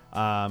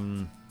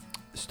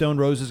 Stone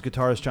Roses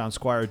guitarist John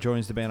Squire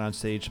joins the band on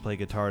stage to play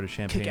guitar to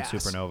Champagne Kick-ass.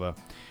 Supernova.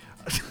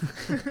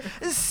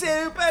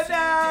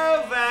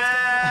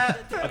 Supernova.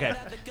 Okay.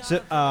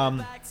 So,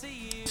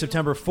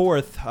 September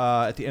 4th,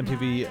 at the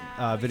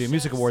MTV Video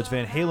Music Awards,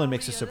 Van Halen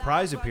makes a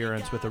surprise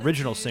appearance with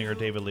original singer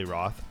David Lee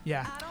Roth.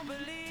 Yeah.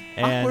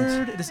 And,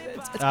 Awkward. It's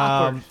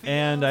awkward.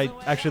 and I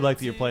actually like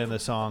that you're playing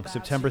this song.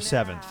 September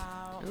 7th,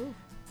 Ooh.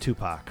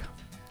 Tupac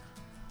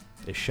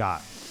is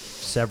shot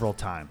several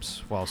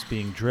times whilst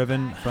being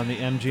driven from the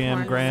MGM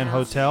Pouring Grand one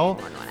out. Hotel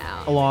Pouring one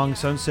out. along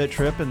Sunset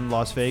Strip in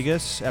Las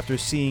Vegas after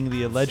seeing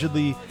the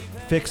allegedly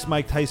fixed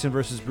Mike Tyson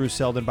versus Bruce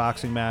Seldon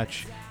boxing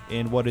match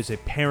in what is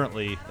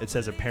apparently, it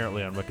says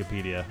apparently on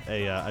Wikipedia,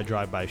 a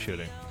drive-by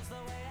shooting.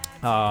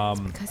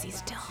 Because he's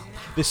still alive.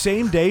 The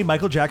same day,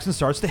 Michael Jackson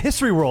starts the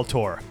History World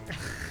Tour.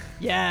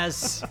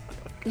 Yes.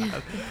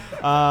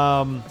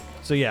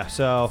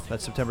 So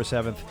that's September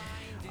 7th.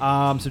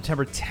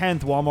 September 10th,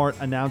 Walmart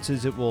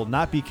announces it will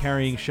not be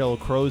carrying Sheryl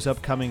Crow's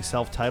upcoming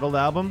self-titled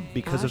album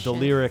because of the shit.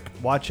 lyric,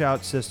 "Watch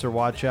out, sister,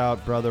 watch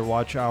out, brother,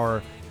 watch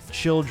our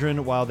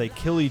children while they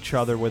kill each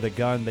other with a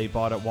gun they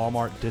bought at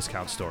Walmart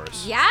discount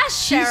stores." Yes,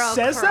 Sheryl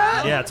says Crow.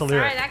 that? Yeah, it's a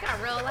lyric. Sorry, that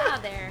got real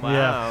loud there.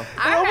 Wow.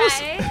 All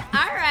right.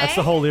 That's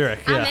the whole lyric.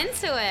 Yeah. I'm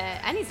into it.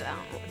 I need some.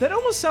 That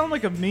almost sounded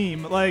like a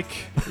meme. Like,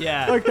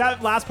 Yeah. like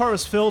that last part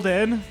was filled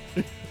in.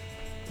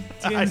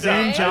 I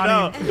Zane, know, Johnny.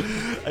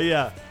 I know.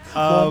 Yeah.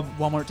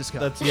 Walmart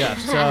discount.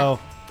 That's So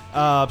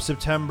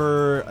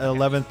September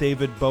 11th,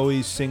 David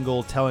Bowie's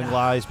single "Telling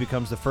Lies"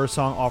 becomes the first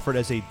song offered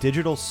as a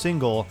digital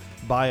single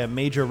by a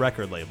major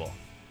record label.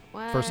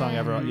 What? First song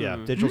ever,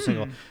 digital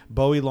single.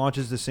 Bowie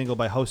launches the single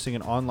by hosting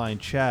an online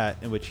chat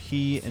in which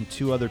he and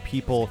two other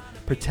people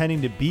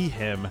pretending to be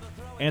him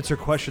answer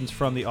questions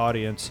from the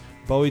audience.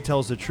 Bowie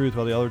tells the truth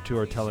while the other two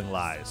are telling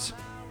lies.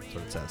 That's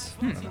what it says.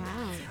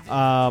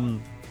 Wow.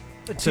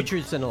 Two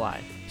truths and a lie.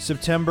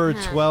 September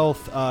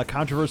 12th,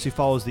 controversy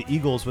follows the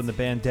Eagles when the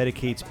band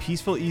dedicates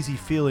 "Peaceful Easy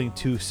Feeling"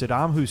 to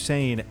Saddam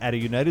Hussein at a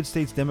United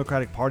States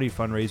Democratic Party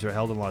fundraiser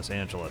held in Los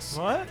Angeles.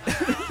 What?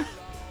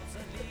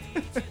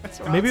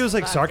 Maybe it was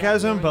like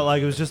sarcasm, but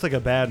like it was just like a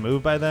bad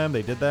move by them.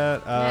 They did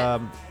that.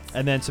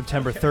 And then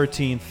September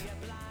 13th,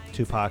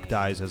 Tupac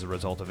dies as a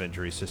result of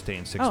injuries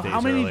sustained 6 days how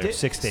many earlier.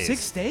 6 days.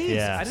 6 days?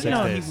 Yeah, I didn't 6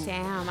 know days. he.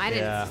 Damn, I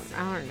didn't. Yeah. I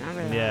don't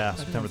remember that. Yeah,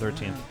 September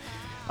 13th.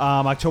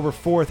 October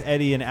 4th,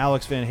 Eddie and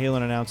Alex Van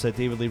Halen announced that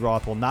David Lee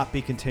Roth will not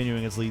be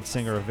continuing as lead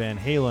singer of Van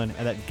Halen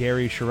and that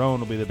Gary Cherone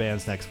will be the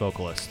band's next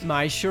vocalist.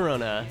 My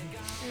Sharona.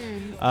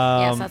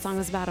 Yes, that song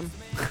was about him.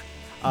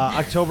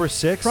 October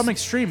 6th. From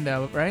Extreme,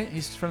 though, right?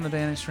 He's from the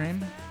band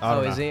Extreme. I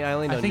don't Is know. he? I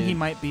only know I think he Nude.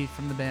 might be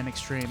from the band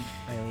Extreme.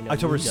 I only know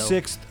October Nudo.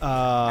 6th,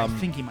 I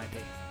think he might be.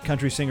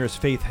 country singers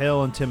Faith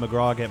Hill and Tim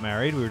McGraw get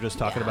married. We were just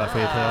talking about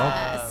Faith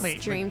Hill.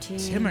 Wait, Dream Team.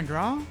 Tim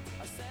McGraw?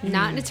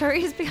 Not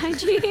Notorious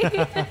B.I.G.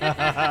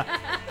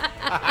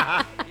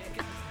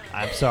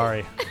 I'm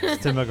sorry.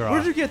 It's Tim Where'd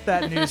McGraw. you get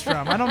that news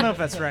from? I don't know if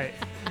that's right.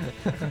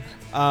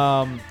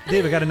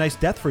 Dave, I got a nice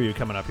death for you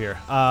coming up here.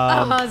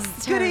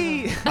 it's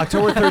terrible.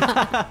 October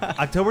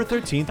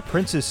 13th,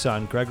 Prince's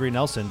son, Gregory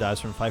Nelson, dies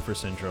from Pfeiffer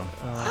syndrome.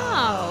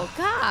 Oh,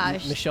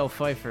 gosh. Michelle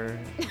Pfeiffer.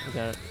 We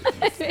got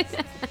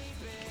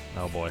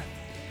Oh, boy.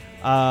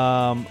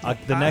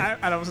 The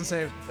next I don't want to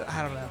say.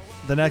 I don't know.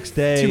 the next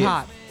day, Too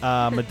hot.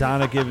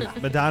 Madonna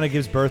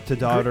gives birth to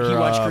daughter. He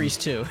watched Grease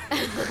too.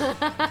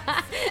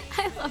 I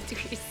loved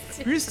Grease.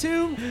 Grease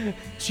 2?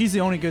 She's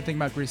the only good thing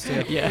about Grease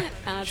 2. Yeah.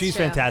 That's She's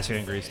true. fantastic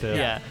in Grease too.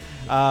 Yeah.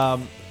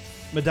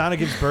 Madonna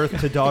gives birth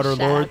to daughter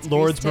Shout out to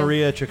Lourdes Grease, too.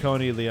 Maria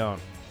Ciccone Leone.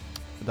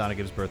 Madonna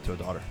gives birth to a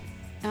daughter.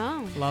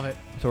 Oh. Love it.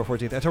 October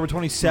 14th. October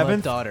My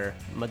 27th. daughter.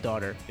 My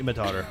daughter. My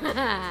daughter.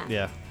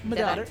 Yeah. My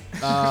Did I? daughter.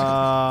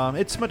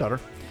 It's my daughter.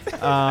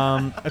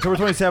 October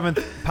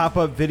 27th,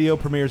 pop-up video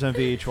premieres on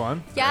VH1.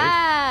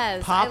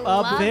 Yes. Pop-up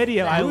I love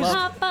video. that. I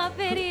love- Pop-up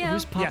video.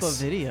 Who's Papa Yes.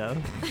 Video?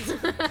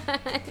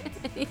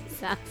 He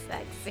sounds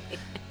sexy.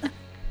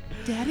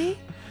 Daddy?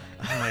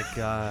 Oh my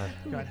God.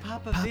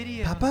 Papa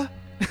Video. Papa?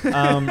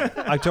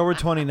 October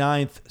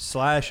 29th,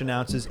 Slash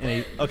announces in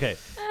a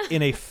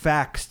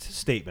faxed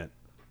statement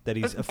that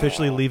he's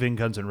officially leaving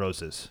Guns N'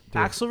 Roses. Dude.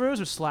 Axl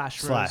Rose or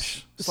Slash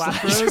Rose?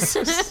 Slash. Slash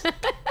Rose?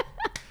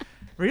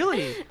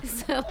 Really?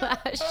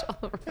 I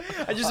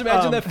just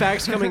imagine that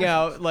fax coming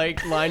out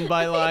like line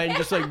by line,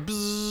 just like.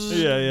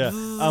 Bzzz. Yeah.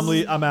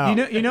 I'm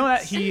out. You know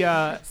that he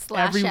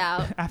Slash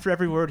out. after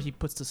every word he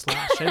puts the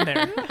slash in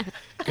there.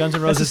 Guns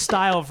N' That's his Roses.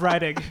 style of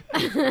writing.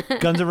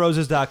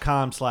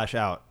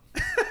 GunsNRoses.com/out.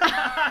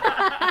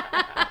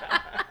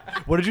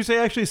 What did you say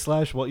actually?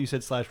 Slash what? You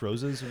said slash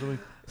roses or something?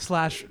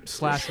 Slash Rose.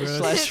 Slash Rose.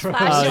 Slash Oh,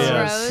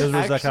 yeah. Rose.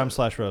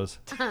 GunsNRoses.com/rose.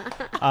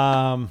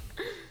 All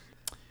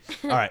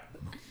right.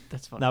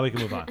 That's funny. Now we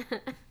can move on.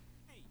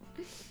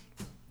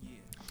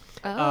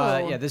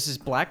 Oh. Yeah, this is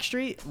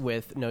Blackstreet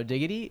with No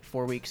Diggity,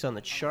 4 weeks on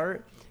the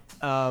chart.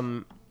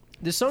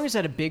 This song has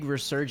had a big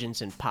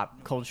resurgence in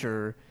pop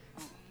culture.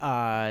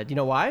 Do you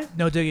know why?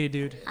 No diggity,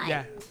 dude.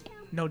 Yeah,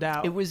 no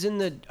doubt. It was in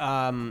the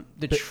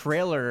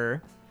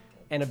trailer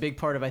and a big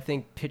part of, I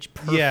think, Pitch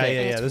Perfect.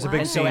 Yeah. There's a big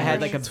And so scene. it had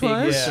like a big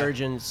Twas?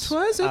 resurgence.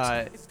 Twas it?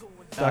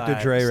 Dr.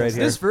 Dre right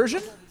here. This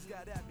version?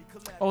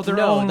 Oh, their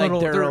No, own like little,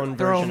 their own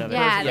version of it.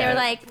 Yeah, Yeah. they're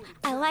like,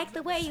 I like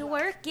the way you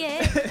work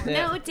it.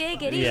 No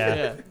diggity. Yeah.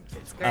 Yeah.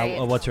 It's great.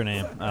 What's her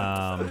name?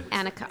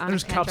 Anna,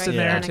 There's cups in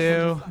Yeah. there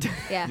too.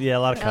 Yeah. Yeah, a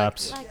lot of I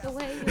cups. Like the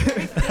way you work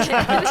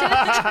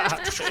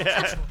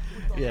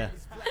it.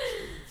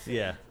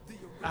 Yeah.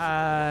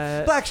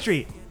 Uh,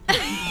 Blackstreet.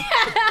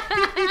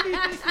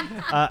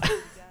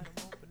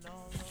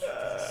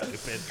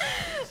 Stupid.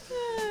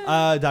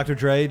 Dr.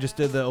 Dre just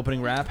did the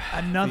opening rap.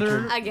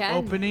 another Again?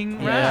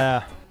 opening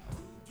rap.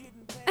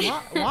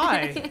 Yeah.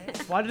 Why?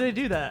 Why did they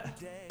do that?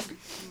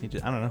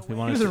 I don't know. He He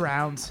wanted was to.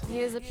 around,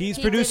 He's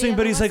producing,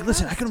 but he's like,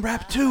 listen, I can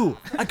rap too.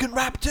 I can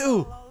rap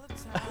too.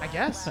 I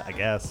guess. I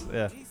guess.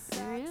 Yeah.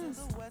 There he is.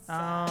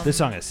 This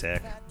song is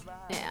sick.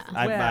 Yeah.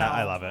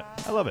 I love it.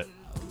 I love it.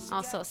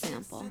 Also a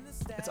sample.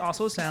 It's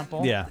also a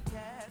sample. Yeah.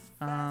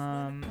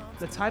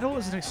 The title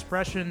is an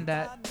expression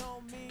that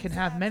can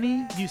have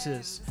many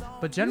uses,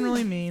 but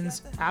generally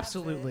means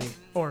absolutely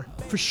or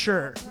for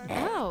sure.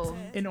 Oh.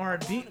 In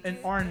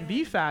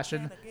R&B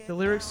fashion, the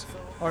lyrics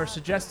are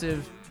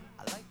suggestive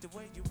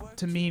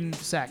to mean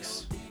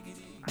sex.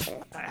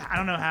 I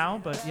don't know how,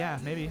 but yeah,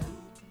 maybe.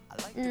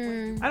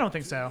 I don't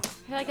think so. I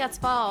feel like that's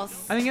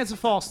false. I think it's a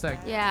false thing.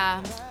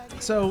 Yeah.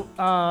 So,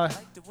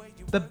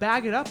 the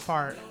bag it up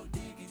part,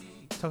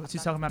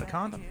 he's talking about a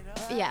condom.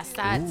 Yes,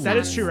 that That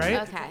is true,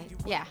 right? Okay.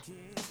 Yeah.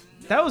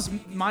 That was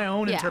my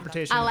own Yeah.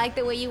 interpretation. I like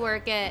the way you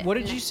work it. What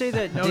did you say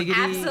that No, diggity?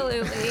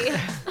 Absolutely.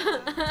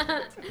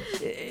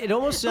 It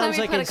almost Let sounds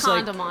me like put a it's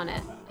like condom on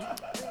it.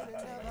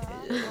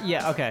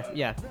 yeah. Okay.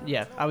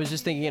 Yeah. I was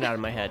just thinking it out of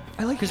my head.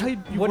 I like how you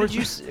What word- did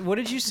you What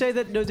did you say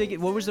that no diggity?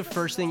 What was the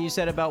first thing you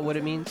said about what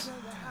it means?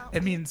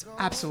 It means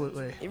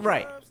absolutely.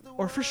 Right.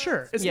 Or for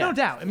sure. It's Yeah. no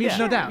doubt. It means Yeah.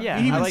 no doubt. Yeah.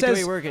 He even I like the says,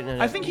 way you work it.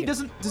 I think he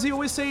doesn't. Does he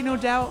always say no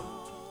doubt?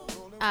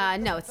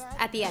 No, it's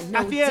at the end. No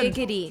At the end.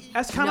 diggity.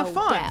 That's kind no of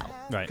fun. doubt.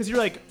 Right. Because you're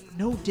like,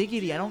 no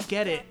diggity, I don't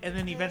get it. And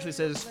then he eventually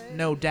says,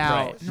 no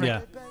doubt. Right. And you're Yeah.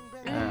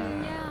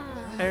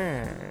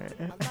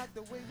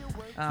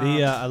 like,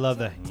 I love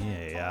the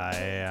AI.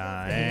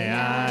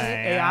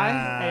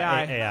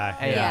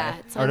 Yeah,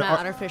 it's all Or- about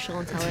or- artificial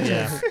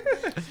intelligence.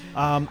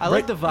 I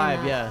like the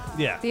vibe. Yeah.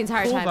 Yeah. The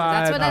entire Cool time.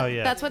 That's vibe. what Oh,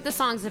 yeah. that's what the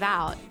song's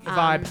about.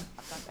 vibe.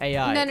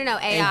 AI. No,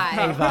 AI.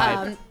 A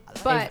vibe.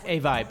 But A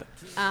vibe.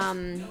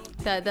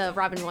 the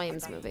Robin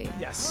Williams movie.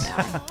 Yes.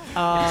 Right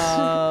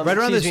around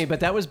Excuse this- me, but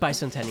that was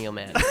Bicentennial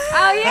Man.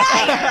 Oh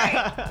yeah, you're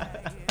right.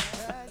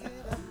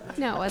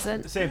 No, it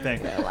wasn't. Same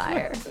thing. You're a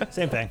liar.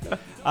 Same thing.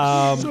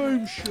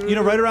 You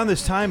know, right around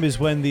this time is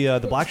when the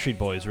Blackstreet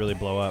Boys really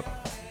blow up.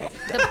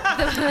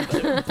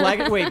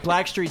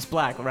 Blackstreet's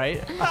black,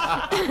 right?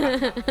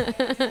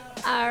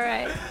 All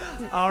right.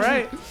 All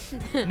right.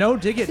 No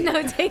diggity.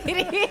 No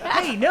diggity.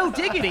 Hey, no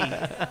diggity.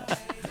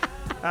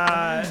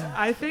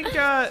 I think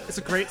it's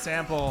a great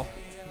sample,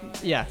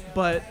 Yeah.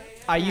 but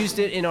I used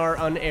it in our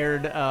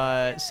unaired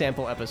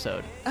sample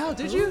episode. oh,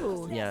 did you?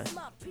 Ooh. Yeah.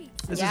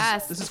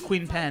 Yes. This is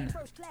Queen Pen.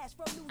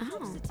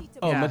 Oh.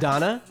 Oh, Yeah.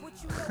 Madonna?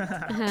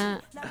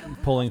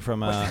 Pulling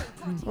from a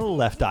little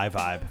Left Eye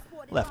vibe.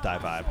 Left Eye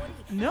vibe.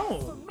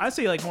 No, I'd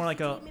say like more like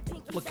a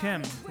Lil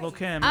Kim.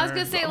 I was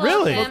gonna say Lil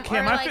Really? Kim, Lil Kim. or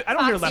I like feel- I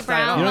don't hear Foxy Left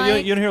Eye at all. Brown, You don't,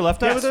 like, you don't hear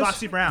Left Eye Yeah, with it's this?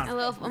 Foxy Brown. a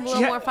little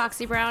She had- more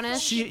Foxy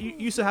Brownish. She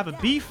used to have a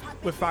beef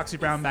with Foxy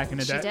Brown back in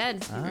the She day.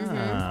 did.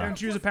 Ah. And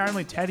she was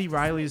apparently Teddy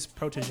Riley's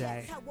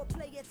protege.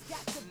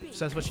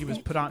 So that's what she was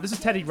put on. This is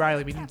Teddy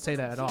Riley. We didn't say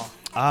that at all.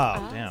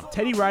 Oh, damn.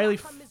 Teddy Riley,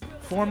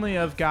 formerly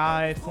of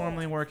Guy,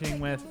 formerly working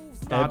with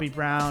Bobby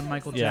Brown,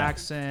 Michael Yeah.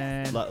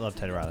 Jackson. Love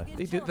Teddy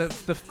Riley.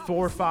 The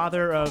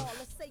forefather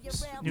of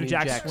New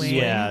Jack Jack Swing.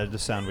 Yeah, the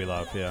sound we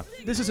love, yeah.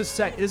 This is his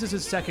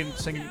second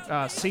singing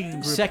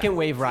group. Second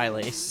wave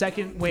Riley.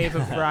 Second wave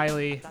of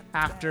Riley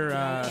after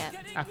Yeah.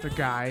 after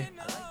Guy.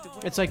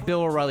 It's like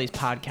Bill O'Reilly's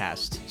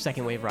podcast,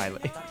 Second Wave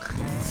Riley.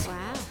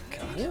 Wow.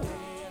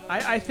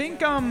 I think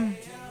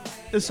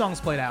this song's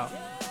played out.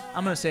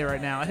 I'm gonna say it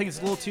right now. I think it's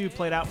a little too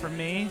played out for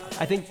me.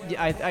 I think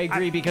I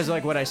agree because of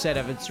like what I said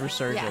of its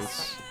resurgence.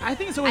 Yes. I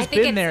think it's always I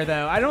think been it's- there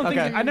though. I don't think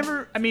Okay. I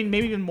never. I mean,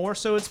 maybe even more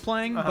so it's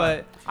playing,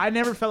 but I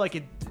never felt like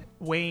it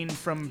waned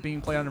from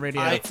being played on the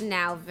radio. It's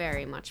now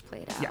very much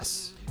played out.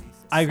 Yes.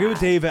 I agree with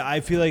Sad. Dave. I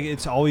feel like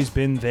it's always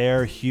been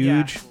there,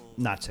 huge. Yeah.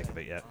 Not sick of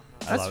it yet.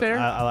 I That's love fair. It.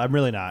 I'm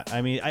really not.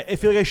 I mean, I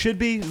feel like I should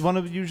be. One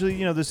of usually,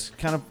 you know, this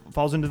kind of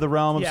falls into the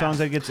realm of Yeah. songs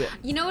that gets it.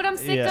 You know what I'm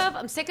sick Yeah. of?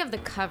 I'm sick of the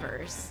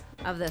covers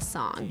of this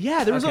song.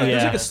 Yeah, there was, Okay.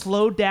 there's Yeah. like a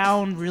slowed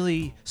down,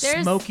 really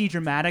There's smoky,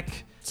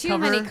 dramatic Too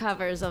cover. many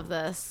covers of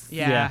this.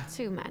 Yeah. Yeah.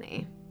 Too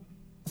many.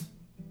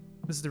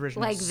 This is the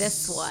original. Like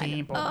this one.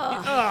 sample.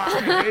 Ugh.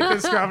 I hate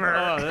this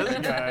cover.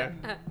 this guy.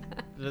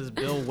 This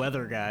Bill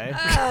Weather guy.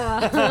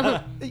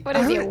 What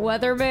is he, a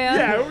weatherman?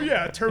 Yeah, oh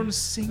yeah, turned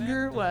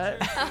singer. What?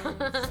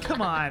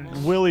 Come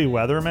on, Willie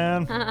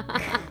Weatherman.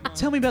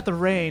 tell me about the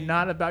rain,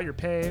 not about your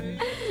pain.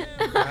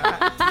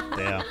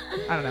 Yeah.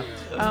 I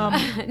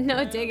don't know.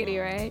 No diggity,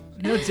 right?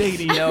 No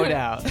diggity. No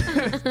doubt.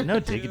 No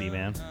diggity,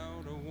 man.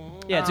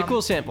 Yeah, it's a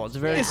cool sample. It's a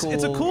very cool.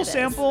 It's a cool It is.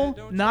 sample,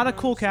 not a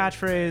cool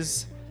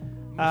catchphrase.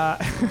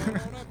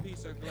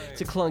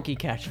 It's a clunky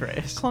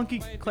catchphrase.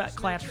 Clunky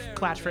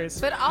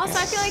catchphrase. But also,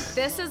 I feel like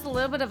this is a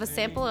little bit of a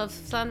sample of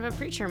Son of a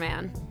Preacher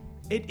Man.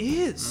 It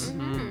is.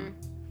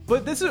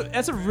 But that's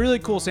a really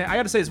cool sample. I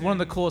gotta say, it's one of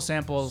the coolest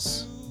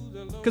samples.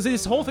 Because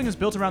this whole thing is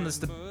built around this.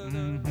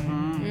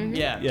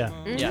 Yeah. Yeah.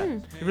 Yeah.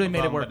 It really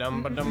made it work. You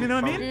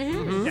know what I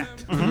mean?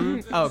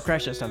 Yeah. Oh,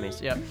 Crash Test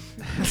Dummies. Yep. All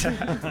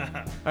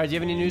right. Do you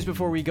have any news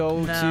before we go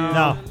No. to?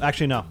 No,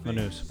 actually, no. No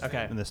news.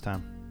 Okay. In this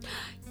time.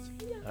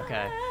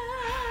 Okay.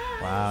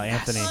 Wow,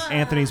 Anthony.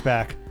 Anthony's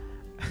back.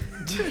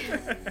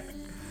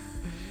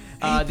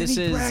 This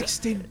is.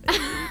 Braxton.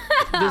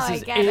 This I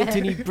is get it.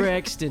 Anthony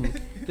Braxton.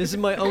 This is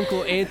my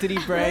uncle Anthony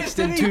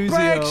Braxton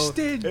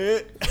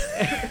Tuzio.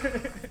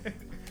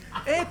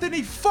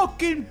 Anthony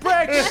fucking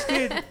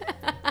Braxton.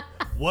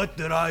 What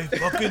did I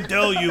fucking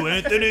tell you,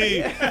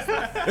 Anthony?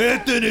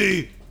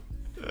 Anthony!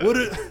 What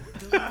did...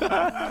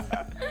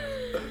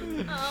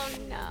 Oh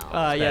no.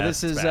 Yeah, bad,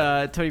 this is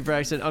bad. Tony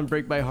Braxton,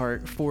 Unbreak My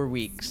Heart, 4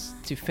 weeks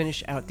to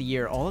finish out the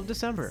year, all of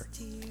December.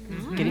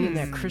 Getting in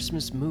that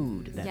Christmas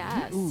mood. That,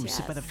 Yes,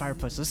 sit by the yes.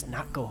 fireplace. Let's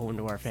not go home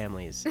to our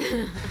families.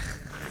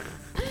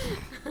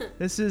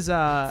 This is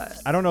I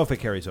don't know if it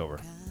carries over.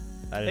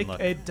 I didn't look.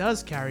 it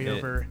does carry It-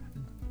 over.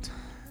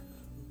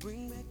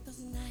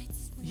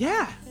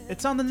 Yeah,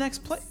 it's on the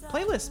next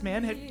playlist,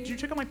 man. Did you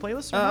check out my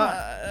playlist or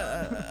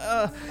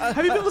not?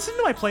 Have you been listening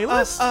to my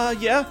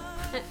playlist? Yeah.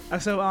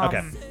 So,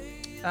 Okay.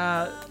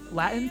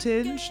 Latin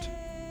tinged,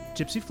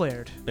 gypsy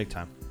flared. Big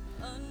time.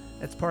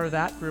 It's part of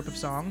that group of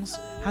songs.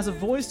 Has a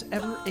voice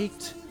ever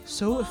ached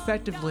so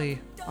effectively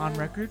on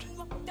record?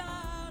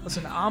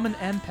 Listen, I'm an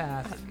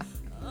empath,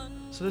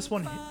 so this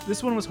one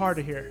was hard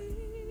to hear.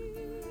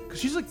 Cause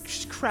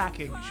she's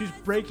cracking, she's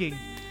breaking,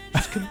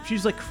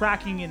 she's like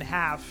cracking in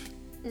half.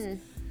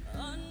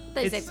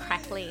 They said It's-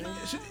 crackling.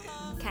 She-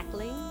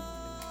 Cackling?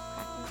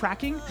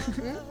 cracking,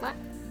 What?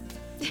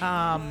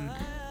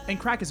 and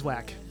crack is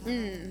whack.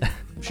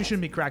 She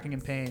shouldn't be cracking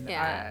in pain.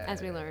 Yeah,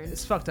 as we learned.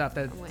 It's fucked up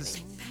that I'm this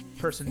winning.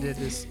 person did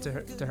this to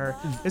her.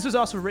 This was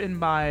also written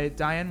by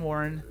Diane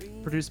Warren,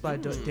 produced by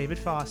David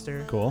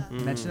Foster. Cool.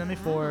 Mentioned them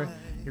before.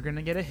 You're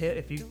gonna get a hit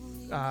if you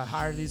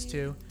hire these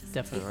two. He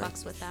Definitely.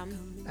 fucks with them.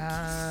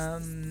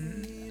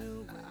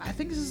 I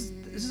think this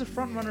is a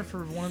front runner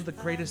for one of the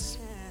greatest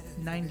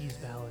 '90s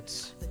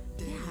ballads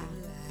Yeah,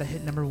 that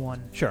hit #1.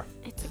 Sure.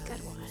 it's a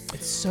good one.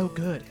 It's so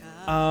good.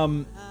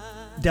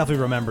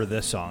 Definitely remember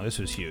this song. This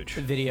was huge.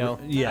 The video.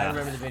 Yeah. I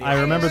remember the video.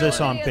 I remember this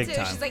song Video big too.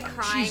 time. She's like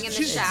crying in the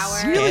she's shower.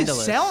 really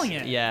Scandalous. selling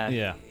it. Yeah.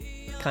 Yeah.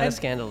 Kind And- of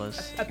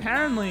scandalous.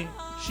 Apparently,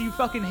 she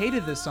fucking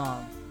hated this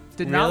song.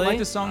 Did not Really? like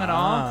the song at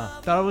all.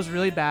 Thought it was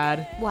really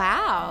bad.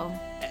 Wow.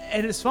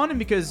 And it's funny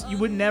because you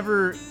would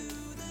never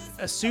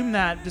assume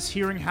that just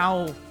hearing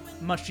how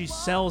much she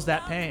sells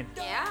that pain.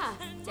 Yeah.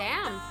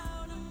 Damn.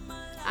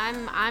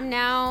 I'm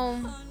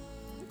now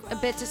a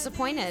bit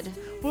disappointed.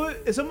 But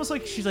it's almost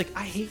like she's like,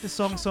 I hate this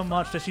song so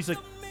much that she's like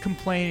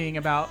complaining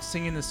about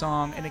singing the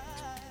song, and it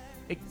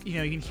you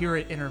know, you can hear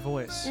it in her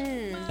voice.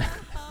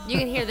 You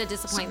can hear the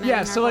disappointment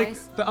Yeah, in her so like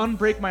voice. the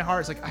Unbreak My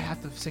Heart is like, I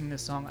have to sing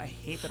this song. I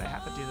hate that I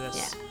have to do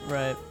this. Yeah.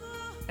 Right.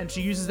 And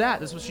she uses that.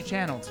 That's what she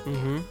channeled.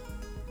 Mm-hmm.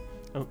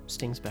 Oh,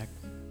 Sting's back.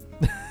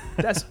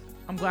 That's.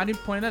 I'm glad you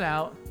pointed that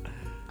out.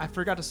 I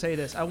forgot to say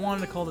this. I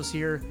wanted to call this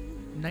here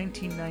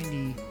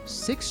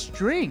 1996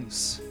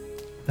 Strings.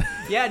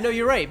 Yeah, no,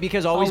 you're right.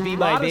 Because Always A Be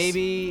My lot of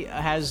Baby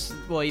has,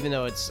 well, even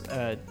though it's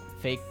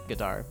fake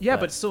guitar. Yeah,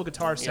 but still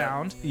guitar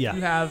sound. Yeah.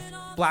 You have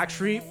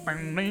Blackstreet.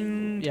 Bing,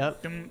 bing,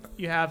 Yep. dum.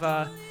 You have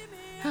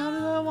How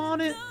Do I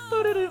Want It?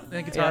 Doo-doo-doo,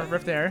 and guitar Yeah.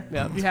 riff there.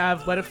 Yep. You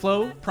have Let It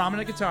Flow,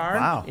 prominent guitar.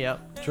 Wow.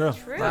 Yep. True.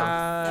 True.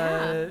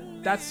 Yeah.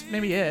 That's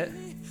maybe it.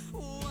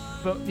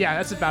 But yeah,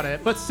 that's about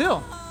it. But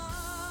still,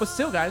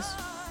 guys.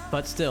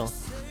 But still.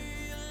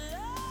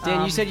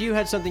 Dan, you said you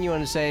had something you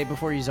wanted to say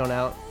before you zone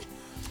out.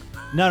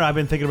 No, I've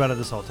been thinking about it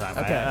this whole time.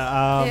 Okay.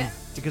 Yeah.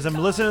 Because I'm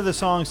listening to the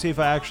song, see if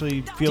I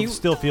actually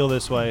still feel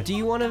this way. Do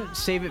you want to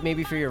save it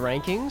maybe for your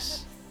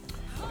rankings?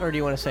 Or do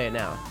you want to say it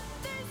now?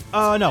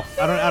 No,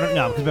 I don't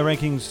know because my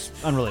ranking's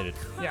unrelated.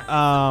 Yeah.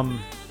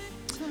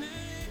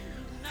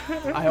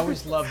 I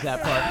always loved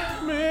that part.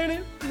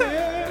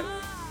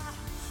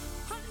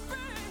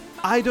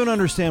 I don't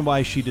understand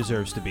why she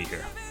deserves to be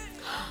here.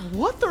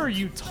 What are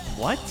you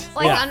What?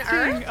 Like Yeah. on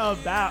Earth?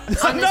 talking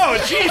about? No,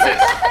 Jesus!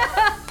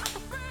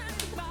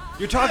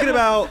 You're talking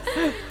about.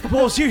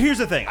 Well, see, here's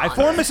the thing. I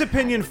formed this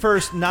opinion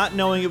first, not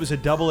knowing it was a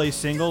double A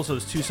single, so it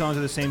was 2 songs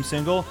of the same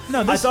single.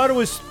 No, I this- thought it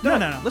was. No,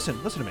 no.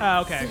 Listen to me.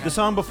 Okay. The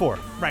song before.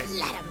 Right.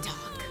 Let him talk.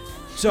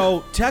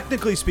 So,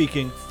 technically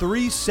speaking,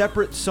 3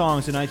 separate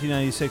songs in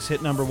 1996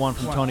 hit #1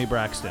 from Wow. Toni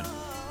Braxton.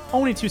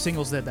 Only 2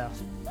 singles did though.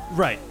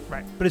 Right.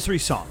 Right. But it's 3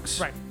 songs.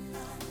 Right.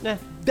 Nah.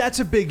 That's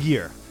a big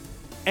year.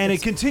 And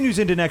it continues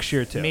into next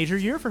year, too. Major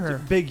year for her.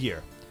 Big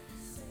year.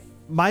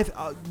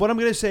 What I'm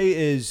going to say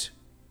is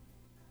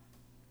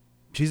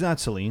she's not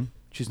Celine.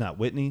 She's not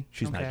Whitney.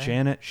 She's not Okay.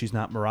 Janet. She's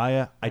not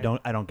Mariah. I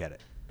don't get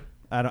it.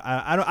 I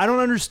don't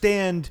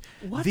understand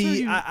What the are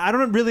you- I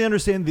don't really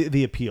understand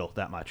the appeal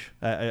that much.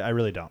 I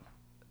really don't.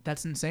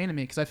 That's insane to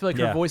me because I feel like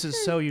Yeah. her voice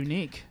is so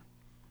unique.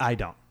 I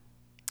don't.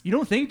 You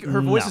don't think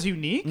her voice No. is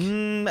unique?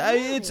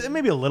 It's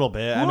maybe a little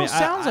bit. Who I mean, else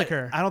sounds I- like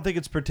her? I don't think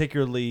it's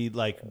particularly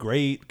like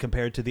great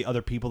compared to the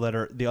other people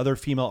the other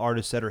female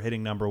artists that are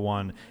hitting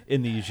 #1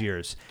 in these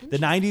years. The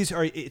 '90s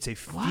it's a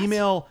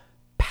female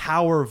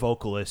power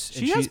vocalist.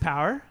 and She has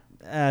power.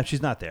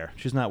 She's not there.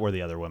 She's not where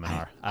the other women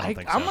are. I don't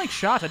think so. I'm like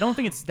shocked. I don't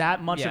think it's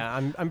that much. Yeah,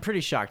 I'm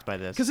pretty shocked by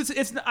this.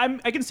 Because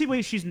I can see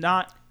why she's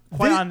not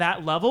quite on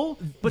that level,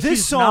 but this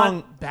she's song,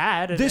 not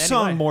bad. In This any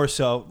song way. more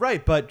so,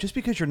 right? But just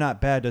because you're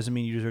not bad doesn't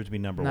mean you deserve to be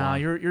number No, one.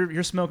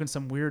 you're smoking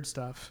some weird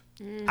stuff.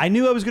 I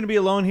knew I was going to be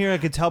alone here. I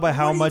could tell by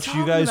how What are you much you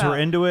talking guys were about?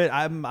 into it.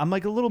 I'm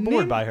like a little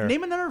bored by her.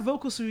 Name another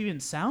vocalist who even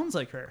sounds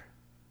like her.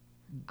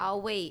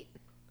 I'll wait.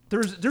 There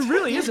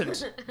really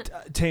isn't.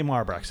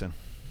 Tamar Braxton.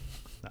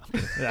 No,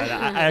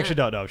 I actually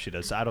don't know if she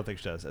does. I don't think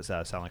she does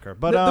sound like her.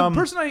 But The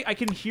person I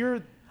can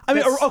hear. I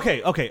mean,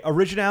 that's- okay,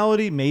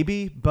 originality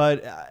maybe,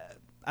 but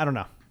I don't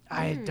know.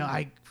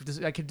 I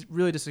could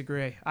really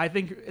disagree. I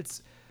think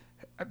it's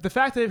the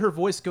fact that her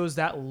voice goes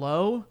that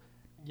low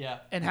Yeah.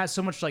 and has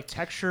so much like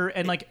texture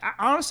and like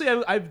honestly,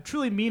 I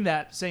truly mean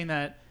that, saying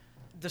that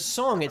The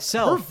song her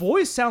itself.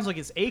 voice sounds like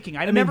it's aching.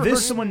 I've mean, never heard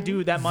this- someone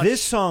do that much.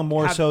 This song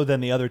more have- so than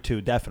the other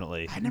two,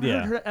 definitely. I never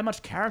heard that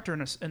much character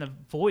in a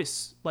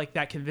voice like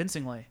that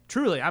convincingly.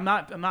 Truly, I'm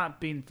not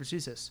being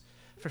facetious.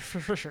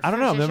 For sure. I don't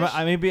know.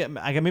 Maybe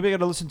I got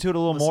to listen to it a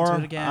little Listen more.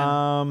 to it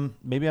again.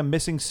 Maybe I'm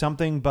missing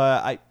something,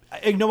 but I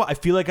you know what? I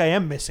feel like I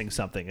am missing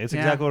something. It's Yeah.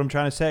 exactly what I'm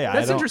trying to say.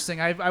 That's interesting.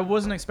 I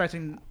wasn't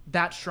expecting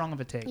that strong of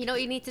a take. You know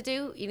what you need to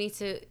do? You need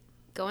to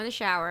go in the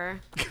shower,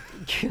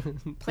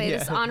 play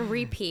this on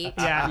repeat,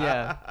 yeah.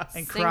 Yeah. And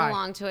sing cry.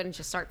 along to it, and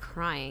just start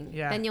crying.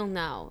 Yeah. Then you'll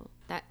know.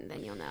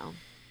 Then you'll know.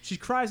 She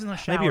cries in the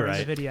shower Maybe you're in the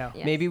right. video.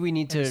 Yeah. Maybe we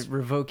need to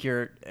revoke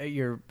your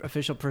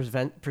official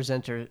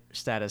presenter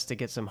status to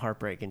get some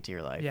heartbreak into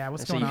your life. Yeah,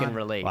 what's so going you can on?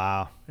 relate.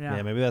 Wow. Yeah.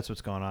 Yeah. Maybe that's what's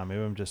going on.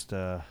 Maybe I'm just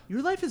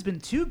Your life has been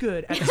too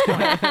good at this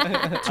point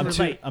to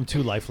relate. I'm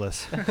too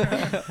lifeless.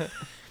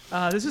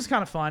 This is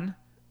kind of fun.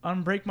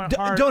 Unbreak My D-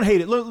 Heart. don't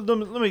hate it. Let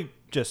me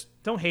just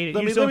Don't hate it.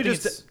 let You me don't let me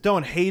think just it's-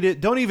 don't hate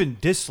it. Don't even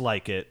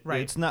dislike it.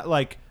 Right. It's not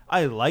like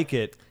I like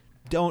it.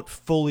 Don't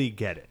fully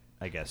get it.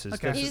 I guess is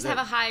Okay. this You is just have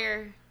a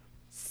higher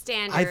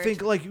standard. I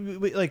think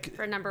like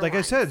for number like I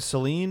one. said,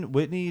 Celine,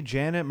 Whitney,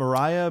 Janet,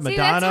 Mariah, See,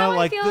 Madonna, that's how I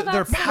like feel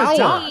they're about power.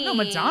 Celine. No,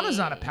 Madonna's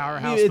not a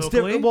powerhouse. It's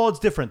vocally. different. Well, it's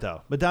different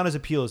though. Madonna's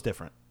appeal is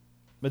different.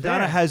 Madonna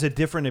Fair. has a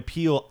different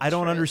appeal. I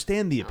don't True.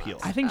 understand the appeal.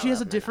 I think she has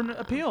a love different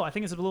Madonna. appeal. I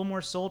think it's a little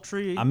more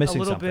sultry. I'm missing a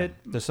little something. bit.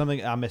 There's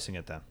something I'm missing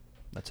it then.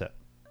 That's it.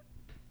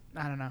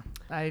 I don't know.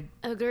 I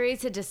Agree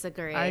to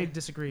disagree.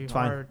 disagree. It's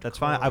fine. That's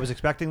fine. I was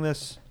expecting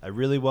this. I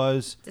really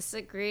was.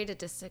 Disagree to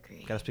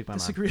disagree. Gotta speak my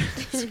mind.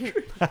 disagree.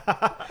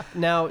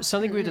 Now,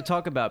 something we have to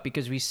talk about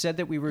because we said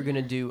that we were going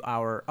to do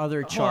our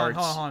other Hold charts.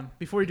 on.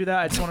 Before we do that,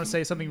 I just want to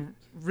say something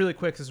really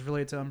quick that's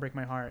related to Unbreak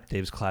My Heart.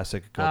 Dave's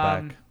classic. Go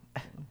back.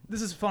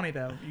 This is funny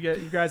though. You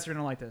guys are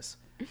gonna like this.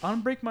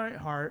 Unbreak My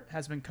Heart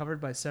has been covered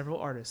by several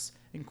artists,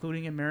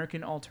 including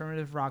American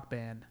alternative rock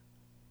band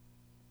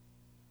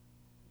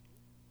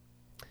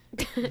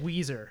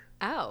Weezer,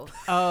 Oh,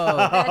 Oh,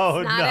 that's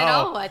Oh, not no. at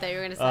all what I thought you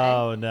were gonna say.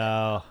 Oh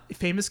no,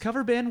 famous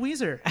cover band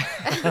Weezer.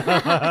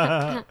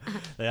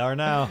 they are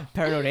now.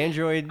 Paranoid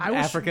Android, I wish-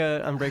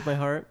 Africa, Unbreak My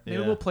Heart. Maybe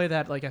Yeah. we'll play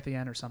that like at the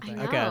end or I something.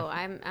 know. Okay.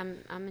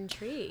 I'm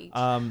intrigued.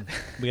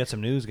 We got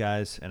some news,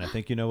 guys, and I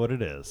think you know what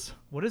it is.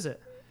 What is it?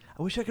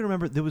 I wish I could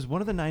remember. There was one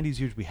of the '90s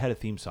years we had a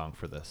theme song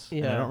for this.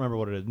 and I Yeah. don't remember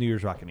what it is. New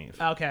Year's Rockin' Eve.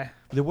 Okay.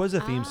 There was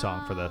a theme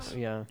song for this.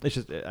 Yeah. It's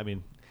just, I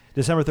mean,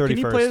 December 31st. Can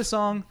you play the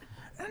song?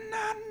 And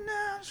I'm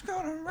just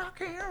gonna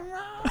rock and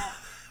roll.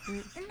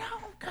 And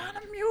I'm kind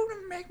of mute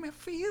to make me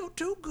feel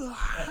too good.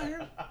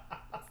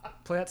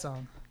 Play that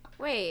song.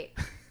 Wait,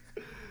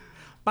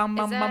 Bum,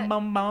 bum, Is bum, that-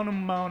 bum, bum,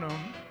 bum,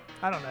 bum.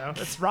 I don't know.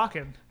 It's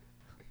rocking.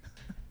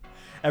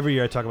 Every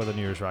year I talk about the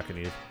New Year's Rockin'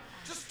 Eve.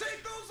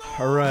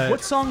 All right.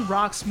 What song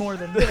rocks more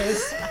than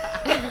this?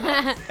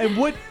 And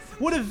what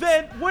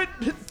event, what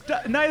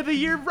night of the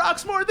year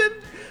rocks more than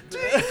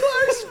Dean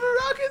Clark's for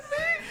Rockin'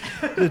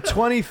 Me? The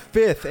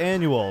 25th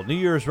annual New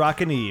Year's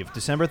Rockin' Eve,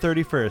 December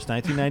 31st,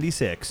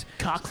 1996.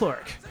 Cock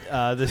Clark.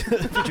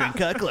 Featuring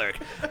Cut Clerk.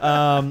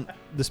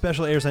 The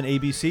special airs on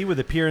ABC with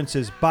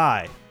appearances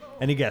by,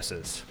 any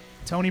guesses?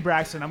 Tony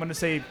Braxton. I'm going to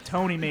say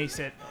Tony makes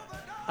it.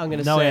 I'm going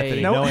to No say.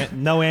 Anthony. No.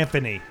 No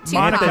Anthony.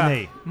 Monica.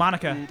 Anthony.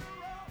 Monica.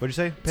 What'd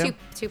you say, Pam?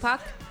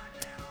 Tupac.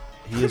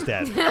 He is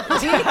dead.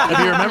 If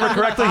you remember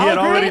correctly, he had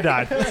already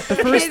died.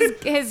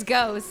 His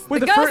ghost. Wait,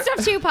 the the ghost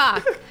of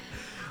Tupac.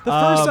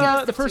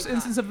 The first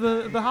instance of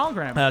the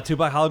hologram.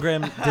 Tupac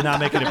hologram did not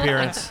make an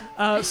appearance.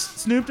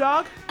 Snoop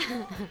Dogg?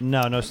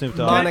 No Snoop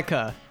Dogg.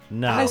 Monica.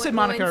 No. I said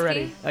Monica Lewinsky?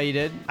 already. Oh, you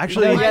did?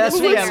 Actually, yeah, Or that's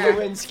the yeah, singer.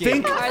 Lewinsky.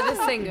 Think Or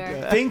the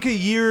singer. think a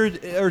year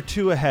or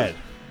two ahead.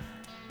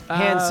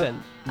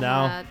 Hanson.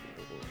 No.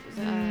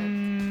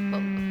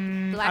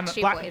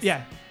 Blackstreet Boys.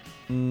 Yeah.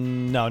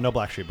 No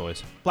Blackstreet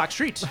Boys.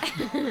 Blackstreet.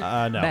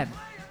 No. Men.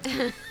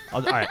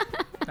 All right.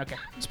 Okay.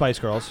 Spice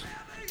Girls.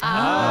 Oh.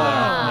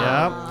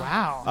 Yeah.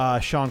 Wow.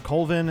 Sean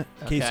Colvin,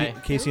 Okay.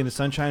 Casey and the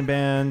Sunshine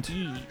Band,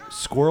 E.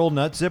 Squirrel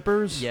Nut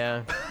Zippers,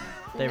 Yeah.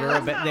 They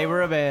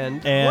were a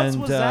band. and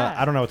was that?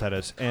 I don't know what that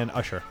is, and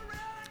Usher.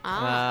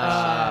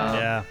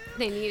 Yeah.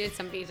 They needed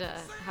somebody to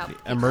help.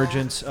 people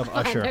Emergence of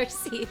find Usher. their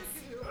seats.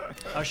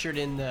 Ushered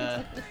in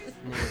the.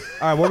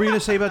 All right, what were you going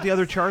to say about the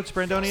other charts,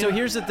 Brandonia? So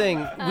here's the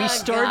thing. We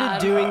started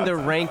God. doing the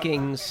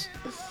rankings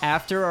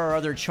after our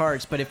other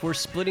charts, but if we're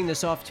splitting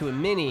this off to a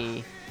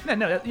mini, No,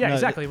 No,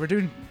 exactly. We're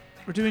doing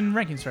We're doing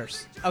rankings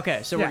first.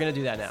 Okay, so Yeah. we're gonna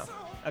do that now.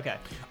 Okay.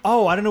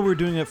 Oh, I don't know. We were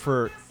doing it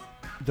for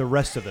the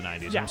rest of the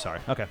 90s. Yeah. I'm sorry.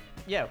 Okay.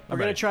 Yeah, we're I'm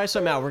gonna ready. try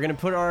some out. We're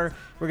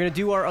gonna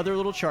do our other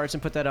little charts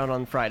and put that out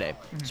on Friday.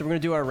 So we're gonna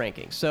do our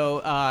rankings. So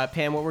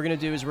Pam, what we're gonna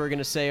do is we're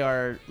gonna say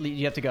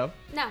you have to go.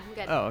 No, I'm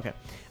good. Oh, okay.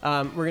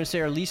 We're gonna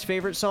say our least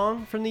favorite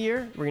song from the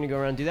year. We're gonna go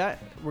around and do that.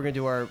 We're gonna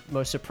do our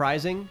most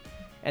surprising,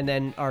 and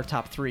then our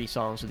top 3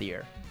 songs of the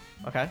year.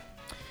 Okay.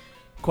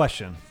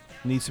 Question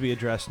needs to be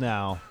addressed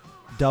now.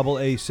 Double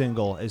A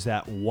single, is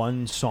that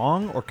one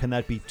song or can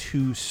that be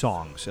 2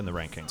 songs in the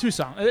ranking? 2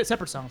 songs,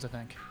 separate songs, I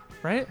think.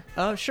 Right?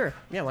 Sure.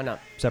 Yeah, why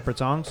not? Separate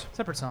songs?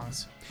 Separate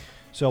songs.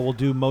 So we'll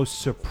do most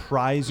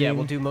surprising. Yeah,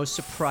 we'll do most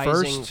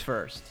surprising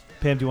first.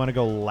 Pam, do you want to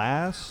go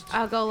last?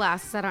 I'll go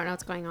last 'cause I don't know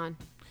what's going on.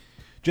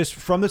 Just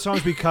from the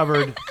songs we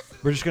covered,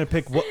 we're just going to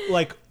pick what,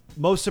 like,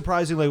 most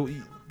surprising, like,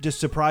 just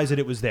surprised that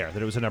it was there,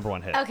 that it was a number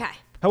 1 hit. Okay.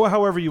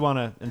 However you want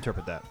to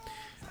interpret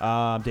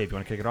that. Dave, you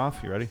want to kick it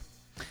off? You ready?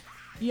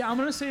 Yeah, I'm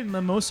gonna say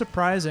the most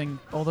surprising,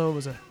 although it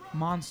was a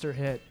monster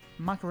hit,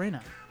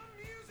 Macarena.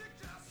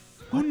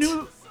 Who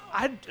knew?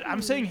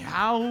 I'm saying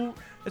how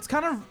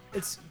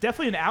it's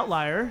definitely an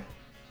outlier.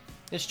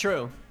 It's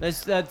true.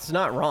 That's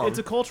not wrong. It's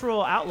a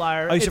cultural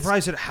outlier. Are you It's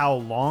surprised at how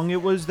long it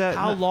was that?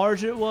 how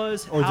large it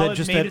was, Or is how that it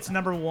just made that- its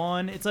number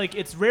 1. It's like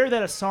it's rare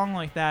that a song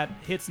like that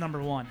hits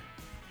number 1.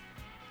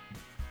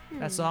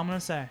 That's all I'm gonna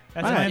say.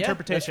 That's All my right. Yeah,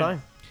 interpretation. that's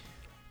fine.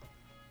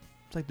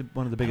 It's like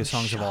one of the biggest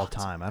songs of all shocked.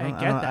 time. I I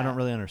don't get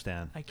really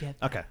understand. I get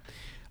that. Okay.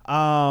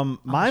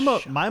 My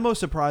shocked. most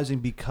surprising,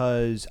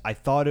 because I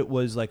thought it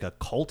was like a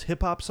cult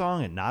hip hop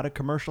song and not a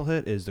commercial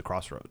hit, is The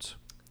Crossroads.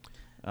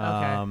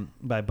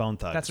 By Bone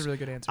Thugs. That's a really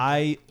good answer.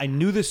 I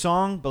knew the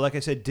song, but like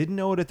I said, didn't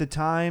know it at the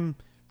time.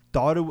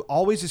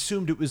 Always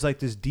assumed it was like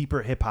this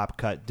deeper hip hop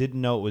cut. Didn't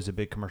know it was a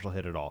big commercial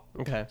hit at all.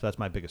 Okay. So that's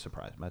my biggest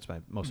surprise. That's my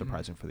most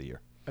surprising for the year.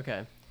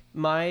 Okay.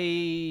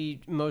 My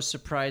most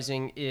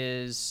surprising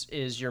is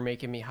You're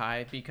Making Me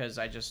High, because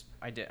I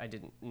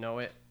didn't know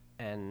it,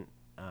 and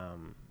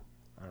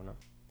I don't know.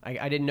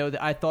 I didn't know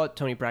that. I thought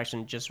Tony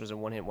Braxton just was a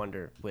one-hit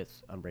wonder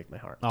with Unbreak My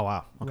Heart. Oh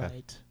wow. Okay.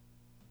 Right.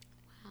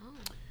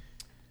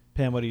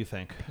 Pam, what do you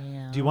think?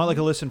 Do you want like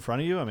a list in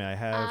front of you? I mean, I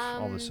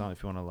have all the songs.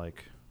 If you want to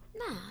like.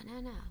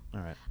 No. All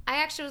right. I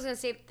actually was gonna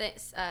say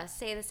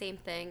the same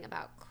thing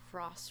about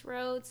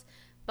Crossroads,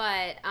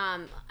 but I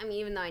mean,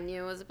 even though I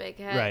knew it was a big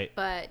hit, Right.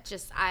 but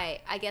just I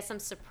guess I'm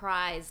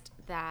surprised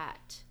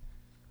that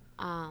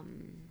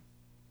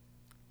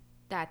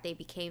that they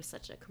became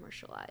such a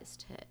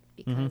commercialized hit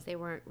because they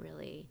weren't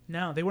really.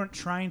 No, they weren't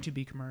trying to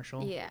be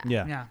commercial. Yeah.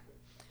 Yeah. Yeah.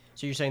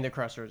 So you're saying that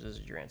Crossroads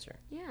is your answer?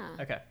 Yeah.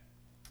 Okay.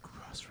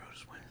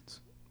 Crossroads wins.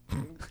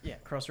 Yeah,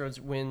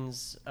 Crossroads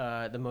wins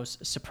the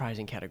most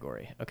surprising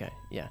category. Okay,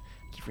 yeah.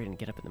 I keep reading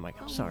Get Up in the Mic.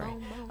 I'm sorry.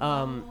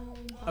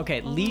 Okay,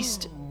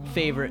 least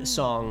favorite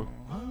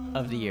song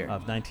of the year.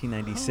 Of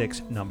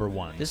 1996, number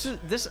 1.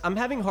 This I'm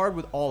having a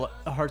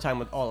hard time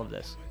with all of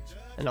this,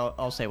 and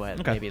I'll say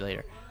what maybe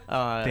later.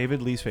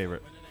 David, least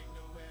favorite.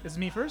 Is it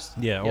me first?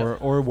 Yeah, Yeah.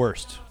 or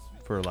worst,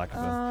 for lack of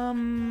a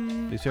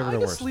least favorite I or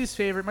guess worst. least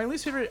favorite. My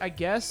least favorite, I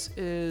guess,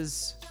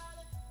 is.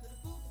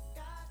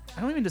 I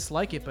don't even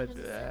dislike it, but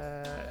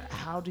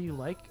how do you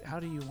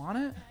want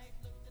it?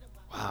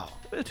 Wow.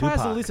 It probably has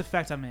the Tupac. least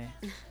effect on me.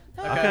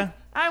 Okay.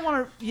 I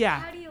want to. Yeah.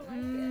 How do you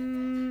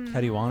like it? How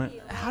do you want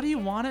it? How do you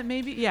want it?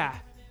 Maybe. Yeah.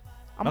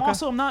 I'm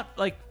Okay. not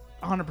like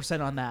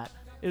 100% on that.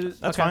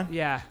 That's fine.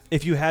 Yeah.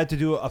 If you had to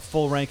do a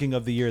full ranking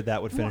of the year,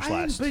 that would finish Well,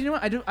 last. But you know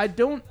what? I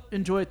don't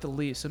enjoy it the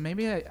least. So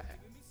maybe I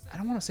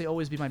don't want to say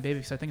 "Always Be My Baby"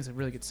 because I think it's a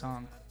really good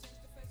song.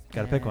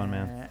 Gotta pick one,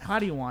 man. How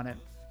do you want it?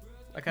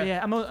 Okay.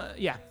 Yeah.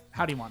 Yeah.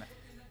 How do you want it?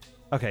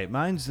 Okay,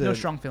 mine's the No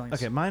strong feelings.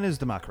 Okay, mine is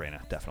the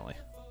Macarena, definitely.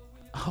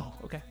 Oh,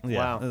 okay.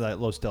 Yeah, Wow. like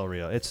Los Del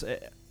Rio. It's,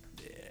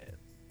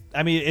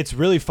 I mean, it's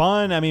really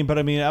fun. I'm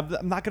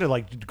not gonna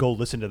like go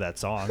listen to that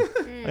song.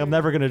 Like, I'm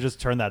never gonna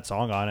just turn that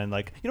song on and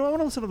like, I want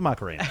to listen to the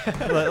Macarena.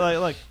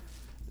 like,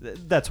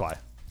 that's why.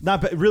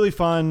 Really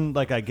fun.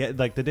 Like I get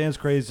like the dance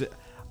craze.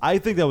 I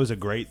think that was a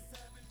great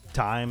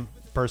time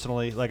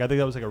personally. Like I think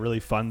that was like a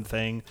really fun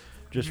thing,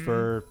 just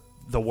for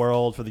the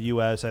world, for the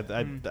U.S.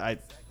 I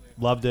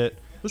loved it.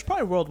 It was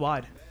probably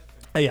worldwide.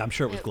 Yeah, I'm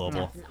sure it was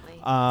global. Definitely.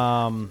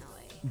 Definitely.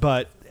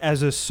 But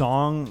as a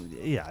song,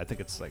 yeah, I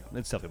think it's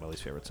definitely my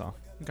least favorite song.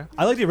 Okay.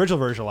 I like the original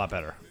version a lot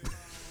better.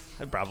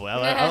 Probably.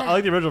 I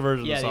like the original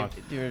version Yeah, of the song.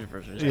 the original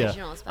version. Yeah.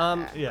 Original is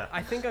better. Yeah.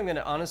 I think I'm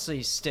gonna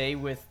honestly stay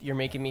with "You're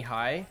Making Me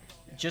High,"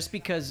 just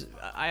because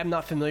I am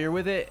not familiar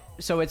with it.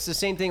 So it's the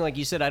same thing, like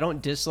you said. I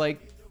don't dislike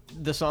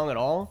the song at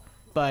all,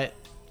 but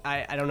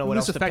I don't know what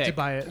Least else to affected pick.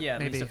 by it. Yeah,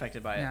 maybe. least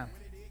affected by it. Yeah.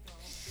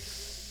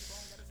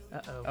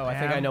 Uh-oh. Oh, I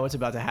think I know what's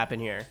about to happen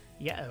here.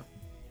 Yeah.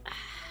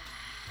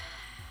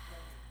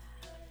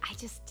 I'm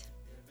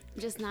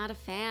just not a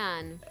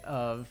fan.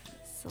 Of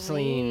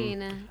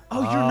Celine.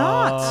 Oh, you're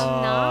not.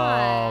 I'm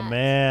not. Oh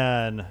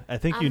man, I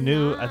think you I'm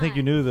knew. I think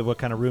you not. knew what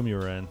kind of room you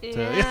were in.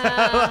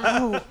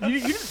 Yeah.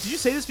 Did you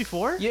say this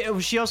before? Yeah,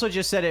 she also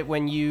just said it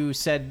when you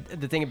said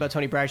the thing about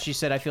Tony Braxton. She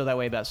said, "I feel that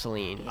way about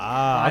Celine."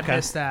 Ah, I okay.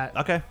 missed that.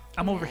 Okay.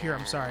 I'm over here.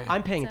 I'm sorry.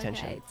 I'm paying It's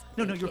attention. okay.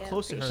 No, Thank you're you.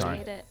 close to her.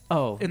 Appreciate it.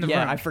 Oh, In the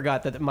yeah, room. I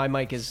forgot that my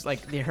mic is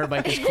like her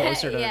mic is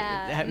closer to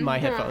Yeah. my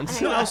headphones.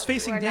 No, I was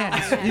facing We're Dan.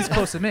 not. He's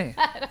close to me.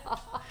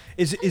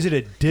 Is it a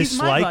He's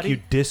my dislike? buddy.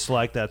 You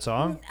dislike that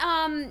song?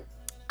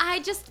 I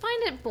just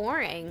find it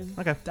boring.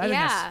 Okay. I think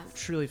Yeah.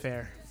 that's truly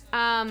fair.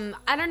 I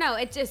don't know.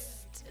 It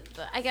just,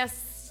 I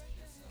guess,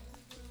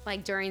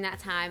 like during that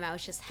time, I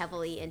was just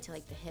heavily into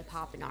like the hip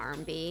hop and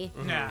R&B,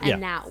 Yeah. and Yeah.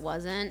 that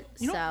wasn't.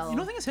 You so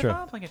don't think it's True. hip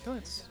hop? Like I feel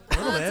it's a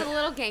well, little it's bit. a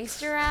little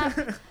gangster rap.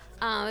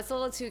 It's a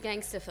little too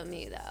gangster for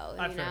me, though.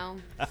 I You fair.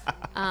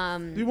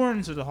 know. You weren't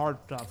into the hard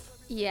stuff.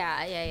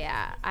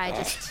 Yeah. I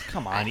just.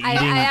 Come on, eating.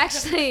 I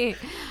actually,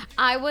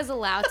 I was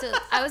allowed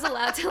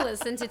to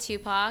listen to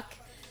Tupac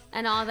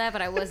and all that,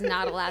 but I was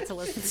not allowed to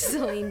listen to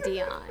Celine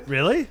Dion.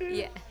 Really?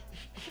 Yeah.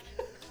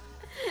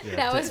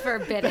 That was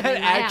forbidden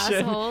in my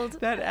household.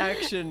 that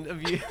action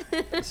of you.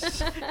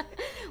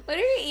 What are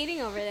you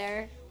eating over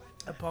there?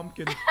 A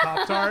pumpkin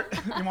Pop Tart.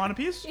 You want a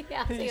piece?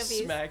 Yeah, I'll take a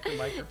piece. Smack the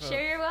microphone.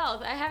 Share your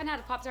wealth. I haven't had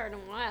a Pop Tart in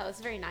a while.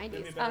 It's very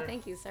 90s. Oh, better.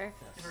 thank you, sir.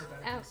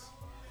 Oh.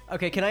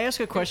 Okay, can I ask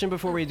a question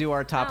before we do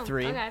our top Oh,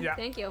 three? Okay, Yeah.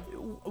 thank you.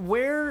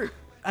 Where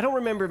I don't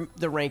remember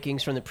the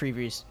rankings from the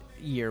previous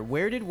year.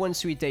 Where did One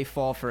Sweet Day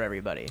fall for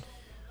everybody?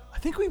 I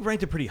think we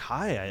ranked it pretty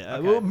high.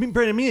 Okay. Well,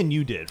 Brandon, me and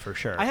you did for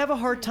sure. I have a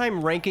hard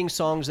time ranking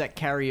songs that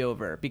carry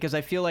over because I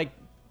feel like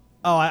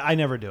I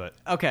never do it.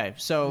 okay,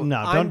 so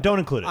No, don't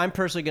include it. I'm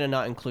personally gonna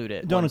not include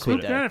it. Don't One include Sweet You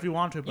it. Day. can if you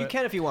want to. But You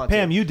can if you want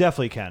Pam, to. you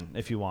definitely can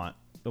if you want.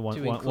 The one,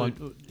 To one- include-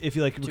 one- if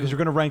you like, because we're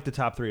going to rank the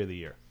top 3 of the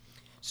year.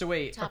 So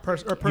wait. Top or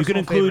You can personal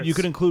include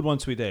favorites. One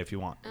Sweet Day if you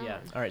want. Yeah.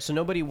 All right. So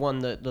nobody won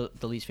the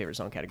least favorite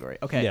song category.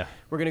 Okay. Yeah.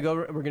 We're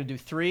gonna do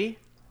 3,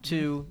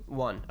 2,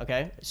 1.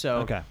 Okay. So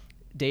Okay.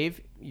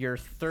 Dave, your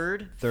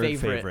third Third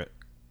favorite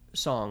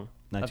song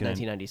of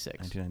 1990 1996.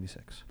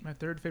 1996. My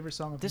third favorite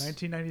song of This-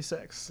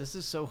 1996 This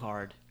is so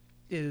hard.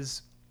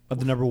 is Of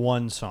the number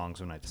 1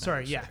 songs of 1996.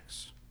 Sorry, yeah.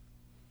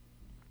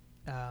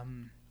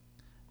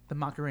 the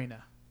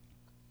Macarena,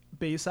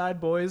 Bayside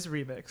Boys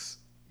remix.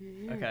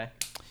 Okay.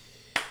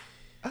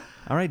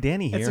 All right,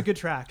 Danny here. It's a good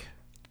track.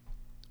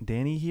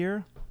 Danny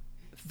here.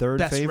 Third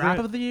Best favorite. rap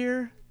of the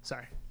year.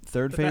 Sorry.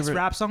 Third The favorite. best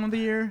rap song of the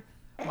year,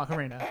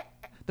 Macarena.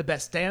 The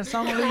best dance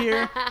song of the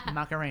year,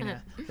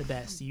 Macarena. The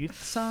best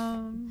youth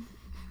song,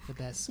 the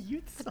best.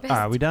 All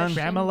right, we done?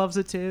 Grandma loves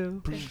it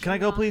too. Can I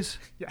go, please?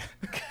 Yeah.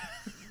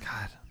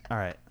 God. All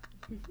right.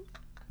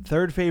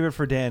 Third favorite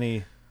for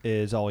Danny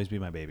is Always Be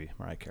My Baby,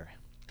 Mariah Carey.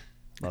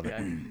 Love it.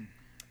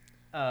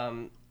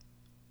 Okay.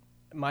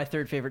 My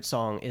third favorite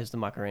song is the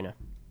Macarena.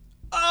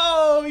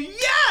 Oh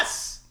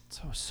yes!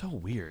 So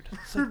weird.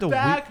 It's We're like the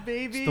back, It's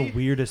baby. the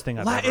weirdest thing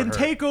I've Latin ever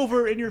heard.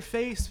 takeover in your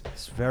face,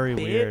 It's very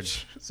weird.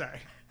 bitch. Sorry.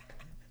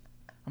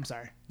 I'm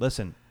sorry.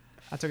 Listen,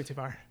 I took it too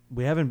far.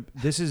 we haven't.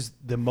 This is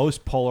the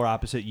most polar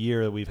opposite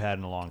year that we've had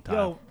in a long time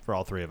Yo. for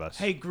all 3 of us.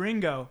 Hey,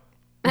 gringo,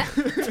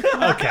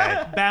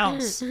 Okay.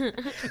 bounce.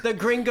 The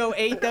gringo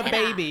ate the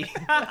baby.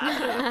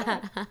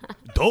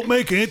 Don't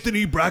make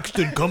Anthony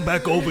Braxton come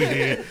back over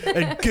here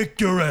and kick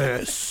your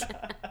ass.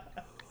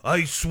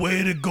 I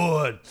swear to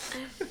God.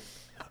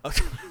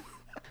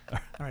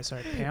 All right,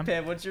 sorry, Pam.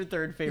 Pam, what's your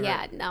third favorite?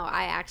 Yeah, no,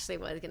 I actually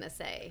was gonna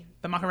say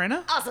The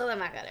Macarena. also the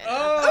Macarena.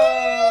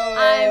 Oh!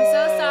 I'm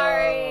so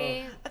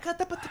sorry.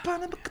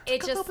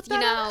 It just,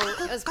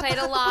 it was played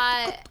a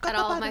lot at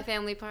all of my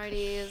family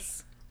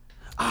parties.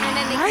 And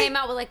then they came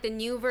out with like the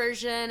new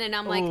version, and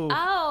I'm like, Ooh.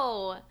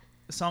 oh,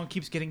 The song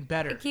keeps getting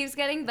better, it keeps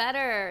getting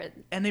better.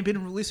 and they've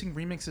been releasing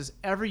remixes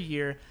every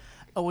year.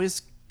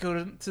 Always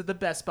go to the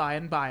Best Buy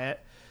and buy it.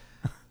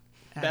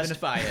 And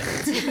Best Buy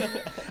it.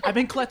 I've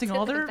been collecting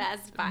all the their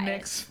Best Buy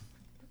mix.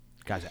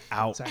 Guys are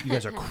out. Sorry. You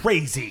guys are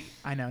crazy.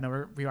 I know.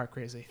 No, we are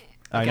crazy.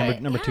 All right, Okay.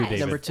 number 2, Yes. David.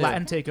 Number 2.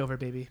 Latin takeover,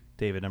 baby.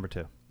 David, number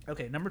 2.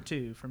 Okay, number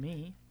 2 for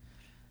me,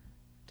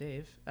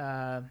 Dave.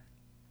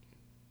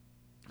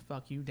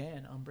 Fuck you,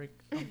 Dan. Unbreak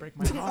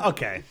my heart.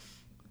 Okay.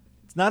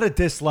 It's not a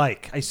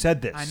dislike. I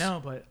said this. I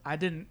know, but I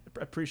didn't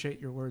appreciate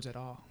your words at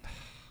all.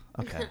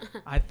 Okay.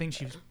 I think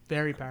she was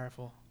very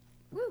powerful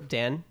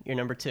Dan, you're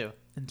number 2.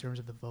 in terms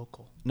of the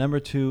vocal. Number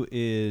 2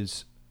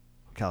 is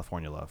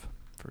California Love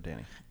for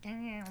Danny.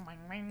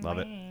 Love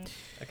it.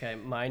 Okay,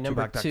 my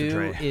number Dr. 2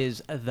 Dre.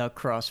 is The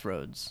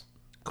Crossroads.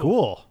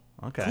 Cool.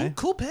 Okay.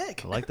 Cool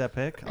pick. I like that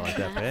pick.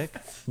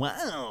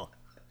 Wow.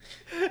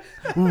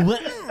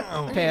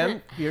 Wow.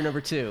 Pam, you're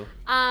number 2.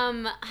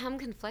 I'm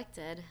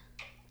conflicted.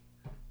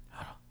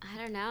 I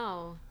don't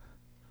know.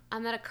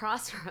 I'm at a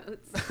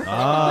crossroads.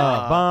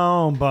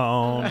 Boom,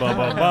 boom, boom,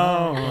 boom,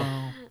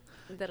 boom.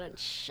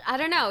 I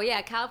don't know.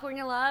 Yeah,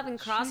 California Love and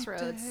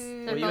Crossroads.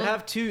 They're Well, you both-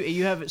 have 2.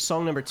 You have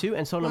song number 2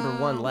 and song number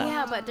 1 left.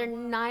 Yeah, but they're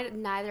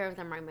neither of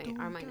them are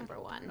my number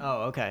one.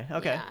 Oh, okay.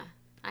 Okay. Yeah,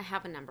 I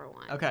have a number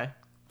one. Okay.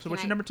 So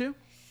what's Can your I- number 2?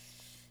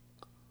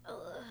 I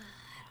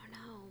don't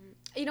know.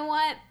 You know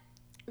what?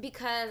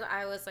 Because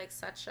I was like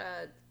such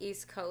a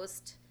East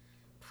Coast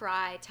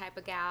pride type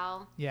of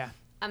gal. Yeah.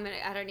 I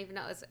don't even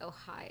know. Is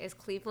Ohio? Is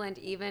Cleveland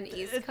even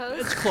East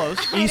Coast? It's close.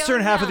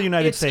 Eastern half of the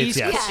United States, East,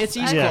 yes. It's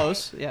East Yeah.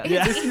 close. Yeah.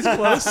 It's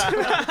close.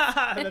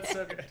 That's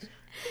so good.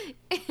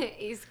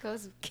 East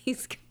Coast.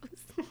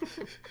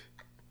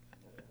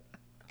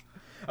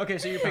 Okay,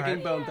 so you're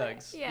picking Bone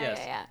Thugs. Yeah,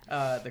 yes.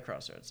 yeah, The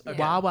Crossroads. Okay.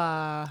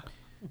 Wawa.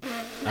 All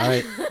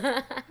right.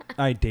 All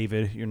right,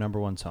 David, your number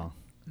one song.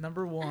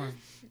 Number 1.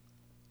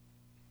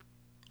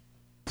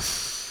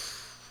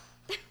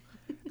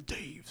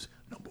 Dave's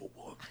number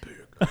 1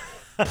 pick.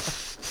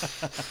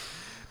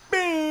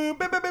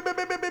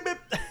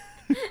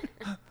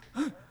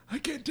 I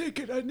can't take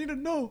it. I need to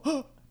know.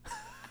 I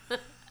love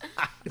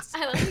these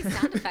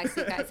sound effects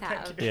you guys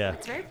have. Yeah.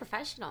 It's very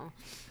professional.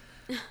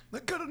 I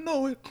gotta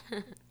know it.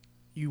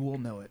 You will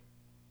know it.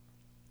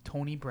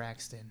 Tony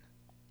Braxton.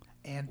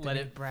 Anthony Let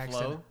It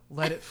Braxton. Flow?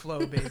 Let It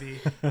Flow, baby.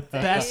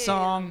 Best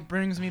song,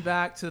 brings me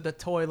back to the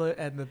toilet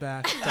and the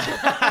bathtub.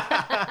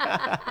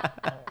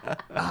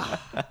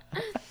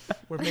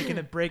 We're making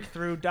a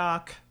breakthrough,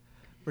 Doc.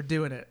 We're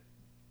doing it.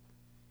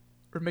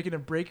 We're making a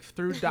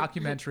breakthrough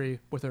documentary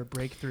with our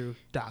breakthrough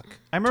doc.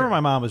 I remember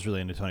my mom was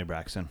really into Tony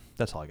Braxton.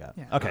 That's all I got.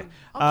 Yeah. Okay.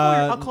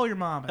 I'll call your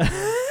mom. And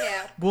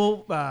Yeah.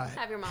 we'll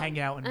Have your mom.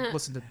 hang out and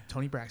listen to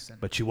Tony Braxton.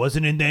 But she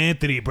wasn't into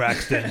Anthony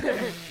Braxton.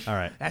 All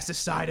right. That's the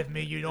side of me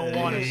you don't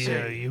want to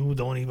see. You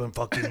don't even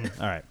fucking.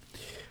 All right.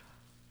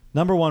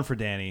 Number 1 for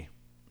Danny.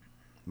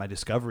 My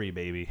Discovery,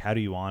 baby. How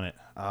do you want it?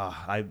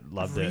 I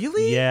loved it.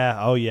 Really? Yeah.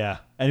 Oh, yeah.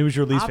 And it was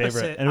your least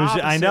Opposite- favorite. And it was.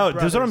 I know.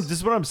 opposite brothers. This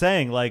is what I'm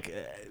saying. Like,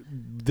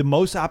 the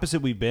most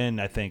opposite we've been,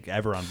 I think,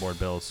 ever on Board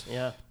Bills.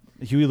 Yeah.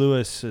 Huey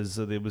Lewis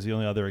it was the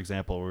only other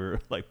example where we were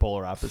like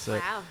polar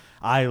opposite. Wow.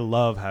 I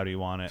love How Do You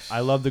Want It. I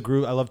love the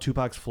group. I love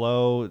Tupac's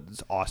flow.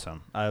 It's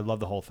awesome. I love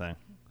the whole thing.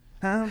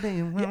 How do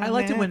you want I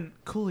liked it when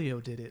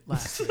Coolio did it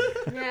last year.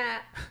 Yeah.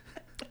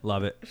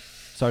 Love it.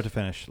 Start to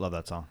finish. Love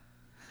that song.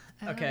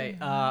 Okay.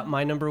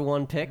 My number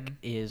 1 pick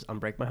is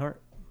 "Unbreak My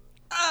Heart."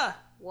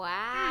 Wow.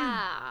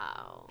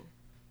 Wow.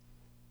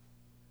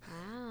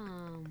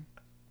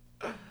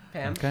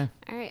 Pam. Okay.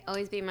 All right.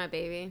 Always be my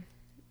baby.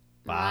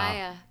 Wow.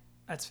 Mariah.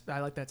 I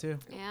like that too.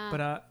 Yeah.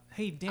 But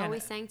hey, Dan.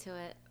 Always sang to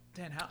it.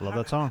 Dan, Love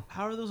that song.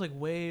 How are those like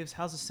waves?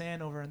 How's the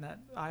sand over in that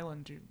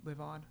island you live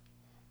on?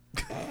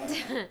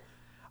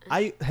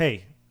 Hey,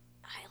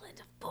 Island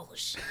of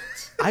bullshit.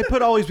 I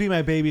put Always Be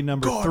My Baby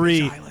number Garbage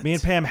 3. Island. Me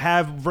and Pam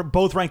have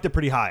both ranked it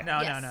pretty high.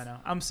 No, Yes. no.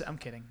 I'm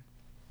kidding.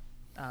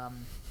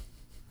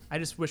 I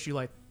just wish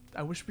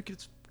I wish we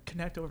could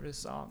connect over this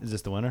song. Is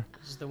this the winner?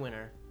 This is the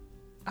winner.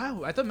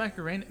 Oh, I thought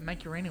Macarena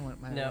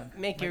went. No,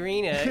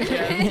 Macarena.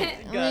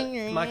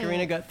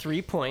 Macarena got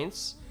 3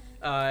 points.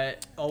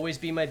 Always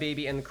Be My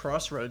Baby and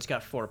Crossroads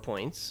got 4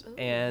 points,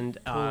 and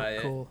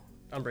Cool.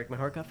 Unbreak My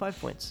Heart got 5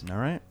 points. All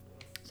right.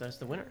 So that's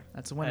the winner.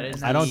 That's a winner. That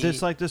is And I don't the-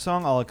 dislike this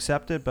song. I'll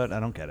accept it, but I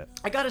don't get it.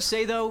 I gotta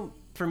say though,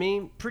 for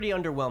me, pretty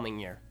underwhelming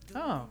year.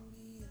 Oh,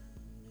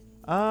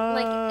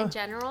 Like in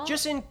general.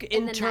 Just in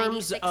the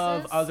terms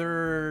of 96s?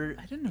 other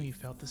I didn't know you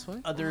felt this way.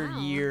 other Wow.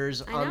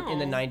 years I in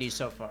the know. 90s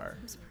so far.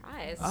 I'm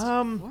surprised.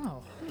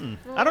 Wow.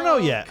 I don't know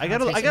yet. I Kinda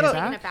gotta takes me Taking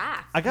back. it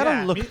back. I gotta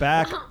Yeah, look me-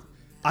 back.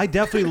 I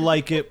definitely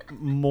like it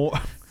more.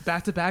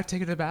 Back to back,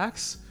 taking it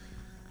backs.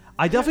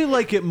 I definitely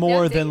like it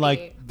more than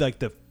dignity. like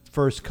the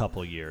first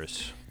couple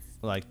years.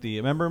 Like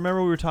remember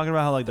we were talking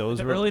about how like those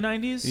The were early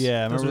 '90s.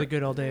 Yeah, those remember- were the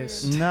good old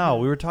days. No,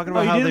 we were talking Oh,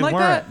 about you how didn't they like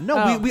weren't. that?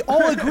 No, Oh. we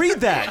all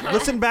agreed that.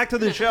 Listen back to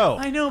the show.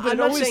 I know, but I'm it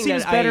not always saying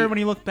seems that better I- when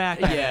you look back.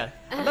 Yeah,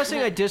 I'm not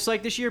saying I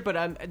dislike this year, but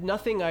I'm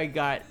nothing I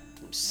got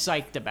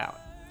psyched about.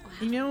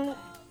 You know,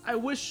 I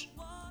wish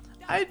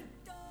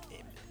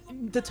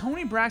the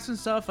Tony Braxton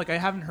stuff, like I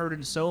haven't heard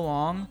in so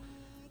long,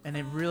 and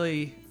it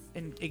really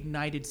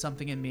ignited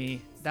something in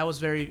me that was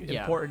very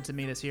Yeah. important to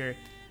me this year.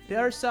 The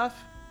other stuff,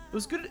 it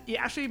was good.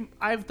 Yeah, actually,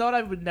 I thought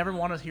I would never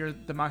want to hear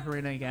the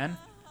Macarena again.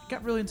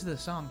 Got really into the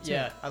song too.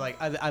 Yeah, I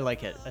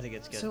like it. I think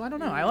it's good. So I don't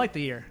know. I like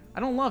the year. I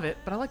don't love it,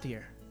 but I like the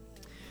year.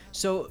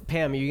 So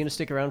Pam, are you gonna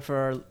stick around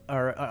for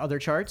our other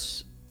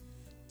charts?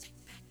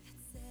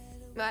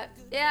 But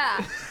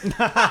yeah.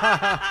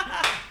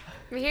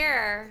 I'm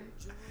here.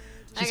 She's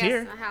I guess,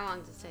 here. How long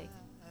does it take?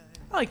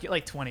 I like it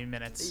like 20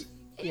 minutes.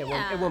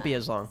 Yeah, it won't be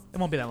as long. It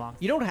won't be that long.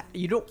 You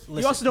don't.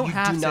 Listen, also don't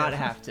have do to. not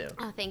have to.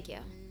 Oh, thank you.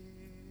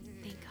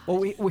 Thank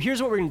God. Well,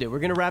 here's what we're gonna do. We're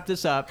gonna wrap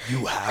this up.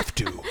 You have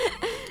to.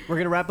 We're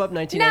gonna wrap up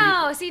 1990.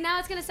 No, see now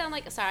it's gonna sound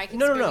like sorry. I keep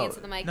No, no, screaming no. into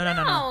the mic.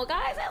 No,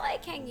 guys, I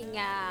like hanging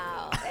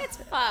out. It's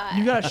fun.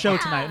 You got a show Yeah.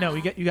 tonight. No,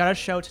 you got a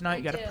show tonight.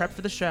 You got to do. prep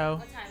for the show.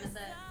 What time is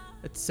it?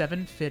 It's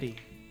 7:50.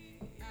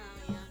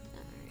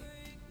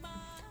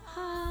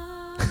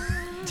 Oh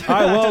yeah. All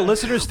right, well,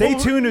 listeners, stay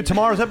tuned to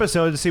tomorrow's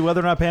episode to see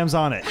whether or not Pam's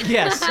on it.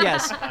 Yes,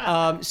 yes.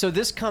 So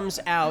this comes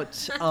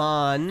out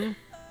on.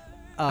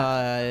 Oh,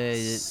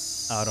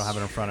 I don't have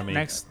it in front of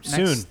me.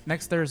 Soon.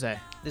 Next Thursday.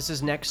 This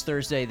is next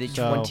Thursday, the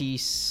So-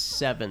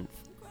 27th.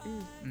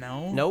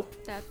 No. Nope.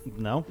 That,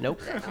 No?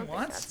 Nope. I don't think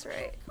What? that's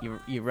right.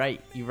 You're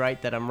right. You're right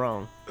that I'm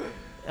wrong.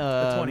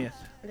 The 20th.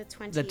 The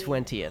 20th. The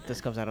 20th.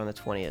 This comes out on the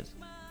 20th.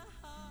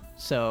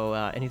 So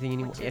anything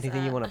you want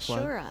to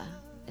plug? Ashura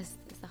is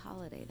the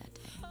holiday that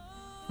day.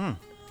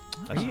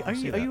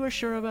 Are you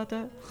sure about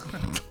that?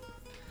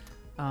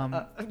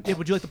 Yeah,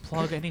 would you like to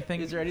plug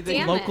anything? Is there anything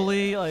Damn it.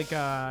 locally, like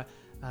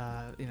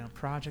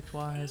project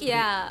wise?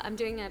 Yeah, I'm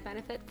doing a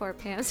benefit for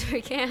Pam's for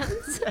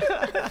Cans.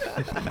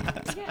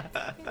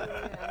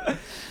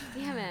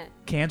 Damn it.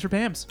 Cans for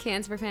Pams.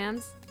 Cans for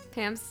Pam's.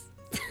 Pam's.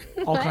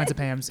 All What? kinds of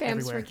Pams Pam's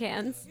everywhere. for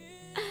cans.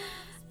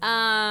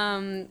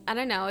 I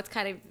don't know. It's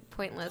kind of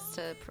pointless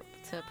to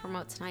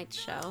promote tonight's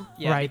show.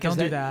 Yeah, Right, because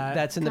don't do that.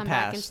 That's in Come the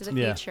back past. into the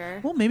Yeah.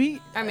 future. Well,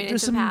 maybe I mean, there's into the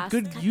some past.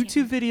 good God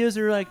YouTube damn videos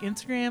or like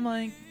Instagram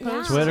like Yeah.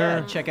 posts. Twitter.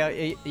 Yeah, check out.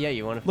 Yeah,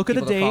 you want to Look at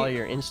the people to follow date.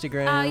 your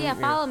Instagram. Oh yeah,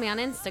 your- follow me on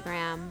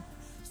Instagram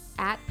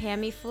at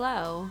Pammy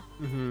Flow.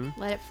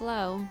 Let it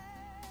flow.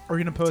 Are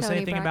you gonna post Tony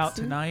anything about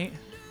Braxton. tonight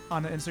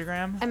on the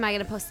Instagram? Am I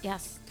gonna post?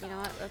 Yes. You know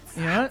what? Let's.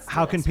 You know what?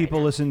 How can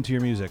people listen to your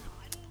music?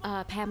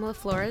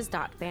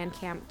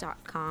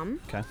 PamelaFlores.bandcamp.com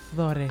Okay.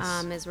 Flores.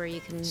 is where you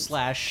can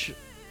slash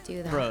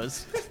do that.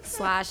 Rose.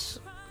 Slash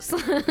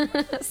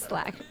 /Rose.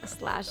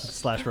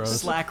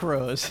 Slack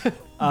Rose.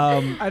 I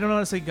don't know how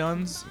to say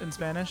guns in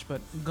Spanish, but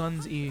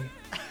guns y.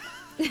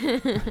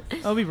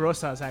 That'll be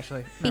rosas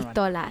actually. Never mind.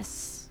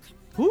 Pistolas.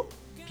 Who?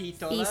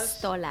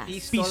 Pistolas.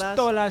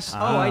 Pistolas.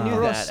 Oh, I knew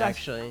Rosas. that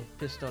actually.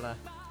 Pistola.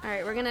 All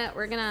right, we're gonna.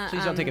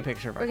 Please don't take a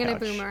picture of our We're gonna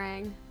couch.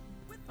 boomerang.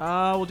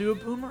 We'll do a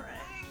boomerang.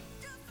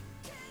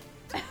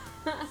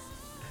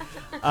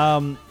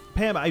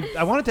 Pam,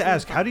 I wanted to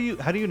ask, how do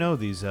you know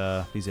these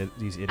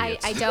idiots?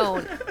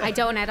 I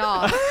don't at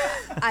all.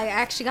 I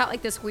actually got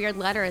like this weird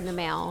letter in the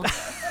mail,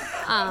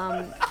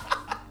 and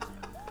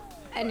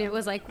it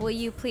was like, "Will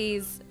you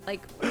please,"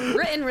 like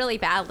written really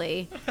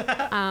badly,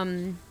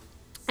 and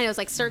it was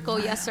like circle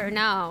yes or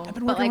no, been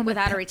but working like on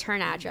without that a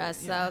return address.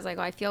 So I was like,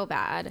 "Oh, I feel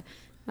bad.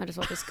 Might as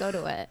well just go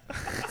to it."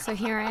 So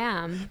here I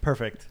am.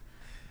 Perfect.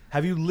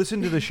 Have you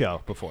listened to the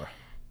show before?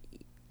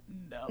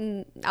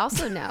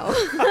 Also no.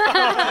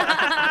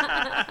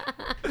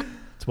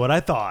 It's what I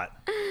thought.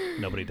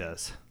 Nobody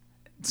does.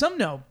 Some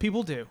no,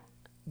 people do.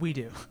 We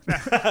do.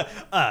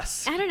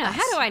 Us. I don't know.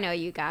 How do I know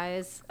you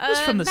guys?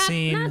 Just from the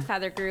scene. Not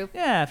Feather Group.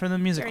 Yeah, from the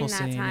musical During that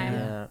scene. time.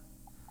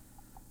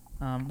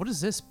 Yeah. What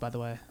is this, by the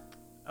way?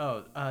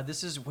 Oh,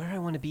 this is Where I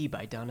Want to Be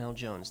by Donnell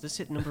Jones. This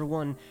hit number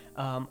 1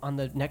 on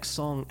the next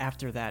song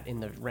after that in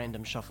the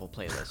Random Shuffle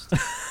playlist.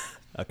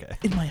 Okay.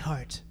 In my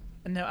heart.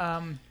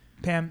 No,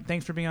 Pam,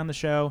 thanks for being on the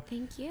show.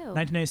 Thank you.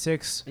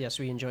 1996. Yes,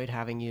 we enjoyed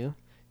having you.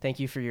 Thank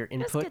you for your It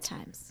was input. good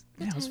times.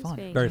 Yeah, it was times fun.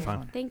 being Very here.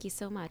 fun. Thank you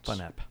so much.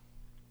 Fun app.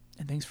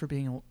 And thanks for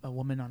being a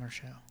woman on our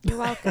show. You're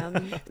welcome.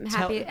 I'm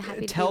happy to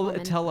be a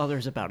woman. Tell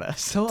others about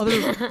us. Tell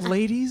other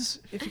ladies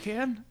if you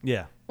can.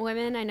 Yeah.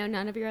 Women, I know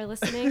none of you are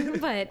listening,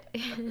 but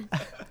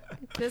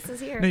this is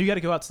here. No, you got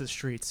to go out to the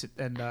streets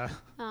and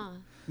Oh,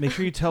 Make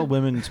sure you tell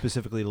women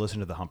specifically to listen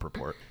to the Hump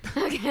Report.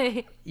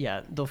 okay.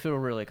 Yeah, they'll feel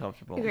really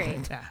comfortable.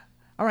 Great. yeah.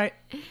 All right.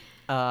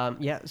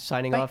 Yeah,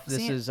 signing Bye. off. This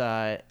See ya. is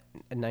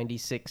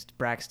 96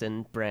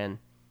 Braxton Bran.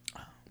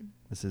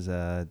 This is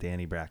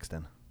Danny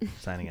Braxton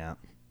signing out.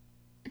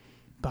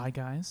 Bye,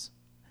 guys.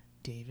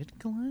 David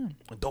Glenn.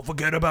 Don't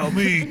forget about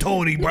me,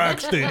 Tony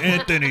Braxton,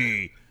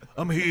 Anthony.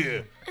 I'm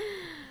here.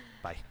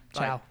 Bye.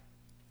 Ciao.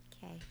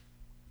 Okay.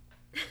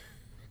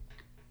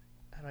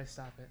 How do I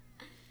stop it?